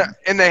 Yeah.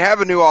 And they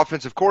have a new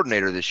offensive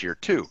coordinator this year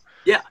too.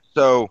 Yeah.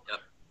 So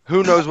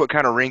who knows what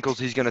kind of wrinkles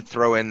he's going to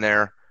throw in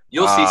there.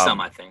 You'll see some,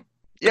 I think.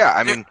 Yeah,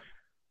 I mean.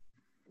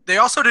 They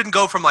also didn't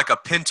go from like a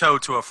Pinto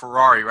to a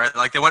Ferrari, right?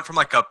 Like they went from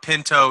like a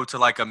Pinto to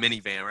like a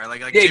minivan, right?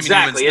 Like yeah,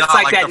 exactly. It's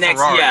like that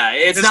next. Ferrari. Yeah,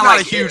 it's not like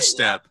a huge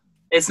step.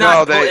 It's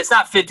not. It's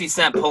not 50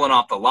 Cent pulling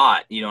off the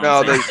lot. You know.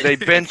 What I'm saying?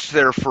 They benched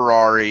their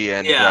Ferrari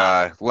and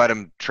let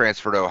him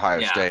transfer to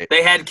Ohio State.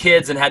 They had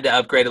kids and had to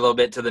upgrade a little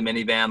bit to the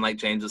minivan, like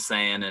James was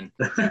saying, and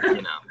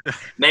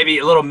maybe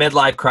a little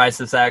midlife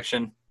crisis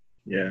action.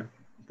 Yeah.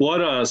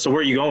 What? So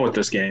where are you going with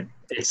this game?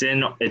 It's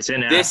in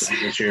Athens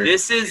this year.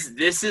 This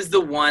is the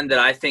one that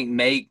I think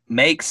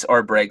makes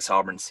or breaks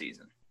Auburn's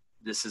season.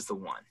 This is the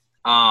one.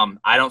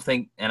 I don't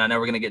think, and I know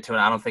we're going to get to it,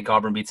 I don't think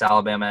Auburn beats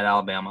Alabama at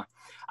Alabama.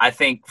 I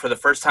think for the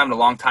first time in a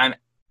long time,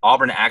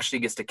 Auburn actually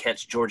gets to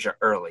catch Georgia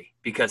early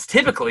because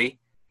typically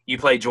you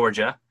play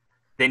Georgia,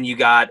 then you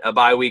got a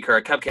bye week or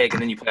a cupcake,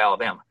 and then you play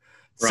Alabama.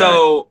 Right.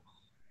 So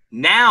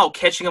now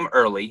catching them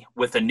early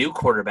with a new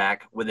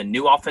quarterback, with a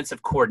new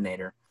offensive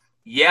coordinator,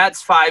 yeah,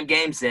 it's 5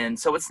 games in,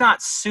 so it's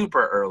not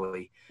super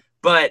early,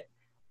 but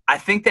I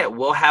think that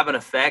will have an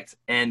effect.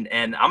 And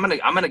I'm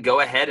gonna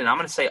go ahead and I'm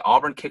gonna say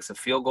Auburn kicks a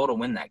field goal to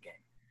win that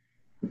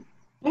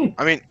game.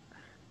 I mean,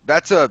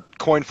 that's a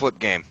coin flip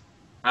game.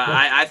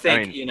 I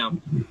think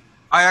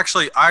I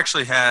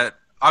actually had.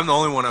 I'm the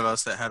only one of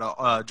us that had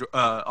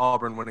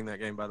Auburn winning that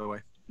game. By the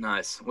way.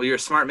 Nice. Well, you're a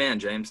smart man,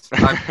 James.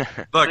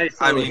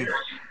 I mean,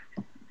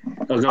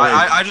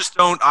 I just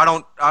don't.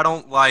 I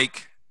don't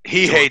like.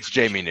 He hates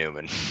Jamie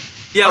Newman.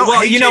 Yeah,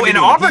 well, and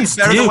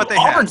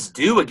Auburn's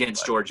due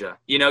against Georgia.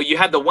 You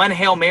had the one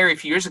Hail Mary a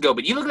few years ago,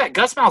 but you look at that,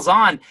 Gus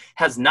Malzahn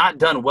has not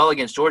done well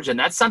against Georgia, and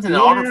that's something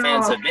that Auburn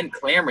fans have been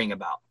clamoring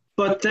about.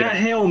 But that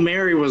Hail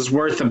Mary was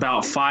worth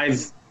about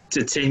 5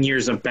 to 10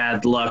 years of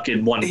bad luck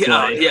in one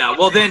play. Yeah.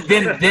 Well, then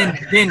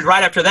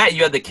right after that,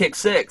 you had the kick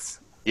 6.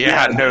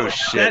 Yeah, no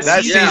shit.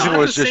 That season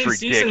was just ridiculous.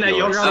 Season that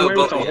y'all got away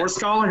with the horse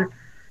collar?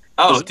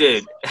 Oh,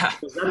 dude.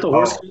 Was that the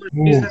horse collar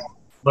season?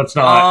 Let's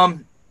not.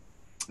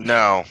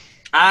 No.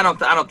 I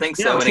don't think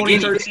so. Yeah,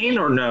 2013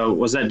 or no?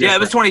 Was that different? Yeah, it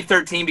was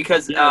 2013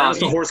 because that was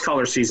the horse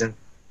collar season.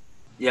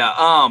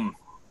 Yeah.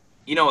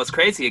 What's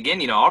crazy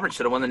again? Auburn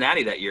should have won the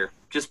Natty that year.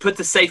 Just put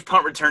the safe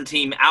punt return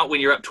team out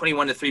when you're up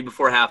 21-3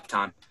 before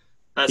halftime.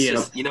 That's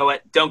just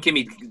what? Don't get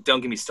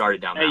me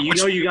started down there. Hey,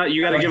 you got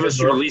to give us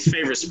your least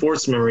favorite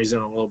sports memories in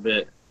a little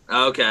bit.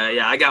 Okay,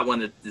 yeah, I got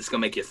one that's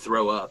gonna make you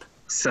throw up.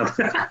 So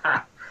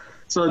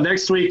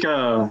next week,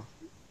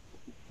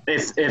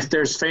 if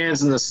there's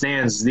fans in the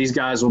stands, these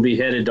guys will be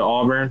headed to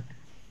Auburn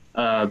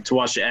to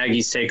watch the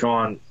Aggies take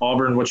on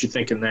Auburn. What you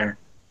thinking there?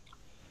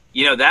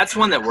 That's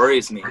one that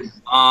worries me.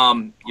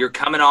 You're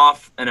coming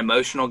off an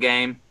emotional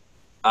game,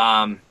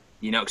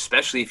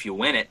 especially if you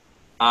win it.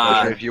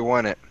 If you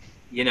win it.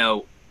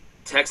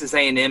 Texas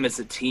A&M is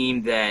a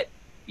team that,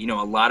 a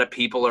lot of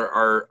people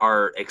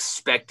are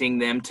expecting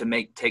them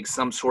to take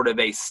some sort of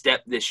a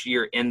step this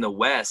year in the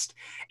West,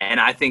 and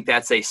I think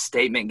that's a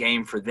statement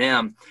game for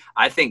them.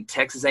 I think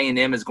Texas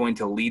A&M is going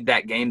to lead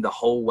that game the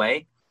whole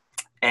way,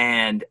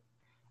 and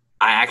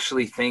I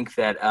actually think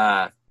that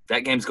that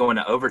game's going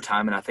to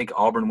overtime, and I think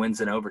Auburn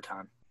wins in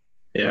overtime.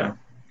 Yeah.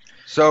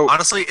 So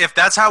honestly, if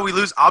that's how we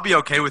lose, I'll be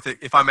okay with it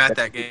if I'm at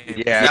that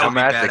game. Yeah, I'm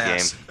at the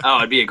game. Oh,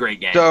 it'd be a great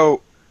game.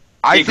 So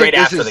I think great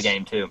after the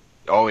game too.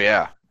 Oh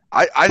yeah.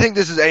 I think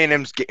this is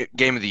A&M's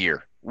game of the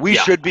year. We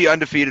should be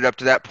undefeated up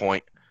to that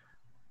point.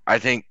 I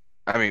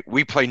mean,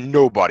 we play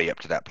nobody up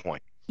to that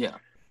point. Yeah.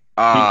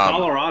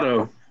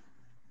 Colorado.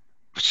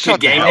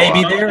 Could game day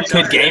be there?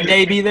 Could game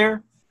day be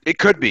there? It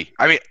could be.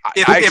 I mean,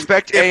 I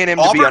expect A&M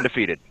to be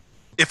undefeated.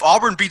 If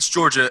Auburn beats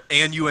Georgia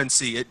and UNC,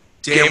 it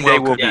damn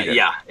well will be.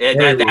 Yeah.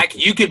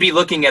 You could be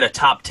looking at a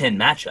top 10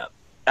 matchup.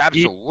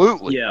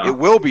 Absolutely. Yeah. It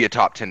will be a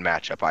top 10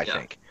 matchup, I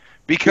think.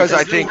 Because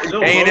I think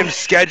A&M's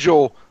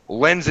schedule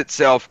lends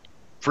itself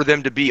for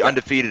them to be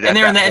undefeated. And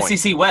they're in the point.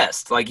 SEC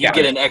West. Like you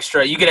get an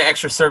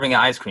extra serving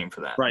of ice cream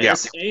for that. Right. Yeah.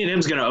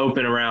 A&M's going to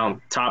open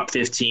around top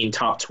 15,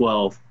 top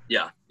 12.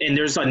 Yeah. And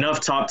there's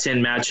enough top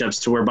 10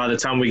 matchups to where by the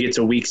time we get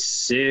to week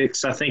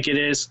 6, I think it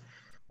is,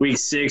 week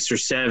 6 or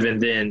 7,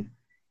 then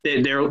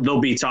they'll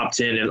be top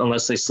 10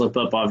 unless they slip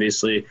up,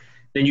 obviously.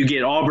 Then you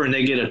get Auburn,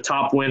 they get a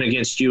top win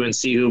against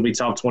UNC, who will be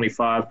top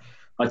 25,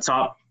 a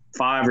top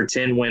 5 or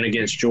 10 win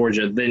against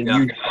Georgia.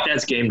 Then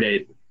that's game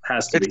day.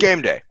 It's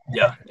game day.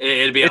 Yeah,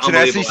 it'd be it's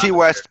an SEC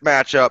West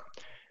matchup.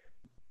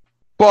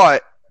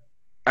 But,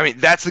 I mean,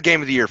 that's the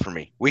game of the year for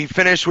me. We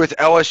finished with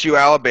LSU,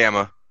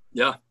 Alabama.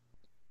 Yeah.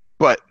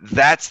 But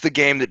that's the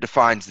game that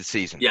defines the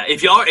season. Yeah,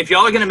 if y'all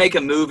are going to make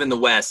a move in the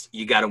West,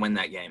 you got to win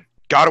that game.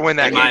 Got to win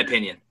that game. In my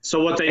opinion.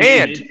 So what they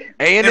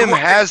A&M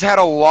has had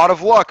a lot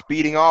of luck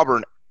beating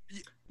Auburn.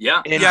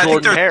 Yeah. In I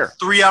think Jordan they're Hare.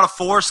 3 out of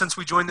 4 since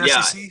we joined the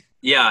SEC.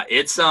 Yeah,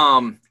 it's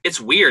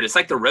weird. It's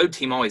like the road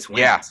team always wins.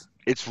 Yeah.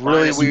 It's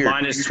really weird.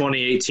 Minus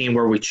 2018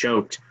 where we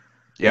choked.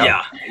 Yep.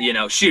 Yeah. You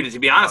know, shoot, to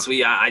be honest with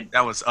you,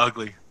 that was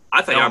ugly.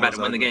 I thought you were about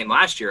to win the game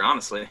last year,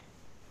 honestly.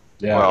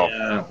 Yeah.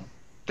 Well,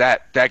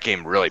 that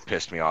game really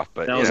pissed me off.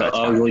 But that was an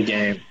ugly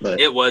game.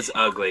 But it was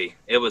ugly.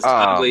 It was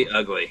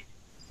ugly.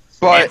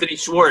 But Anthony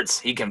Schwartz,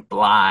 he can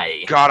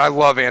fly. God, I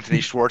love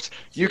Anthony Schwartz.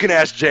 You can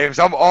ask James.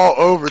 I'm all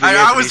over the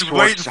Anthony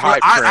Schwartz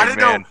hype train, I didn't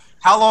know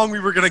how long we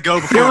were going to go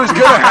before it was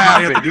going to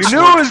happen. You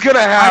knew it was going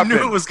to happen. I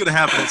knew it was going to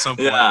happen at some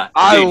point. Yeah.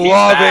 I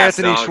love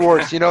Anthony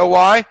Schwartz. You know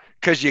why?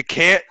 Because you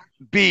can't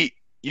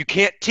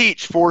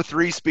teach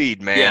 4.3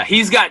 speed, man. Yeah,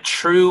 he's got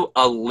true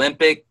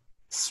Olympic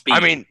speed. I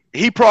mean,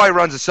 he probably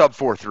runs a sub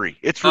 4.3.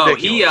 It's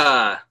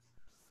ridiculous.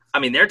 I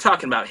mean, they're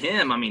talking about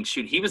him. I mean,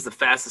 shoot, he was the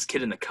fastest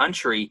kid in the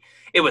country.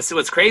 It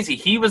was crazy.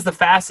 He was the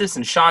fastest,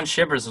 and Sean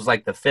Shivers was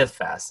like the 5th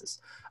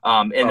fastest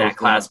in that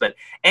class. But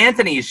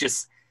Anthony is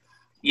just,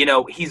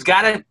 he's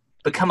got to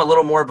become a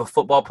little more of a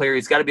football player.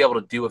 He's got to be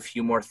able to do a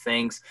few more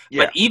things.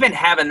 Yeah. But even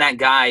having that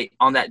guy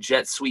on that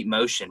jet sweep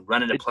motion,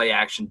 running a play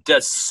action,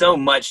 does so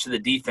much to the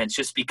defense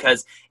just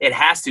because it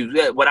has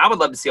to. What I would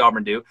love to see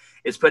Auburn do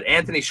is put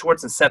Anthony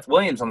Schwartz and Seth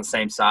Williams on the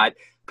same side.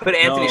 Put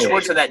Anthony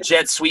Schwartz in that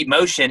jet sweep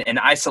motion and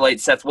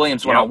isolate Seth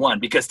Williams one-on-one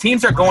because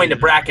teams are going to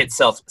bracket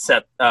Seth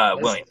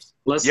Williams.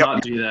 Let's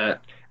not do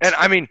that. And,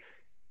 I mean,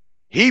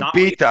 he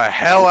beat the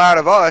hell out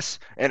of us.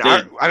 And,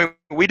 I mean,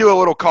 we do a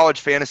little college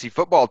fantasy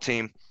football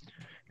team,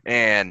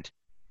 and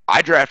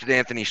I drafted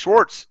Anthony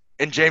Schwartz.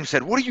 And James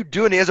said, what are you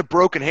doing? He has a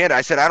broken hand.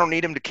 I said, I don't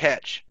need him to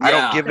catch. I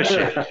don't give a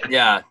shit.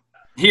 Yeah.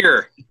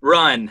 Here,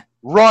 run.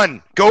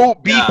 Go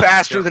be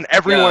faster than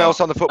everyone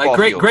else on the football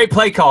field. Great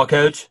play call,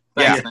 Coach.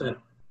 Thanks, yeah.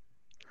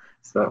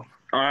 So,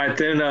 all right,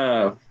 then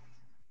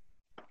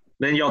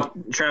y'all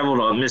traveled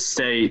to Miss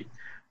State.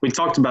 We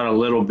talked about it a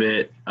little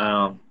bit.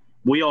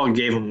 We all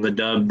gave him the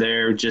dub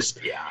there.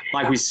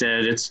 Like we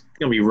said, it's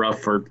gonna be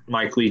rough for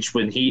Mike Leach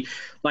when he's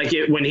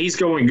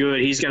going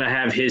good. He's gonna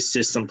have his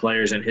system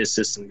players and his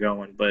system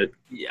going. But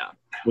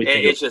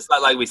it's just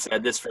like we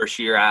said. This first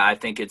year, I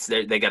think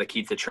they got to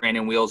keep the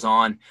training wheels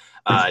on.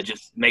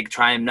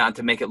 Try not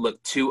to make it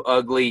look too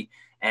ugly,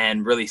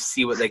 and really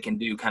see what they can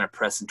do, kind of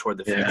pressing toward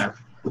the future. Yeah.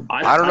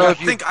 I don't know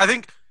if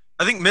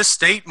I think Miss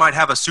State might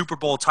have a Super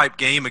Bowl type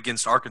game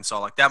against Arkansas.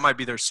 Like that might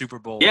be their Super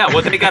Bowl. Yeah,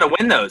 well, they got to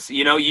win those.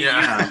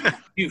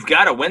 You've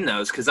got to win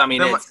those because I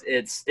mean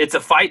it's a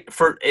fight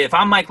for. If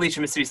I'm Mike Leach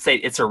in Mississippi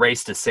State, it's a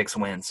race to 6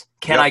 wins.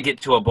 Can I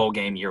get to a bowl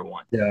game year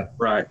 1? Yeah,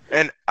 right.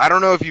 And I don't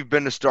know if you've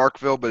been to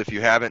Starkville, but if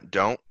you haven't,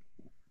 don't.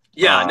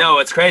 Yeah, no,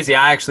 it's crazy.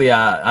 I actually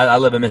I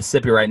live in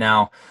Mississippi right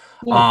now,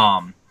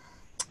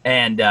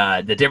 and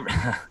the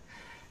different.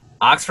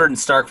 Oxford and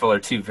Starkville are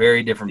 2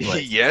 very different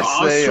places. Yes,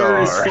 they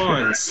are.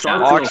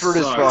 Oxford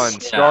is fun.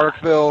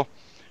 Starkville,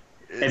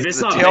 if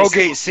it's the not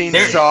tailgate scene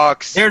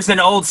sucks. There's an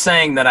old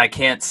saying that I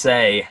can't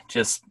say.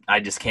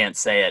 I just can't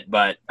say it,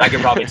 but I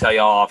could probably tell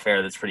y'all off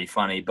air. That's pretty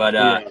funny.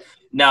 But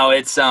no,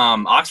 it's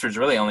Oxford's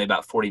really only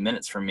about 40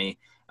 minutes from me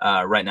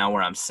right now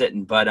where I'm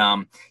sitting. But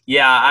I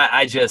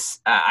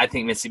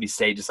think Mississippi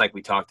State, just like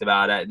we talked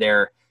about,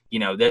 they're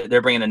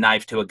bringing a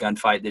knife to a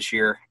gunfight this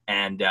year,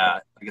 and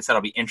like I said,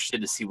 I'll be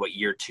interested to see what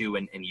year 2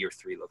 and year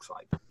 3 looks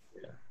like.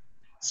 Yeah.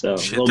 So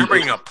they're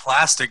bringing a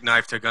plastic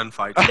knife to a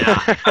gunfight.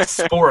 Yeah, a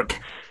spork.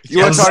 You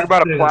want to talk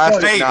about a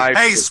plastic knife?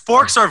 Hey,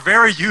 sporks are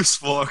very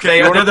useful.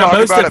 Okay, they're the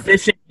most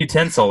efficient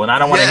utensil, and I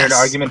don't want to hear an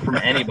argument from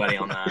anybody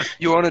on that.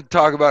 You want to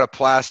talk about a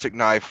plastic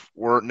knife?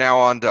 We're now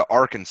on to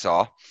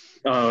Arkansas.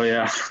 Oh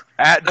yeah.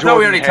 I thought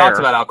we already talked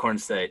about Alcorn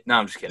State. No,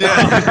 I'm just kidding.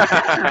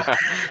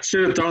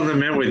 Should have thrown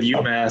them in with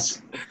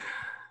UMass.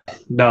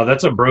 No,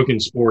 that's a broken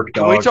spork,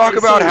 dog. Can we talk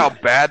about how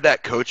bad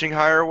that coaching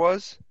hire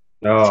was?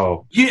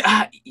 No.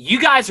 You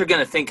guys are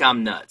going to think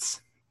I'm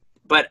nuts,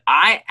 but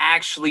I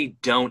actually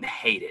don't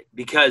hate it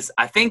because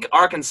I think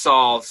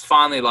Arkansas is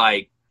finally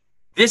like,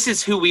 this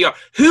is who we are.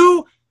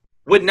 Who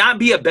would not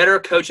be a better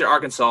coach at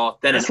Arkansas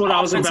than an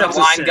offensive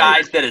line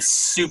guy that is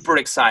super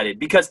excited?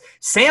 Because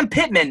Sam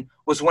Pittman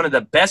was one of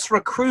the best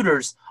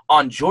recruiters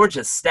on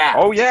Georgia's staff.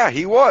 Oh, yeah,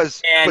 he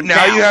was. But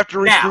now you have to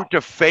recruit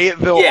to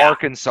Fayetteville,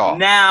 Arkansas.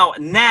 Now,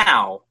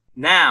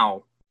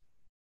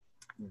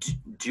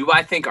 Do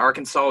I think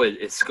Arkansas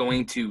is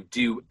going to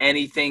do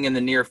anything in the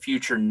near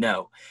future?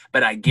 No.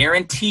 But I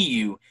guarantee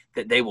you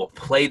that they will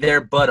play their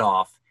butt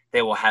off.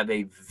 They will have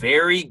a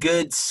very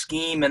good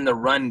scheme in the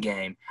run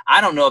game.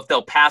 I don't know if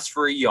they'll pass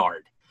for a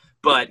yard,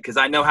 but because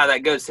I know how that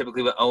goes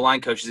typically with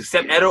O-line coaches,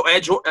 except Ed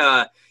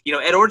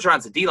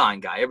Orgeron's a D-line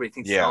guy. Everybody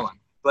thinks he's O-line.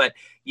 But,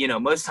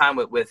 most time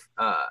with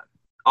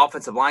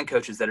offensive line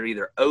coaches that are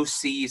either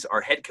OCs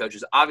or head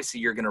coaches, obviously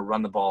you're going to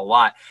run the ball a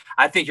lot.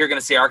 I think you're going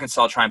to see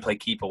Arkansas try and play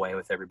keep away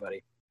with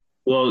everybody.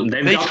 Well,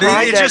 they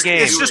tried that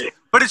game.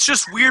 But it's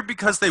just weird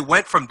because they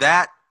went from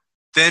that,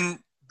 then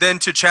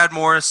to Chad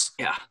Morris,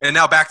 and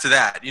now back to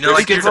that.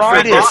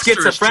 They're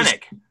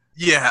schizophrenic.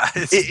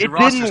 It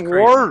didn't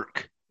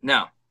work.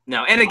 No.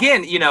 And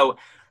again,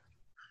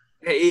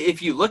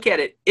 if you look at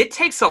it, it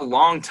takes a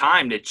long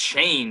time to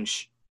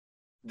change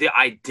the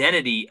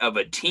identity of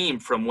a team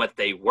from what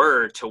they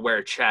were to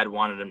where Chad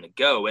wanted them to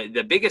go.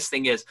 The biggest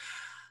thing is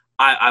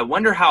I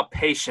wonder how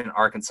patient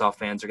Arkansas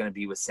fans are going to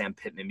be with Sam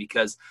Pittman,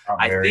 because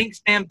I think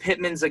Sam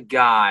Pittman's a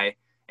guy,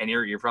 and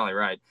you're probably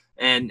right,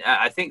 and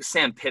I think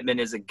Sam Pittman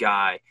is a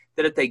guy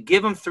that if they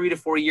give him 3 to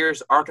 4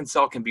 years,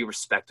 Arkansas can be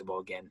respectable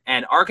again.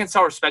 And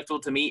Arkansas respectable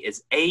to me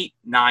is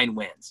 8-9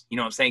 wins. You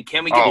know what I'm saying?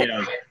 Can we get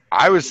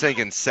I was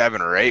thinking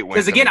 7 or 8 wins.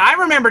 Because again, I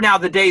remember now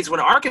the days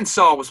when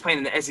Arkansas was playing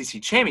in the SEC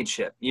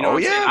championship. You know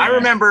what I'm saying? I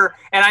remember,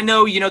 and I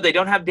know, they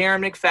don't have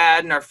Darren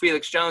McFadden or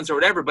Felix Jones or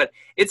whatever, but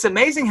it's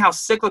amazing how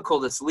cyclical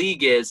this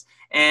league is.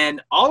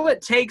 And all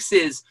it takes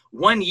is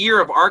 1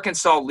 year of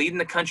Arkansas leading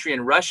the country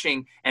in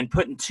rushing and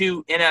putting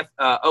 2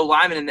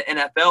 O-linemen in the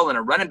NFL and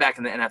a running back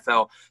in the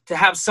NFL to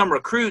have some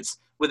recruits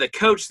with a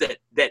coach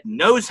that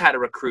knows how to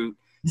recruit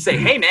say,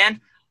 hey, man,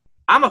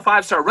 I'm a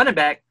 5-star running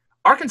back.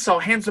 Arkansas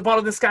hands the ball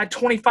to this guy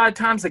 25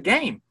 times a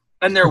game,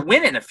 and they're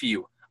winning a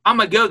few. I'm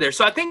going to go there.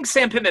 So I think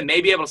Sam Pittman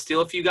may be able to steal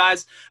a few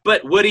guys.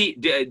 But, Woody,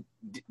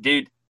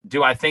 dude,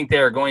 do I think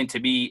there are going to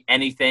be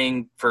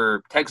anything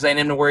for Texas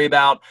A&M to worry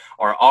about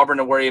or Auburn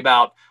to worry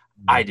about?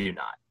 I do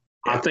not.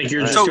 I think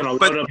you're just going to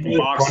load up the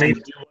box and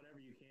do whatever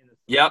you can.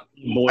 Yep.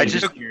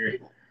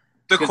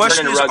 The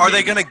question is, are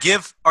they going to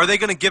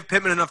give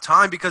Pittman enough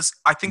time? Because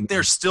I think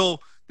they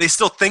still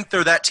think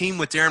they're that team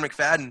with Darren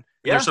McFadden.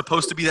 Yeah. They're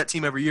supposed to be that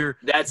team every year.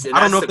 I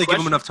don't know if they give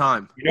them enough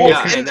time.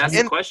 And that's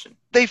the question.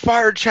 They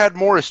fired Chad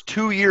Morris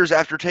 2 years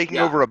after taking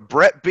over a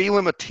Brett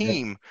Bielema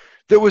team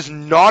that was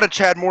not a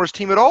Chad Morris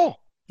team at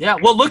all. Yeah,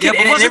 well,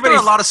 wasn't there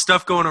a lot of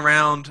stuff going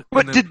around?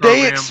 But did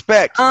they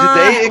expect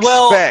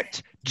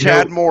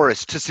Chad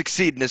Morris to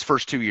succeed in his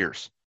first 2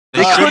 years?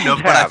 They couldn't have,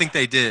 but I think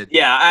they did.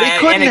 Yeah, they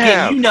couldn't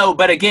have.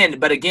 But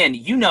again,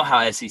 you know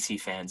how SEC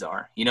fans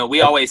are.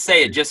 We always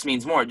say it just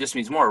means more. It just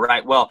means more,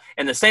 right? Well,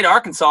 in the state of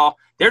Arkansas,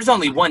 there's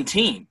only one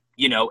team.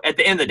 At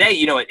the end of the day,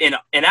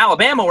 in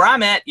Alabama where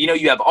I'm at,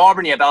 you have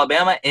Auburn, you have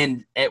Alabama,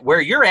 and at where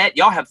you're at,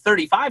 y'all have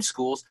 35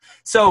 schools.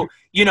 So,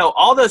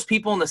 all those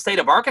people in the state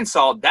of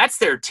Arkansas, that's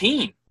their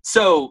team.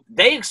 So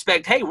they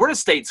expect, hey, we're a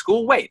state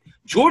school. Wait,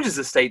 Georgia's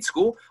a state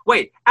school.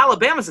 Wait,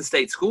 Alabama's a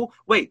state school.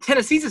 Wait,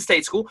 Tennessee's a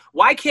state school.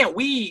 Why can't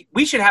we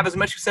should have as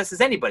much success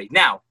as anybody.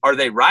 Now, are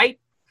they right?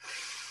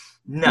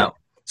 No.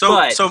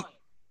 So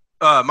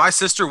my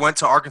sister went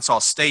to Arkansas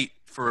State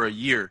for a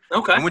year.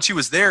 Okay. And when she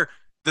was there,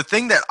 the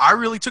thing that I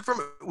really took from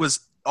it was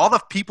all the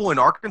people in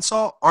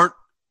Arkansas aren't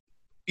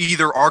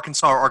either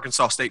Arkansas or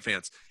Arkansas State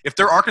fans. If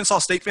they're Arkansas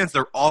State fans,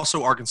 they're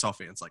also Arkansas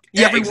fans. Like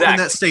everyone in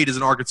that state is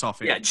an Arkansas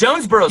fan. Yeah,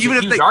 Jonesboro's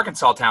a huge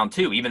Arkansas town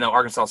too, even though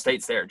Arkansas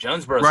State's there.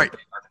 Jonesboro's right.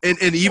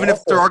 And even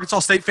if they're Arkansas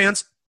State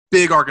fans,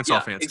 big Arkansas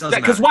fans.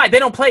 Because why? They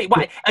don't play.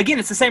 Why? Again,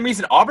 it's the same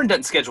reason Auburn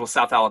doesn't schedule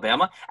South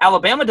Alabama.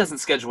 Alabama doesn't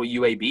schedule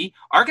UAB.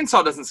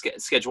 Arkansas doesn't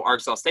schedule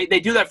Arkansas State. They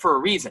do that for a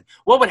reason.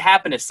 What would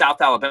happen if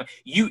South Alabama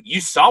 –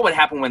 you saw what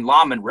happened when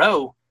La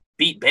Monroe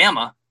beat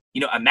Bama.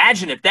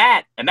 Imagine if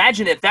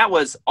that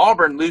was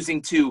Auburn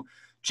losing to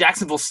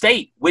Jacksonville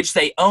State, which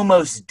they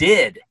almost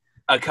did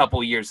a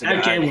couple years ago,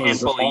 a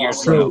handful of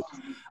years ago.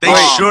 They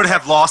should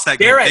have lost that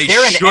game. They're an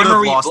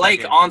Emery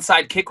Blake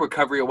onside kick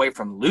recovery away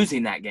from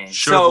losing that game.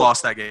 Should have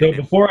lost that game. So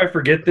before I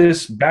forget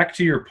this, back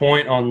to your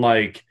point on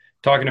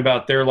talking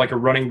about they're like a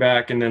running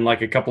back and then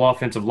like a couple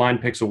offensive line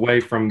picks away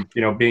from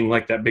being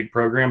like that big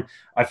program.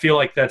 I feel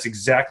like that's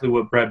exactly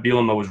what Brett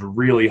Bielema was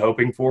really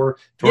hoping for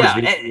towards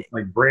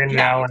like Brandon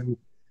Allen.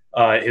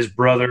 His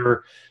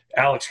brother,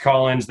 Alex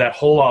Collins, that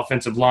whole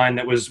offensive line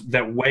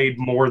that weighed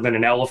more than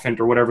an elephant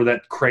or whatever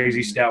that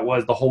crazy stat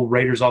was, the whole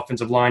Raiders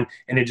offensive line,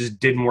 and it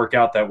just didn't work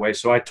out that way.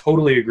 So I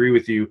totally agree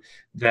with you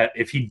that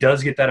if he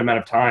does get that amount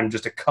of time,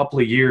 just a couple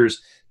of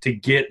years to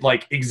get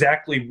like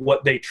exactly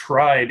what they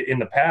tried in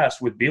the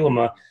past with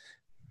Bielema,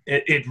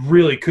 it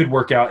really could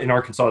work out in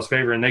Arkansas's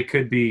favor, and they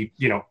could be,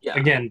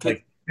 again,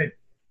 like.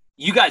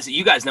 You guys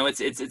know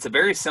it's a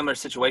very similar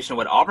situation to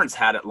what Auburn's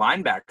had at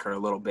linebacker a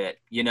little bit.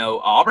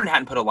 Auburn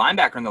hadn't put a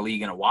linebacker in the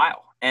league in a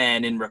while.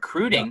 And in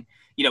recruiting,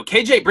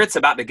 KJ Britt's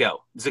about to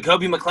go.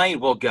 Zacoby McClain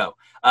will go.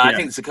 I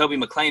think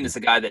Zacoby McClain is the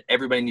guy that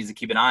everybody needs to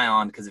keep an eye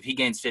on because if he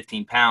gains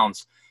 15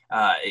 pounds,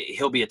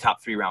 he'll be a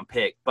top 3-round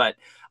pick. But,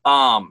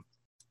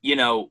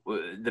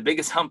 the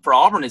biggest hump for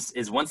Auburn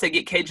is once they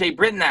get KJ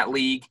Britt in that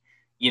league,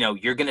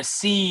 you're going to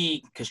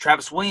see, because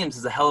Travis Williams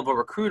is a hell of a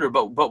recruiter,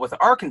 but with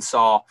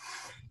Arkansas,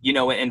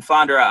 and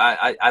Fonder,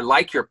 I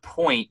like your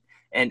point,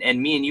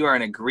 and me and you are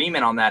in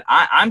agreement on that.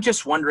 I'm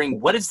just wondering,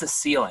 what is the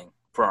ceiling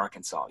for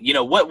Arkansas?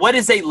 What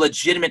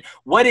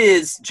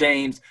is,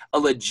 James, a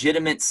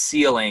legitimate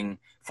ceiling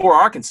for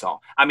Arkansas?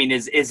 I mean,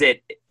 is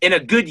it in a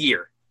good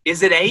year?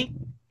 Is it 8?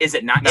 Is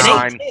it 9?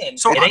 9.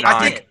 So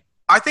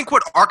I think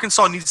what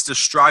Arkansas needs to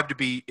strive to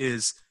be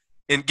is,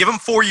 and give them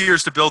 4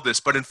 years to build this,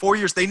 but in 4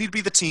 years they need to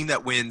be the team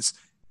that wins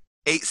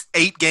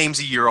eight games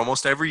a year,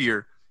 almost every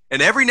year.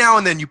 And every now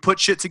and then you put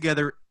shit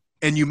together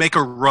and you make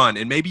a run,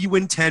 and maybe you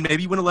win 10,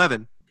 maybe you win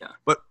 11. Yeah.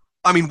 But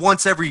I mean,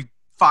 once every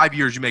 5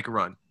 years you make a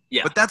run.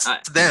 Yeah. But that's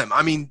them.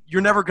 I mean,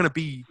 you're never going to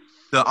be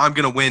I'm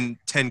going to win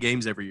 10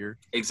 games every year.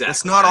 Exactly.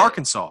 It's not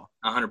Arkansas.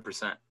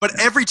 100%. But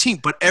every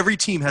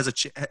team has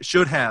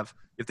should have,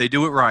 if they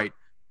do it right,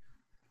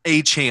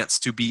 a chance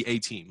to be a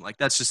team. Like,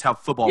 that's just how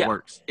football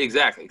works.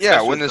 Exactly.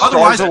 Yeah, when the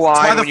Otherwise, stars align,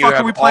 why the when you fuck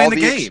have are we playing all the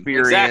the game?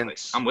 experience. Exactly.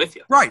 I'm with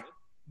you. Right.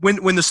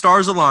 When the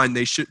stars align,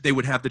 they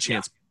would have the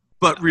chance.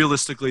 But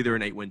realistically, they're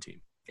an 8-win team.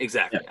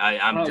 Exactly. Yeah.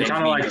 I'm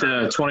kind of like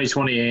the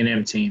 2020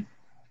 A&M team.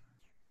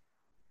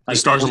 The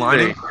stars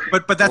aligning,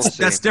 but that's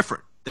We'll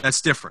different.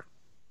 That's different.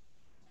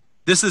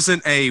 This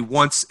isn't a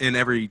once in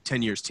every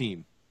 10 years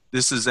team.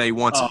 This is a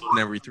once in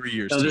every 3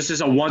 years. So team. this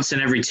is a once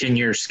in every 10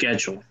 year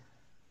schedule.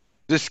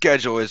 This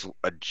schedule is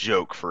a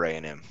joke for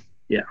A&M.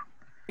 Yeah.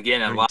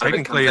 Again, I mean,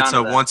 technically, it's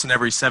a once in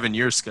every 7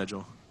 years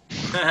schedule.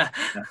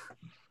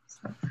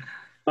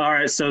 All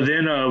right, so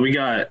then we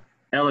got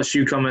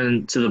LSU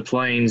coming to the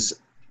Plains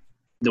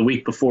the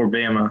week before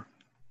Bama.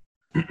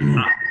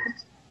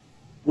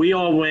 We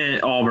all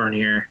went Auburn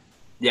here.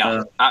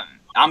 Yeah,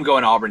 I'm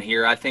going Auburn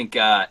here. I think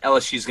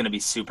LSU is going to be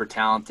super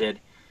talented.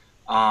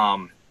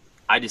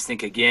 I just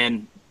think,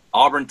 again,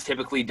 Auburn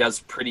typically does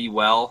pretty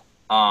well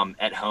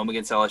at home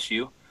against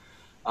LSU.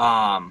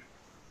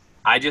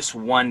 I just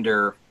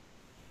wonder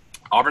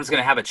 – Auburn's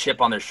going to have a chip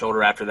on their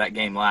shoulder after that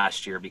game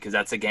last year, because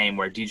that's a game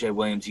where DJ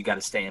Williams, you got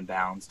to stay in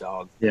bounds,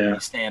 dog. Yeah. You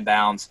stay in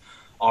bounds,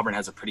 Auburn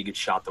has a pretty good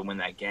shot to win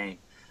that game.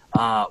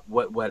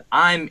 What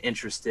I'm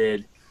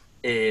interested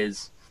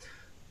is –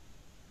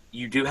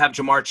 you do have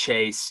Jamar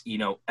Chase.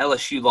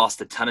 LSU lost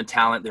a ton of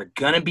talent. They're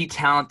going to be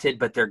talented,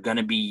 but they're going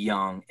to be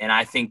young. And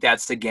I think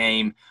that's the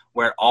game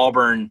where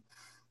Auburn,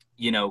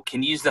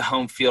 can use the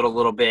home field a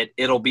little bit.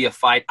 It'll be a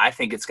fight. I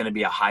think it's going to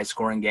be a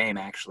high-scoring game,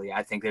 actually.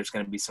 I think there's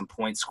going to be some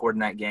points scored in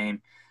that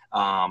game.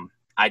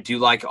 I do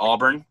like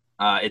Auburn.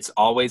 It's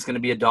always going to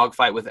be a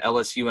dogfight with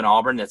LSU and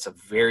Auburn. That's a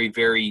very,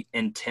 very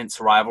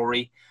intense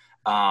rivalry.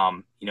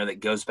 That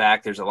goes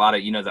back. There's a lot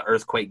of, the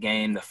earthquake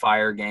game, the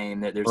fire game,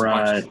 there's a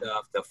bunch of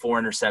stuff, the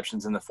 4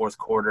 interceptions in the fourth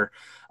quarter.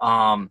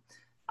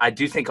 I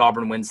do think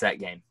Auburn wins that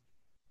game.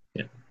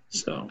 Yeah.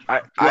 So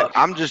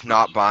I'm just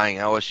not buying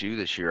LSU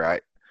this year.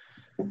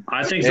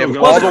 I think they'll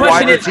go. Well, the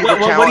question is,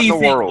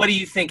 what do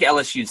you think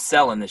LSU's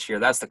selling this year?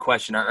 That's the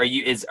question. Are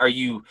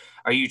you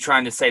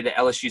trying to say that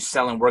LSU's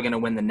selling we're going to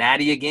win the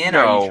Natty again? No.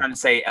 Or are you trying to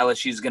say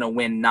LSU's going to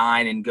win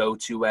 9 and go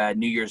to a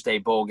New Year's Day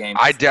bowl game?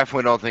 I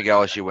definitely don't think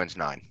LSU wins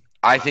 9.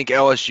 I think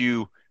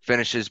LSU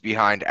finishes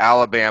behind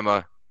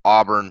Alabama,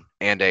 Auburn,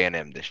 and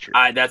A&M this year.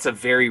 That's a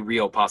very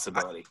real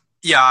possibility.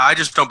 I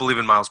just don't believe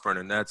in Miles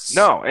Brennan. That's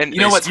and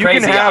you know what's you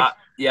crazy? Can have,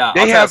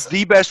 they have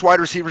the best wide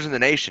receivers in the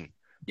nation.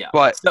 Yeah,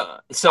 but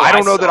so I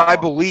don't know that I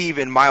believe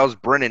in Miles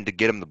Brennan to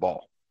get him the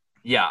ball.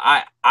 Yeah,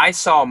 I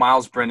saw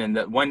Miles Brennan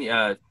that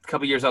a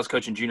couple years I was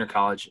coaching junior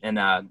college in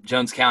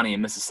Jones County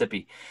in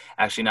Mississippi,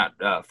 actually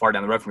not far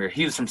down the road from here.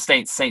 He was from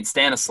St.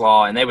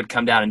 Stanislaus, and they would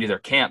come down and do their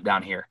camp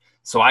down here.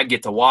 So I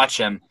get to watch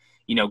him,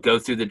 go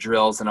through the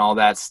drills and all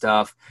that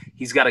stuff.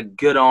 He's got a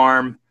good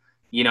arm.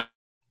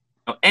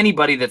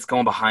 Anybody that's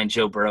going behind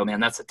Joe Burrow, man,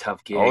 that's a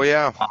tough gig. Oh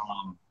yeah.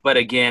 But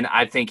again,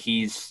 I think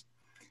he's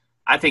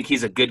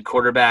a good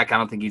quarterback. I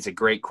don't think he's a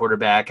great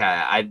quarterback.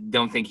 I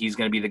don't think he's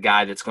going to be the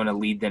guy that's going to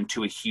lead them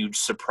to a huge,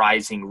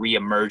 surprising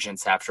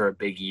reemergence after a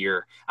big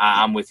year.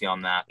 I'm with you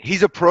on that.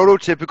 He's a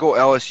prototypical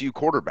LSU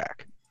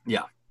quarterback.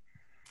 Yeah.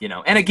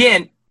 And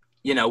again,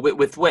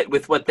 with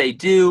what they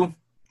do,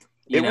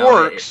 it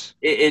works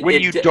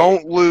when you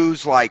don't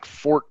lose like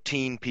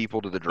 14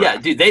 people to the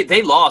draft. Yeah, dude,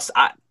 they lost.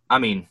 I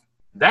mean,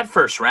 that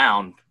first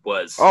round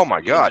was oh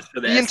my god,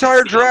 the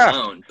entire draft.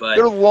 Alone, but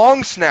their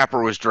long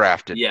snapper was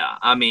drafted. Yeah,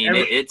 I mean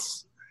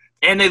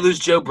and they lose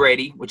Joe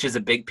Brady, which is a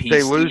big piece.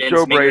 They lose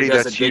Joe Brady.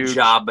 Does that's a good huge.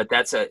 job, but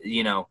that's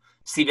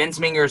Steve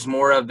Ensminger is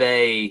more of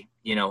a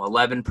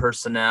 11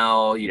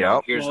 personnel.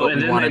 Here's what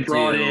we want to do.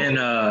 And then they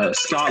brought in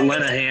Scott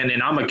Linehan,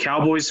 and I'm a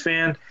Cowboys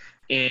fan.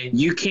 And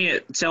you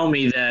can't tell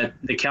me that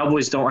the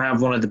Cowboys don't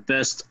have one of the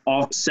best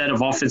set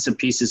of offensive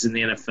pieces in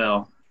the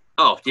NFL.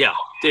 Oh, yeah.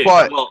 Dude,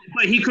 but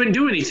he couldn't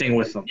do anything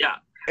with them. Yeah.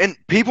 And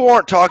people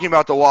aren't talking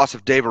about the loss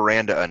of Dave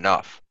Aranda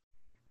enough.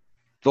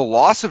 The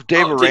loss of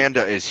Dave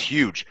Aranda is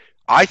huge.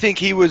 I think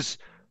he was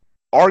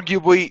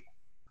arguably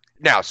 –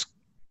 now,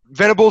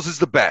 Venables is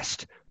the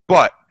best,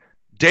 but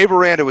Dave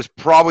Aranda was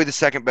probably the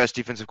second best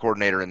defensive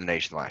coordinator in the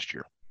nation last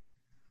year.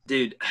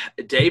 Dude,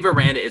 Dave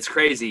Aranda, it's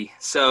crazy.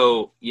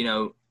 So,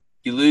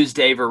 You lose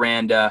Dave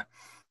Aranda,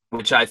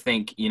 which I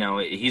think,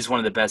 he's one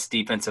of the best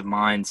defensive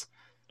minds,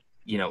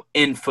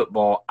 in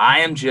football. I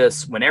am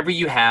just, whenever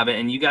you have it,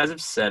 and you guys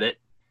have said it,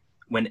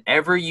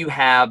 whenever you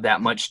have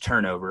that much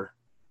turnover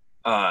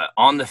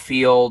on the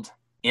field,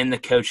 in the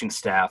coaching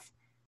staff,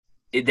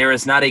 there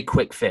is not a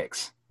quick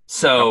fix.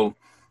 So,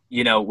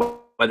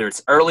 whether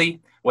it's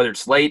early, whether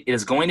it's late, it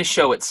is going to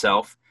show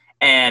itself.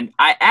 And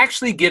I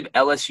actually give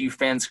LSU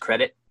fans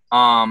credit.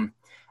 The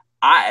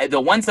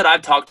ones that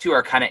I've talked to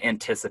are kind of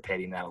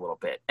anticipating that a little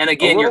bit. And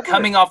again, you're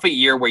coming off a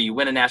year where you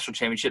win a national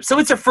championship, so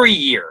it's a free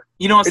year.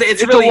 You know what I'm saying?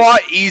 It's really, a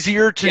lot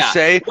easier to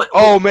say,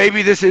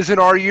 maybe this isn't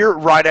our year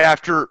right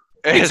after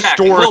a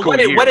historical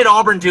year. What did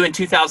Auburn do in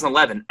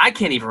 2011? I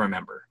can't even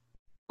remember.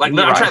 I'm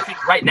trying to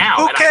think right now.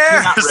 Who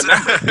cares? I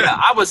cannot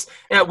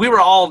remember. We were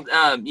all,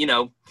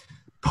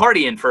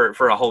 partying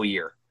for a whole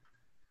year.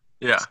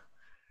 Yeah.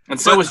 And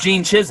so was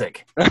Gene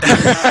Chizik.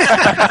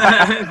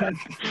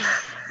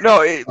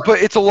 No,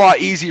 but it's a lot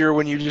easier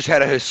when you just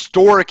had a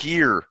historic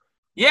year.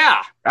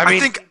 Yeah. I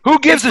think who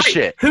gives a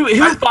shit?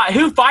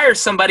 Who fires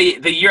somebody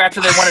the year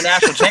after they won a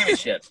national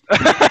championship?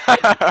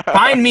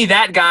 Find me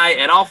that guy,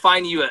 and I'll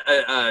find you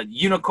a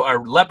unicorn, a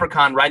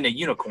leprechaun riding a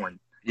unicorn.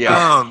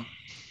 Yeah.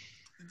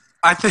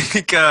 I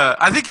think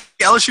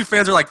LSU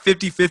fans are like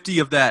 50-50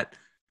 of that.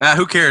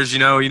 Who cares?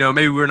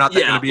 Maybe we're not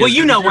that going to be.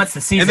 Well, once the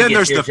season and then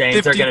gets there's here, the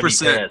James, they're going to be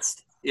 50%.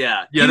 pissed.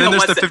 Yeah. Yeah. Then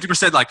there's the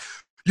 50% like,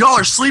 y'all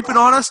are sleeping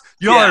on us.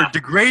 Y'all are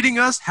degrading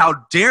us.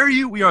 How dare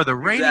you? We are the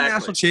reigning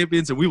national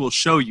champions, and we will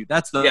show you.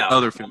 That's the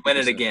other 50%. Win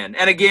it again.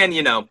 And again,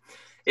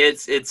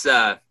 it's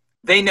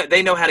they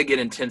know how to get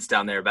intense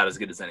down there about as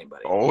good as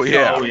anybody. Oh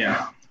yeah. Oh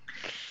yeah.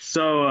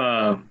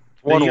 So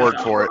one word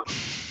for it.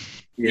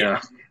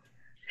 Yeah.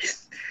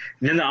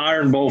 Then the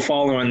Iron Bowl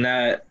following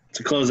that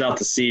to close out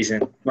the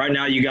season. Right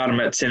now, you got them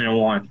at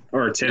 10-1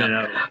 or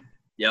 10-0.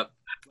 Yep.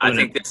 I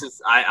think this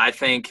is. I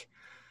think.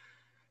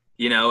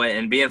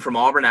 And being from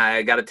Auburn,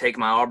 I got to take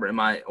my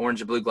orange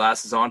and blue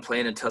glasses on.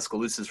 Playing in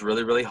Tuscaloosa is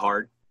really, really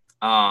hard.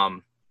 I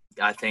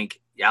think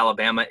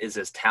Alabama is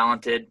as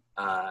talented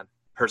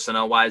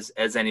personnel-wise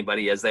as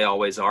anybody, as they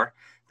always are.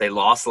 They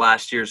lost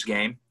last year's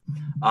game.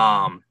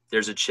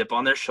 There's a chip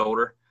on their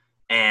shoulder.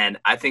 And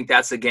I think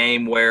that's a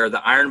game where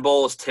the Iron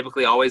Bowl is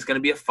typically always going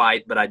to be a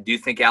fight, but I do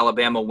think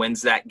Alabama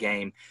wins that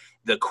game.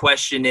 The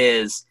question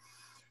is,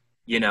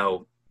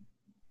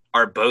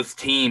 are both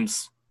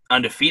teams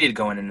undefeated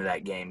going into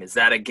that game? Is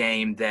that a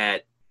game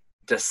that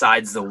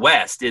decides the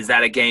West? Is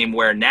that a game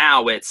where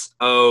now it's,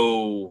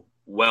 Auburn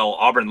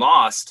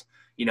lost,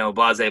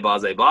 blase,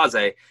 blase,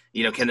 blase,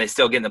 can they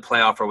still get in the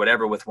playoff or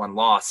whatever with one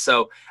loss?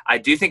 So I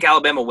do think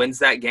Alabama wins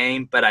that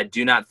game, but I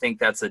do not think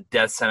that's a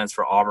death sentence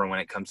for Auburn when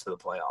it comes to the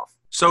playoff.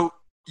 So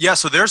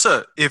there's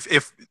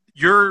if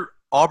your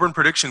Auburn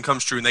prediction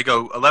comes true and they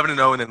go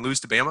 11-0 and then lose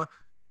to Bama,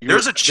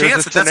 there's a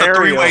chance that's a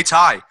three-way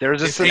tie.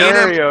 There's a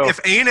scenario. If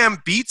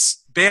A&M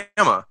beats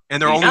Bama and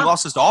their only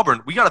losses to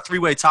Auburn, we got a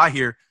three-way tie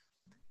here.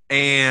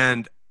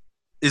 And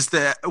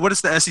what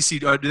is the SEC?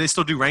 Do they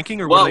still do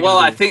ranking or?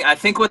 I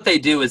think what they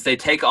do is they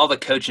take all the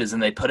coaches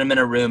and they put them in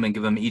a room and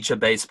give them each a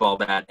baseball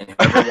bat, and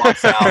whoever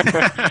walks out,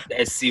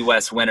 the SC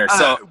West winner.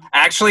 So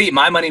actually,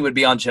 my money would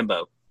be on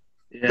Jimbo.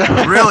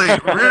 Yeah. Really?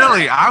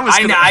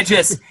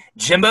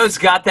 Jimbo's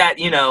got that,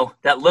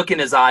 that look in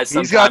his eyes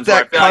sometimes. He's got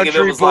that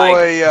country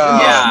boy.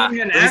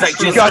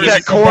 He's got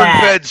that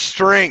corn-fed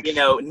strength.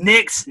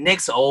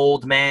 Nick's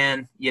old,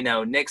 man.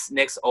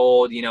 Nick's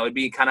old. It'd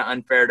be kind of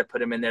unfair to put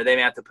him in there. They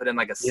may have to put in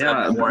like a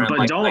sub or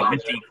like a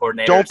D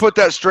coordinator. Don't put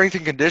that strength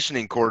and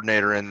conditioning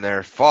coordinator in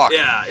there. Fuck.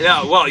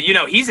 Yeah. Well,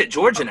 he's at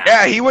Georgia now.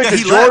 Yeah, he went to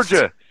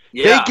Georgia. Left.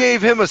 Yeah. They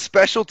gave him a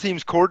special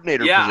teams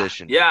coordinator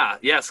position.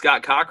 Yeah,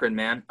 Scott Cochran,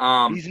 man.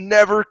 He's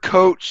never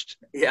coached.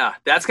 Yeah,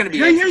 that's going to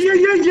be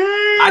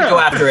I'd go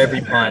after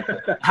every punt.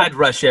 I'd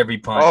rush every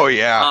punt. Oh,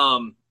 yeah.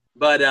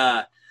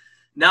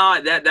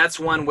 No, that's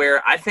one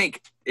where I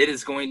think it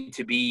is going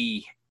to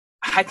be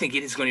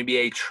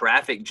a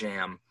traffic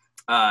jam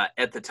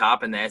at the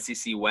top in the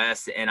SEC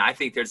West, and I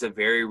think there's a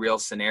very real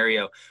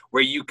scenario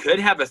where you could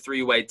have a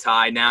three-way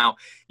tie. Now,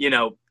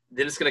 then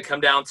it's going to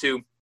come down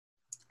to,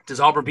 does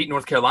Auburn beat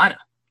North Carolina?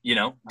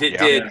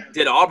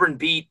 Did Auburn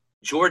beat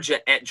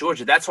Georgia at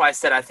Georgia? That's why I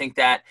said I think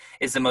that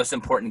is the most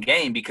important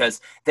game, because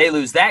they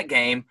lose that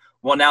game.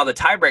 Well, now the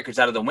tiebreaker's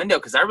out of the window,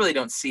 because I really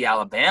don't see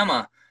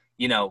Alabama,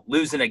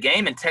 losing a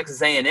game, in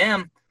Texas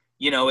A&M.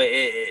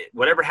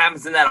 Whatever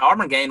happens in that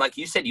Auburn game, like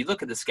you said, you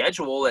look at the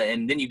schedule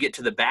and then you get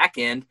to the back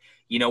end,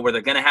 where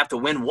they're going to have to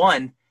win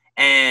one.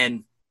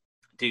 And,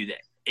 dude,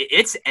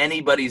 it's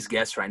anybody's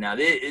guess right now.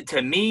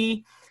 To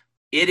me,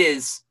 it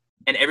is.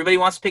 And everybody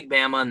wants to pick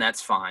Bama, and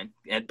that's fine.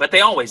 But they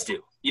always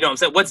do. You know what I'm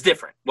saying? What's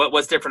different?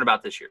 What's different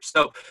about this year?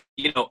 So,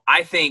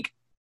 I think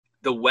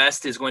the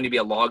West is going to be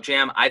a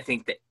logjam. I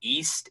think the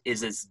East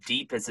is as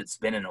deep as it's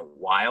been in a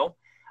while.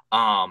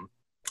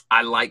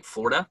 I like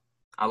Florida.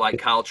 I like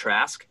Kyle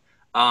Trask.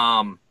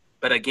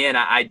 But again,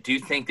 I do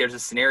think there's a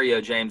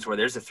scenario, James, where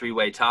there's a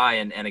three-way tie.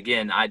 And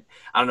again, I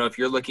don't know if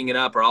you're looking it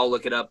up or I'll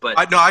look it up. But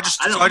I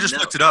just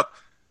looked it up.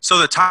 So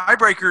the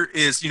tiebreaker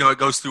is, it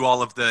goes through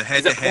all of the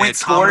head-to-head. Is it point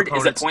scored?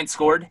 Is it point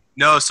scored?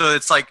 No, so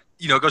it's like,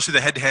 it goes through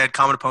the head-to-head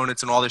common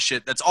opponents and all this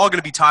shit. That's all going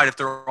to be tied if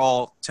they're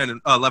all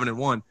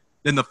 11-1.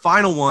 Then the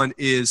final one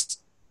is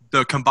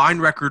the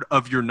combined record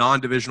of your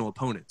non-divisional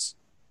opponents.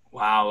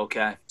 Wow.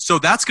 Okay. So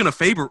that's going to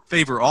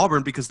favor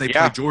Auburn because they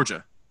play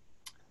Georgia.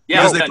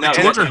 Yeah, Georgia,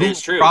 that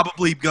is true.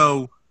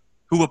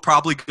 Who will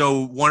probably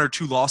go 1 or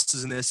 2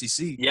 losses in the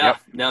SEC. Yeah.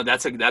 No,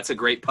 that's a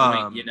great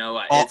point.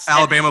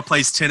 Alabama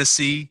plays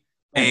Tennessee,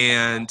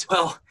 and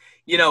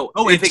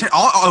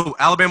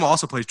Alabama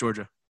also plays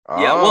Georgia.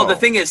 Yeah. Well, the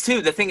thing is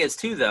too,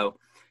 though,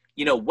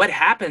 what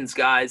happens,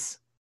 guys?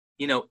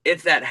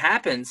 If that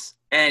happens,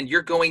 and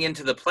you're going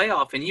into the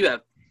playoff, and you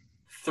have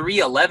 3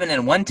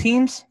 11-1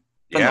 teams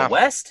from the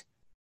West,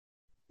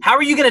 how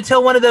are you going to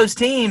tell one of those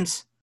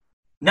teams,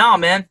 "No,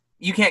 man,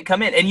 you can't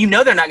come in"? And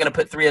they're not going to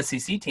put 3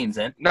 SEC teams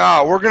in.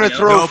 No, we're going to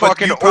throw we're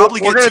going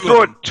to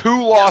throw a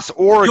 2-loss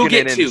Oregon. You'll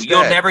get 2. Instead.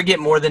 You'll never get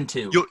more than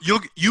 2.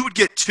 You would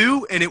get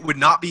 2, and it would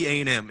not be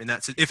A&M. And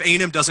that's if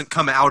A&M doesn't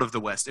come out of the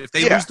West. If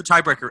they lose the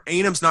tiebreaker,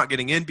 A&M's not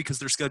getting in because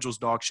their schedule's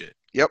dog shit.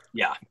 Yep.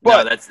 Yeah.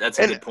 But that's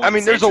a good point. I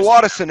mean, there's a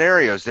lot of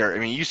scenarios there. I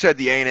mean, you said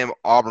the A&M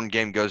Auburn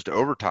game goes to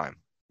overtime.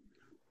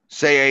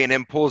 Say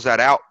A&M pulls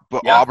that out,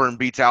 but Auburn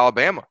beats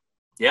Alabama.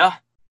 Yeah.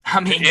 I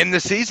mean, in the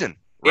season.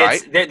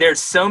 Right. There's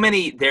so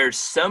many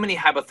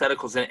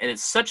hypotheticals in it, and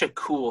it's such a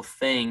cool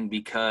thing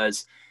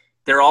because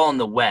they're all in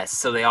the West,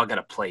 so they all got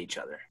to play each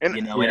other.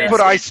 But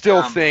I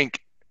still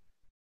think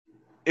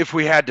if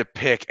we had to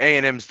pick,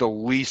 A&M's the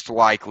least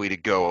likely to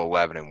go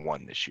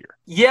 11-1 this year.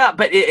 Yeah,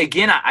 but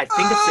again, I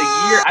think it's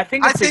a year. I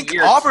think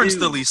Auburn's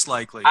the least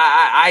likely.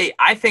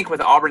 I think with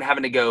Auburn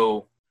having to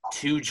go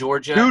to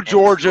Georgia,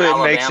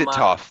 it makes it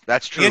tough.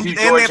 That's true. And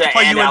Georgia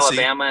and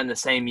Alabama in the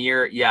same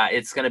year,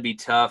 it's going to be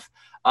tough.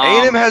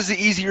 A&M has the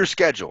easier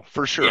schedule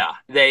for sure. Yeah,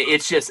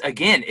 it's just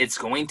it's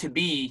going to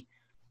be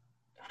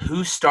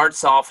who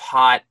starts off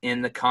hot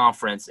in the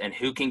conference and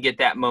who can get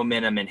that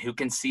momentum and who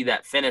can see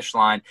that finish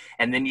line,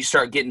 and then you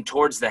start getting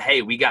towards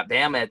we got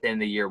Bama at the end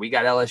of the year, we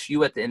got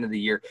LSU at the end of the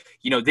year.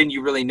 Then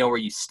you really know where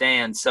you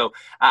stand. So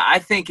I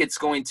think it's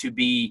going to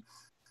be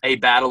a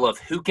battle of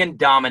who can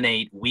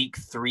dominate week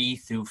 3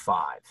 through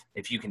 5.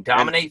 If you can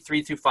dominate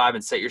 3 through 5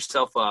 and set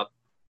yourself up,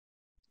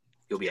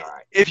 you'll be all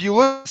right. If you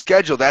look at the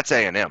schedule, that's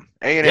A&M.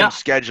 A&M's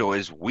schedule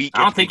is weak.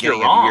 I don't think you're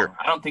wrong.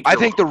 I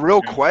think the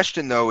real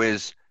question, though,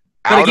 is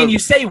But again, you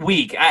say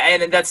weak,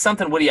 and that's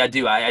something, Woody, I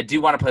do. I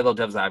do want to play a little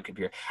devil's advocate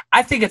here.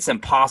 I think it's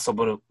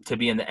impossible to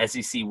be in the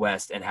SEC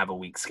West and have a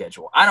weak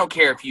schedule. I don't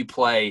care if you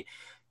play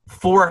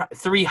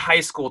 3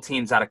 high school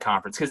teams out of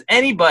conference, because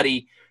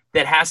anybody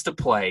that has to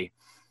play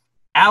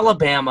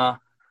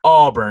Alabama,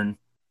 Auburn,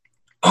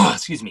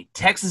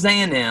 Texas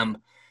A&M,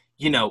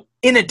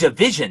 in a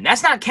division.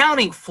 That's not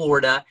counting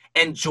Florida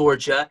and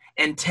Georgia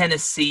and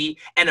Tennessee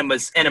and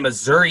a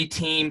Missouri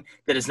team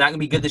that is not going to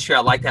be good this year.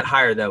 I like that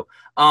higher, though.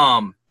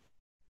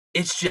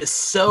 It's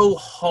just so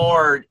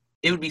hard.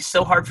 It would be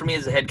so hard for me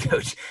as a head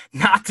coach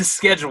not to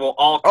schedule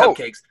all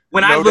cupcakes.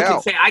 When I look and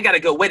say, I got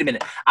to go, wait a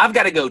minute, I've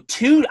got to go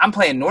to – I'm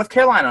playing North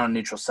Carolina on a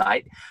neutral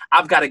site.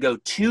 I've got to go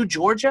to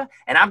Georgia,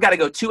 and I've got to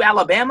go to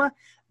Alabama.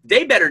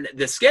 They better –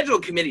 the schedule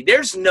committee,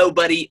 there's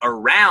nobody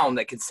around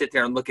that can sit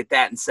there and look at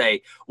that and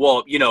say,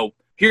 well,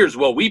 here's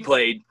what we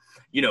played,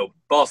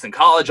 Boston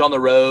College on the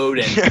road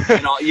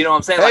and all, you know what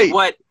I'm saying? Hey. Like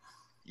what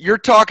 – You're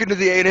talking to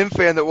the A&M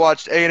fan that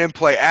watched A&M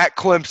play at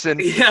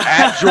Clemson,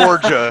 at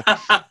Georgia,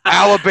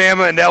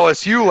 Alabama, and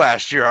LSU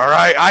last year. All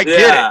right, I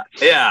get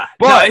it. Yeah,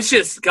 but it's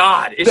just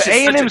God. It's the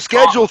A&M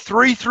schedule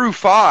 3 through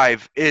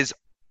 5 is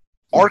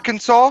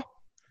Arkansas,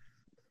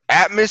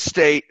 at Miss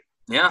State,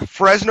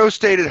 Fresno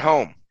State at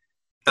home.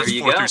 That's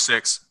 4 through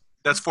 6.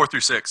 That's 4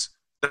 through 6.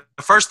 The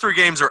first 3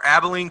 games are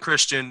Abilene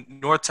Christian,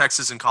 North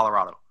Texas, and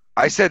Colorado.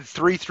 I said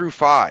 3 through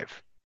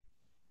 5.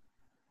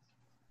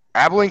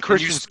 Abilene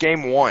Christian's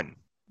game 1.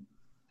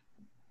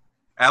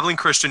 Abilene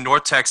Christian,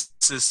 North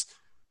Texas,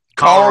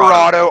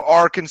 Colorado,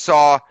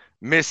 Arkansas,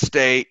 Miss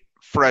State,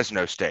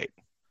 Fresno State.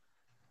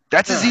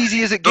 That's as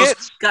easy as it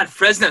gets. God,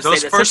 Fresno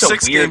State, that's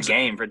such a weird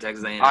game for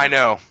Texas A&M. I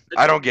know.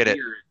 I don't get it.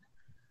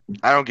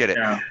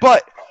 Yeah.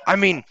 But, I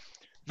mean,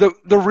 the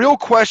real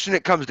question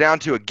it comes down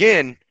to,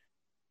 again,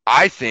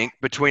 I think,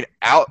 between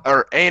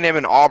A&M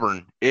and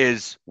Auburn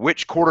is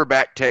which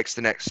quarterback takes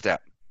the next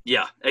step.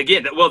 Yeah.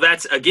 Again, well,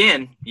 that's at the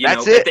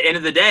end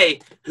of the day,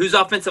 whose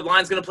offensive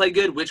line is going to play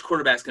good, which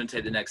quarterback's going to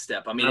take the next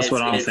step. I mean, that's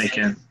what I'm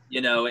thinking.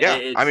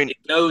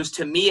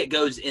 It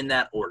goes in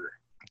that order.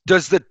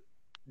 Does the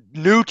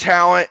new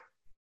talent,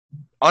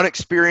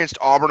 unexperienced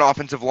Auburn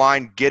offensive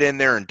line get in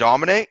there and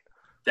dominate?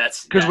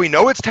 Because we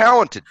know it's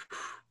talented.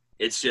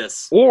 It's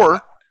just.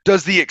 Or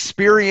does the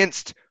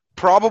experienced,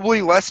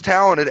 probably less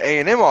talented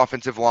A&M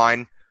offensive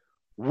line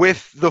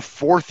with the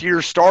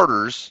 4th-year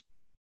starters?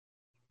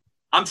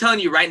 I'm telling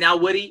you right now,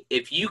 Woody,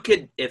 if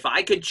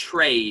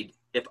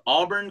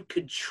Auburn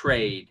could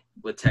trade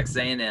with Texas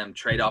A&M,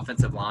 trade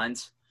offensive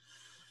lines,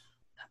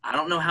 I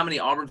don't know how many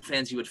Auburn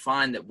fans you would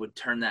find that would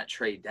turn that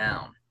trade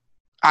down.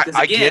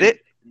 I get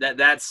it.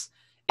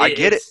 I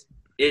get it.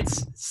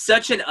 it's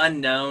such an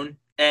unknown.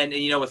 And,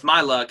 you know, with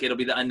my luck, it'll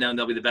be the unknown.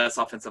 They'll be the best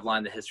offensive line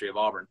in the history of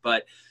Auburn.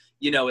 But,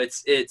 you know,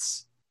 they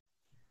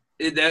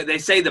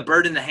say the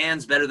bird in the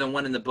hand's better than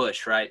one in the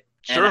bush, right?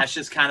 Sure. And that's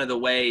just kind of the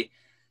way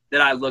that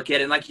I look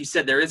at it. And like you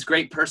said, there is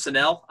great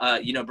personnel.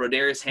 You know,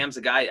 Brodarius Ham's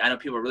a guy I know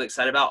people are really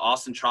excited about.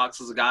 Austin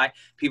Trox is a guy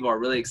people are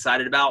really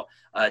excited about.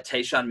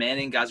 Tayshawn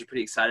Manning, guys are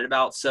pretty excited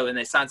about. So, and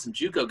they signed some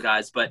JUCO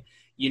guys. But,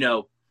 you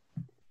know,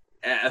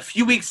 a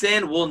few weeks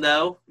in, we'll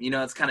know. You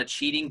know, it's kind of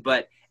cheating.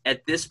 But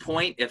at this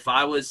point, if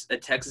I was a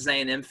Texas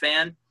A&M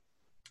fan,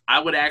 I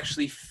would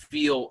actually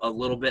feel a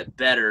little bit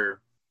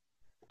better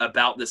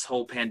about this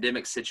whole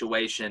pandemic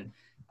situation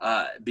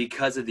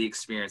because of the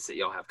experience that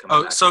y'all have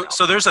coming back.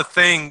 So there's a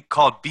thing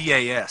called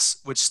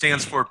BAS, which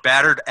stands for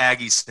Battered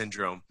Aggie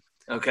Syndrome.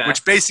 Okay.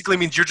 Which basically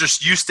means you're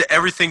just used to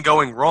everything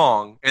going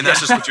wrong, and that's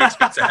just what you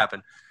expect to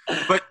happen.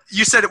 But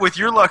you said it with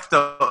your luck,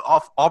 the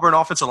Auburn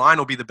offensive line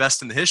will be the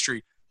best in the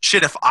history.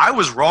 Shit, if I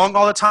was wrong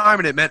all the time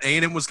and it meant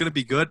A&M was going to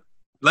be good,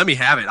 let me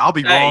have it. I'll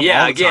be wrong. Yeah,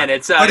 all the again, time.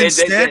 it's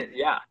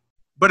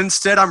But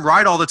instead, I'm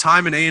right all the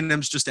time, and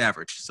A&M's just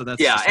average. So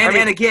that's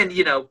and again,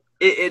 you know,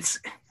 it's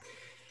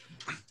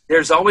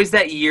there's always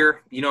that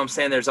year. You know what I'm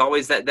saying? There's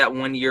always that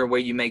 1 year where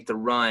you make the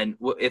run.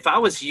 If I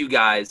was you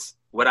guys,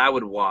 what I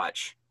would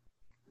watch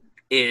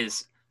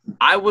is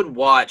I would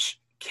watch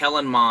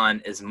Kellen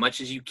Mond as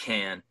much as you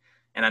can,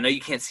 and I know you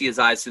can't see his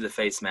eyes through the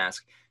face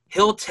mask.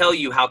 He'll tell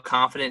you how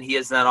confident he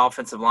is in that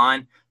offensive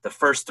line the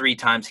first 3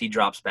 times he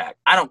drops back.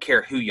 I don't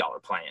care who y'all are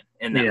playing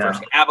in that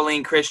first game.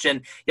 Abilene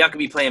Christian, y'all could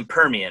be playing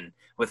Permian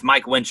with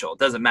Mike Winchell. It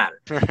doesn't matter.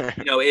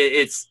 You know,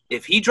 it's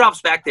if he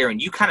drops back there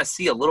and you kind of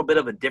see a little bit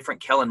of a different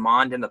Kellen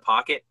Mond in the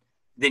pocket,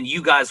 then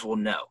you guys will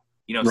know.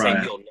 You know what I'm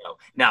saying? You'll know.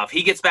 Now, if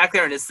he gets back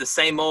there and it's the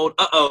same old,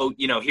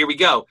 you know, here we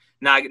go.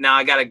 Now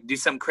I got to do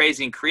something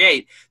crazy and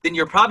create, then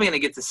you're probably going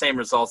to get the same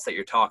results that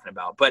you're talking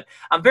about. But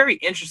I'm very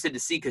interested to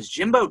see because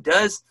Jimbo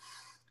does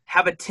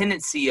have a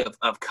tendency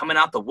of coming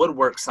out the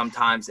woodwork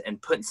sometimes and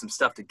putting some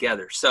stuff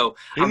together. So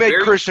he made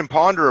Christian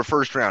Ponder a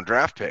first-round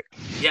draft pick.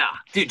 Yeah,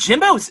 dude,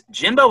 Jimbo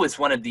is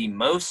one of the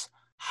most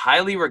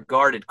highly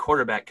regarded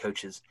quarterback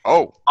coaches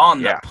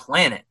on the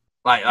planet.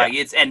 Like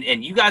it's and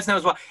you guys know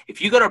as well.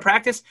 If you go to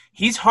practice,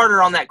 he's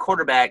harder on that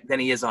quarterback than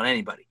he is on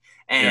anybody.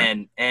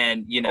 And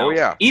you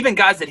know, even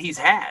guys that he's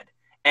had,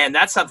 and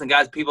that's something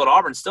guys people at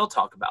Auburn still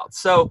talk about.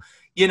 So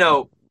you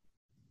know.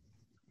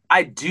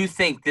 I do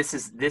think this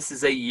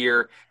is a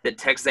year that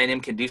Texas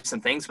A&M can do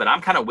some things, but I'm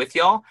kind of with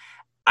y'all.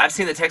 I've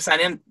seen the Texas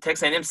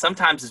A&M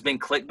sometimes has been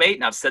clickbait,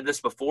 and I've said this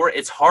before.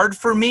 It's hard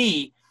for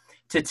me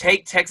to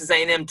take Texas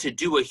A&M to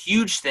do a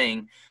huge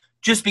thing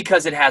just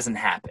because it hasn't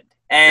happened.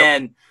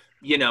 And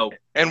you know,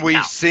 and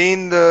we've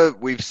seen the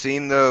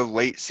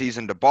late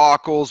season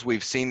debacles.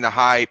 We've seen the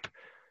hype.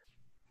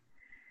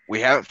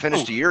 We haven't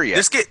finished a year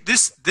yet.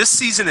 This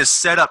season is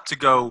set up to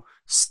go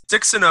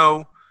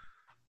 6-0.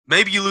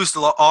 Maybe you lose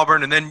to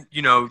Auburn, and then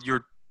you know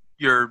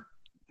you're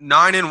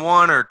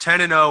 9-1 or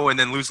 10-0, and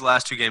then lose the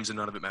last 2 games, and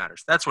none of it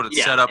matters. That's what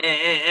it's set up.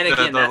 And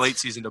again, the late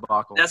season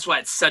debacle. That's why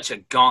it's such a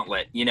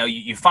gauntlet. You know,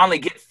 you finally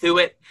get through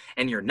it,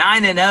 and you're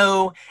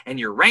 9-0, and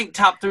you're ranked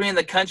top 3 in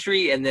the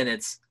country, and then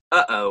it's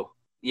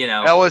you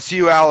know,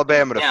 LSU,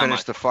 Alabama to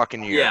finish the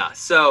fucking year. Yeah.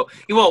 So,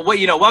 well,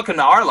 you know, welcome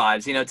to our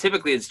lives. You know,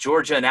 typically it's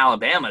Georgia and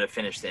Alabama to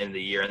finish the end of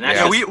the year, and that's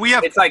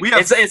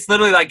it's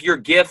literally like your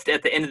gift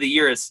at the end of the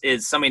year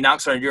is somebody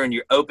knocks on your door and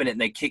you open it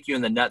and they kick you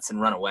in the nuts and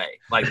run away.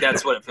 Like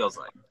that's what it feels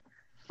like.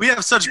 We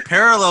have such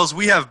parallels.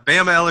 We have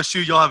Bama,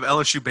 LSU. Y'all have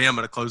LSU,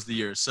 Bama to close the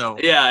year. So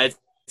yeah,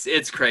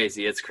 it's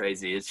crazy. It's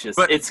crazy. It's just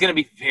it's going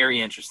to be very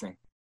interesting.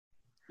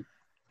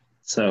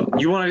 So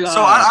you want to?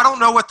 So I don't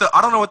know what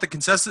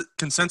the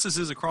consensus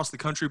is across the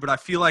country, but I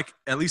feel like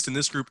at least in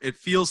this group, it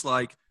feels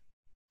like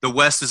the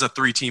West is a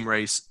 3-team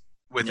race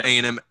with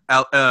A&M,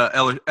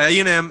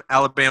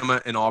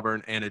 Alabama, and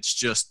Auburn, and it's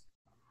just.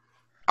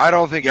 I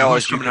don't think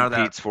LSU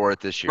competes for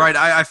it this year. Right,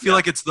 I feel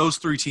like it's those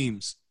 3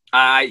 teams.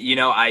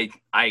 I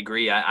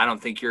agree. I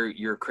don't think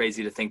you're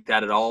crazy to think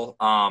that at all.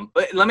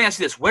 But let me ask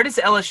you this: where does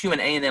LSU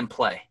and A&M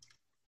play?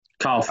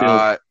 Kyle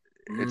Field.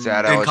 It's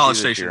at in LSU College this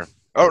Station. Year.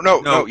 Oh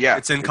no,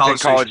 it's in College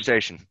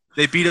Station.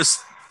 They beat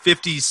us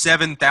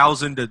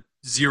 57,000 to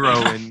 0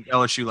 in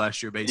LSU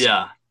last year, basically.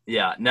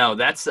 Yeah. No,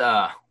 that's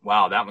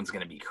wow. That one's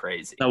gonna be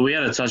crazy. No, we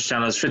had a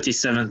touchdown. It was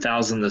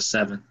 57,000 to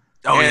 7.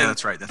 Oh yeah,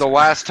 that's right. The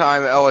last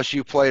time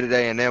LSU played at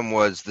A&M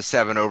was the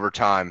 7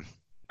 overtime.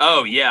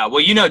 Oh yeah.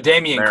 Well, you know,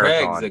 Damian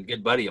Craig's a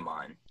good buddy of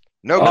mine.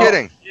 No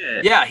kidding.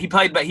 Yeah, he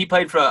played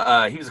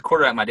for. He was a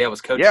quarterback. My dad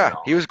was coaching. Yeah,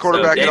 he was a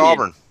quarterback at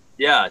Auburn.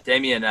 Yeah,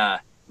 Damian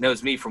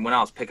knows me from when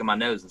I was picking my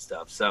nose and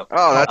stuff. So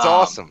that's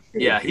awesome.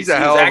 Yeah, he was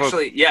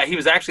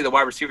actually the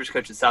wide receivers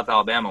coach at South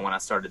Alabama when I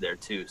started there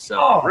too.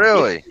 So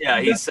really?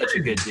 Yeah, he's such a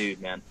good dude,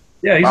 man.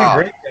 Yeah, he's a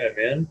great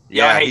guy, man.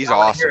 Yeah, he's awesome.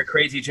 Want to hear a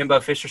crazy Jimbo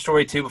Fisher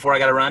story too before I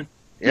got to run?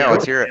 Yeah,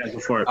 let's hear it. Yeah,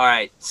 before. All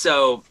right.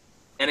 So,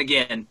 and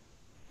again,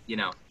 you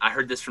know, I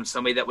heard this from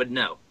somebody that would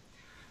know.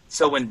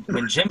 So when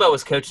Jimbo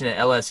was coaching at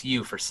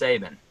LSU for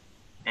Saban,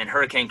 and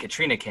Hurricane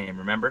Katrina came,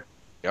 remember?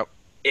 Yep.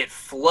 It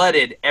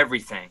flooded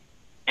everything.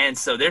 And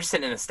so they're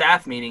sitting in a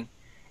staff meeting,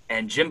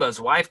 And Jimbo's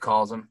wife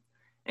calls him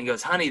and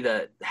goes, honey,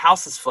 the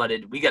house is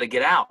flooded. We got to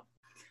get out.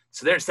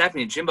 So they're in staff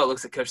meeting. Jimbo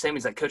looks at Coach Saban.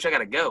 He's like, Coach, I got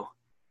to go.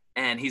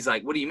 And he's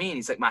like, what do you mean?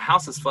 He's like, my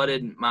house is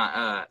flooded.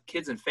 My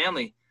kids and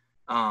family,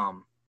 I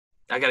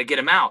got to get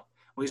them out.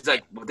 Well, he's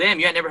like, well, damn,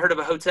 you ain't never heard of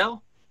a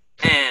hotel?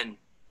 And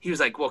he was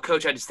like, well,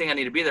 Coach, I just think I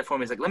need to be there for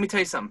him. He's like, let me tell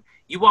you something.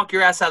 You walk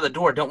your ass out of the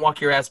door. Don't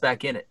walk your ass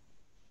back in it.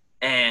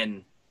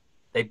 And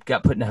they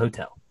got put in a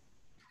hotel.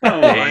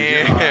 Oh,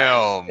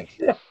 damn.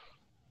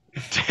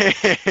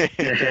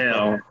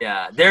 Damn.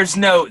 Yeah, there's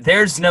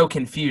no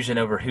confusion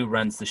over who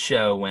runs the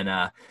show when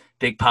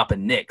Big Papa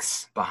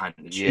Nick's behind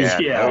the show.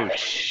 Yeah. Oh,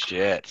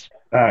 shit.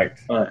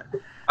 Fact.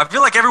 I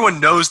feel like everyone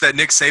knows that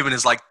Nick Saban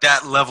is like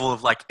that level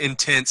of like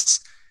intense,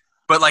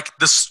 but like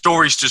the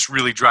stories just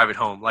really drive it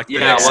home. Like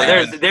yeah,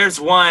 well, there's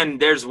one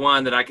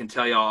that I can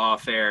tell y'all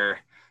off air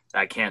that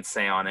I can't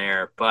say on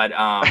air, but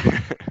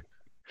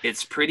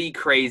it's pretty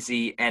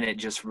crazy, and it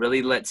just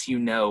really lets you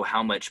know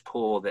how much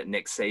pull that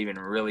Nick Saban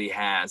really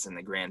has in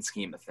the grand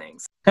scheme of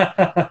things.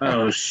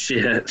 Oh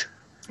shit!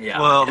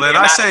 Yeah. Well, then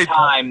I say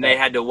time they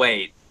had to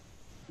wait.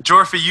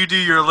 Jorphy, you do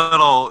your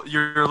little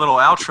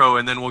outro,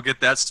 and then we'll get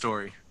that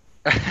story.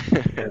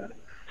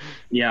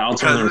 Yeah, I'll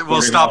turn the recording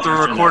we'll stop off the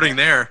recording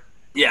there.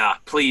 Yeah,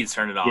 please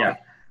turn it off. Yeah.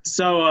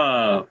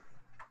 So,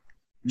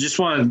 just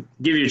want to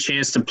give you a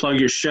chance to plug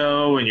your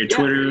show and your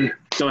Twitter.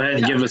 Go ahead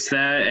and give us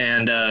that,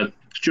 and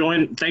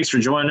thanks for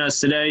joining us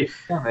today.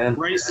 Yeah, man.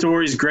 Great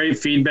stories, great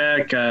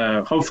feedback.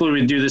 Hopefully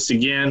we do this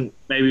again.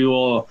 Maybe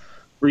we'll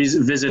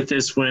revisit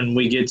this when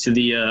we get to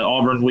the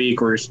Auburn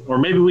week, or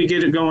maybe we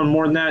get it going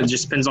more than that. It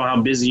just depends on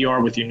how busy you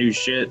are with your new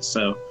shit.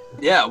 So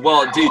yeah,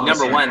 well, dude,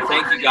 number one,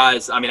 thank you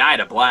guys. I mean, I had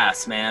a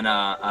blast, man.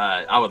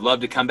 I would love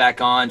to come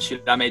back on.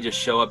 Shoot, I may just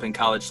show up in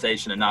College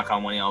Station and knock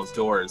on one of y'all's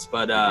doors.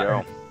 But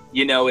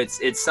you know,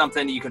 it's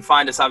something. You can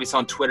find us obviously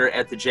on Twitter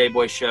at the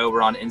J-Boy Show.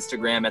 We're on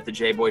Instagram at the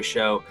J-Boy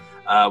Show.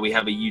 We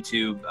have a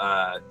YouTube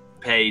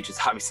page. It's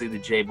obviously the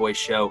J-Boy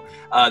Show.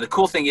 The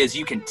cool thing is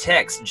you can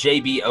text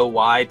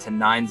JBOY to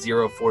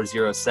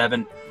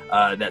 90407.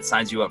 That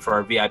signs you up for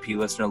our VIP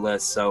listener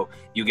list, so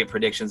you get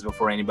predictions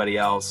before anybody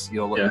else.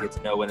 You'll get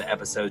to know when the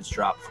episodes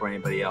drop before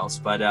anybody else.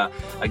 But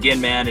again,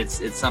 man,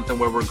 it's something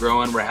where we're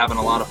growing. We're having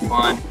a lot of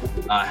fun.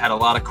 Had a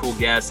lot of cool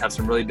guests. Have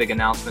some really big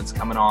announcements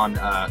coming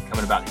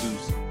about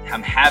who's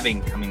I'm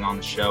having coming on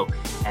the show,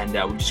 and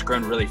we've just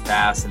grown really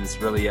fast, and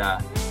it's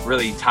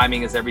really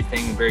timing is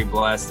everything. Very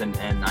blessed,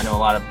 and I know a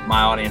lot of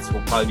my audience will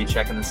probably be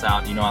checking this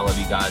out. You know I love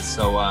you guys.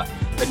 So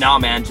but now,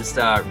 man, just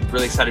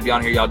really excited to be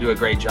on here. Y'all do a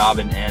great job,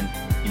 and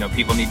you know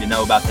people need to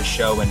know about this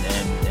show,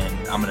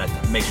 and I'm gonna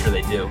make sure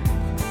they do.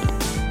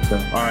 So,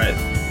 all right,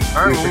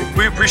 well,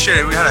 we appreciate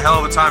it. We had a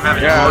hell of a time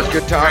having you. Yeah, it was a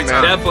good time,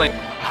 man. Definitely.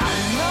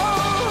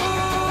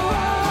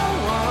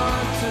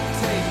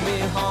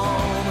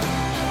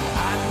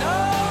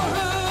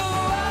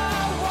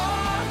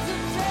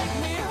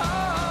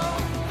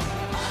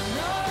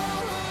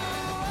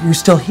 You're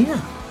still here.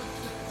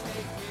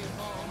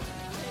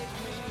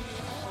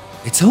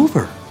 It's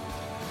over.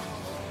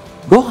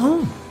 Go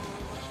home.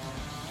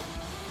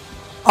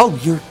 Oh,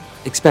 you're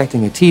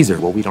expecting a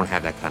teaser. Well, we don't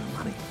have that kind of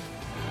money.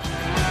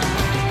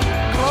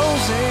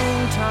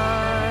 Closing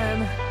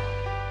time.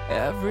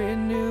 Every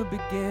new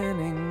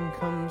beginning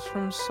comes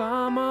from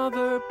some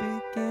other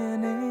beginning.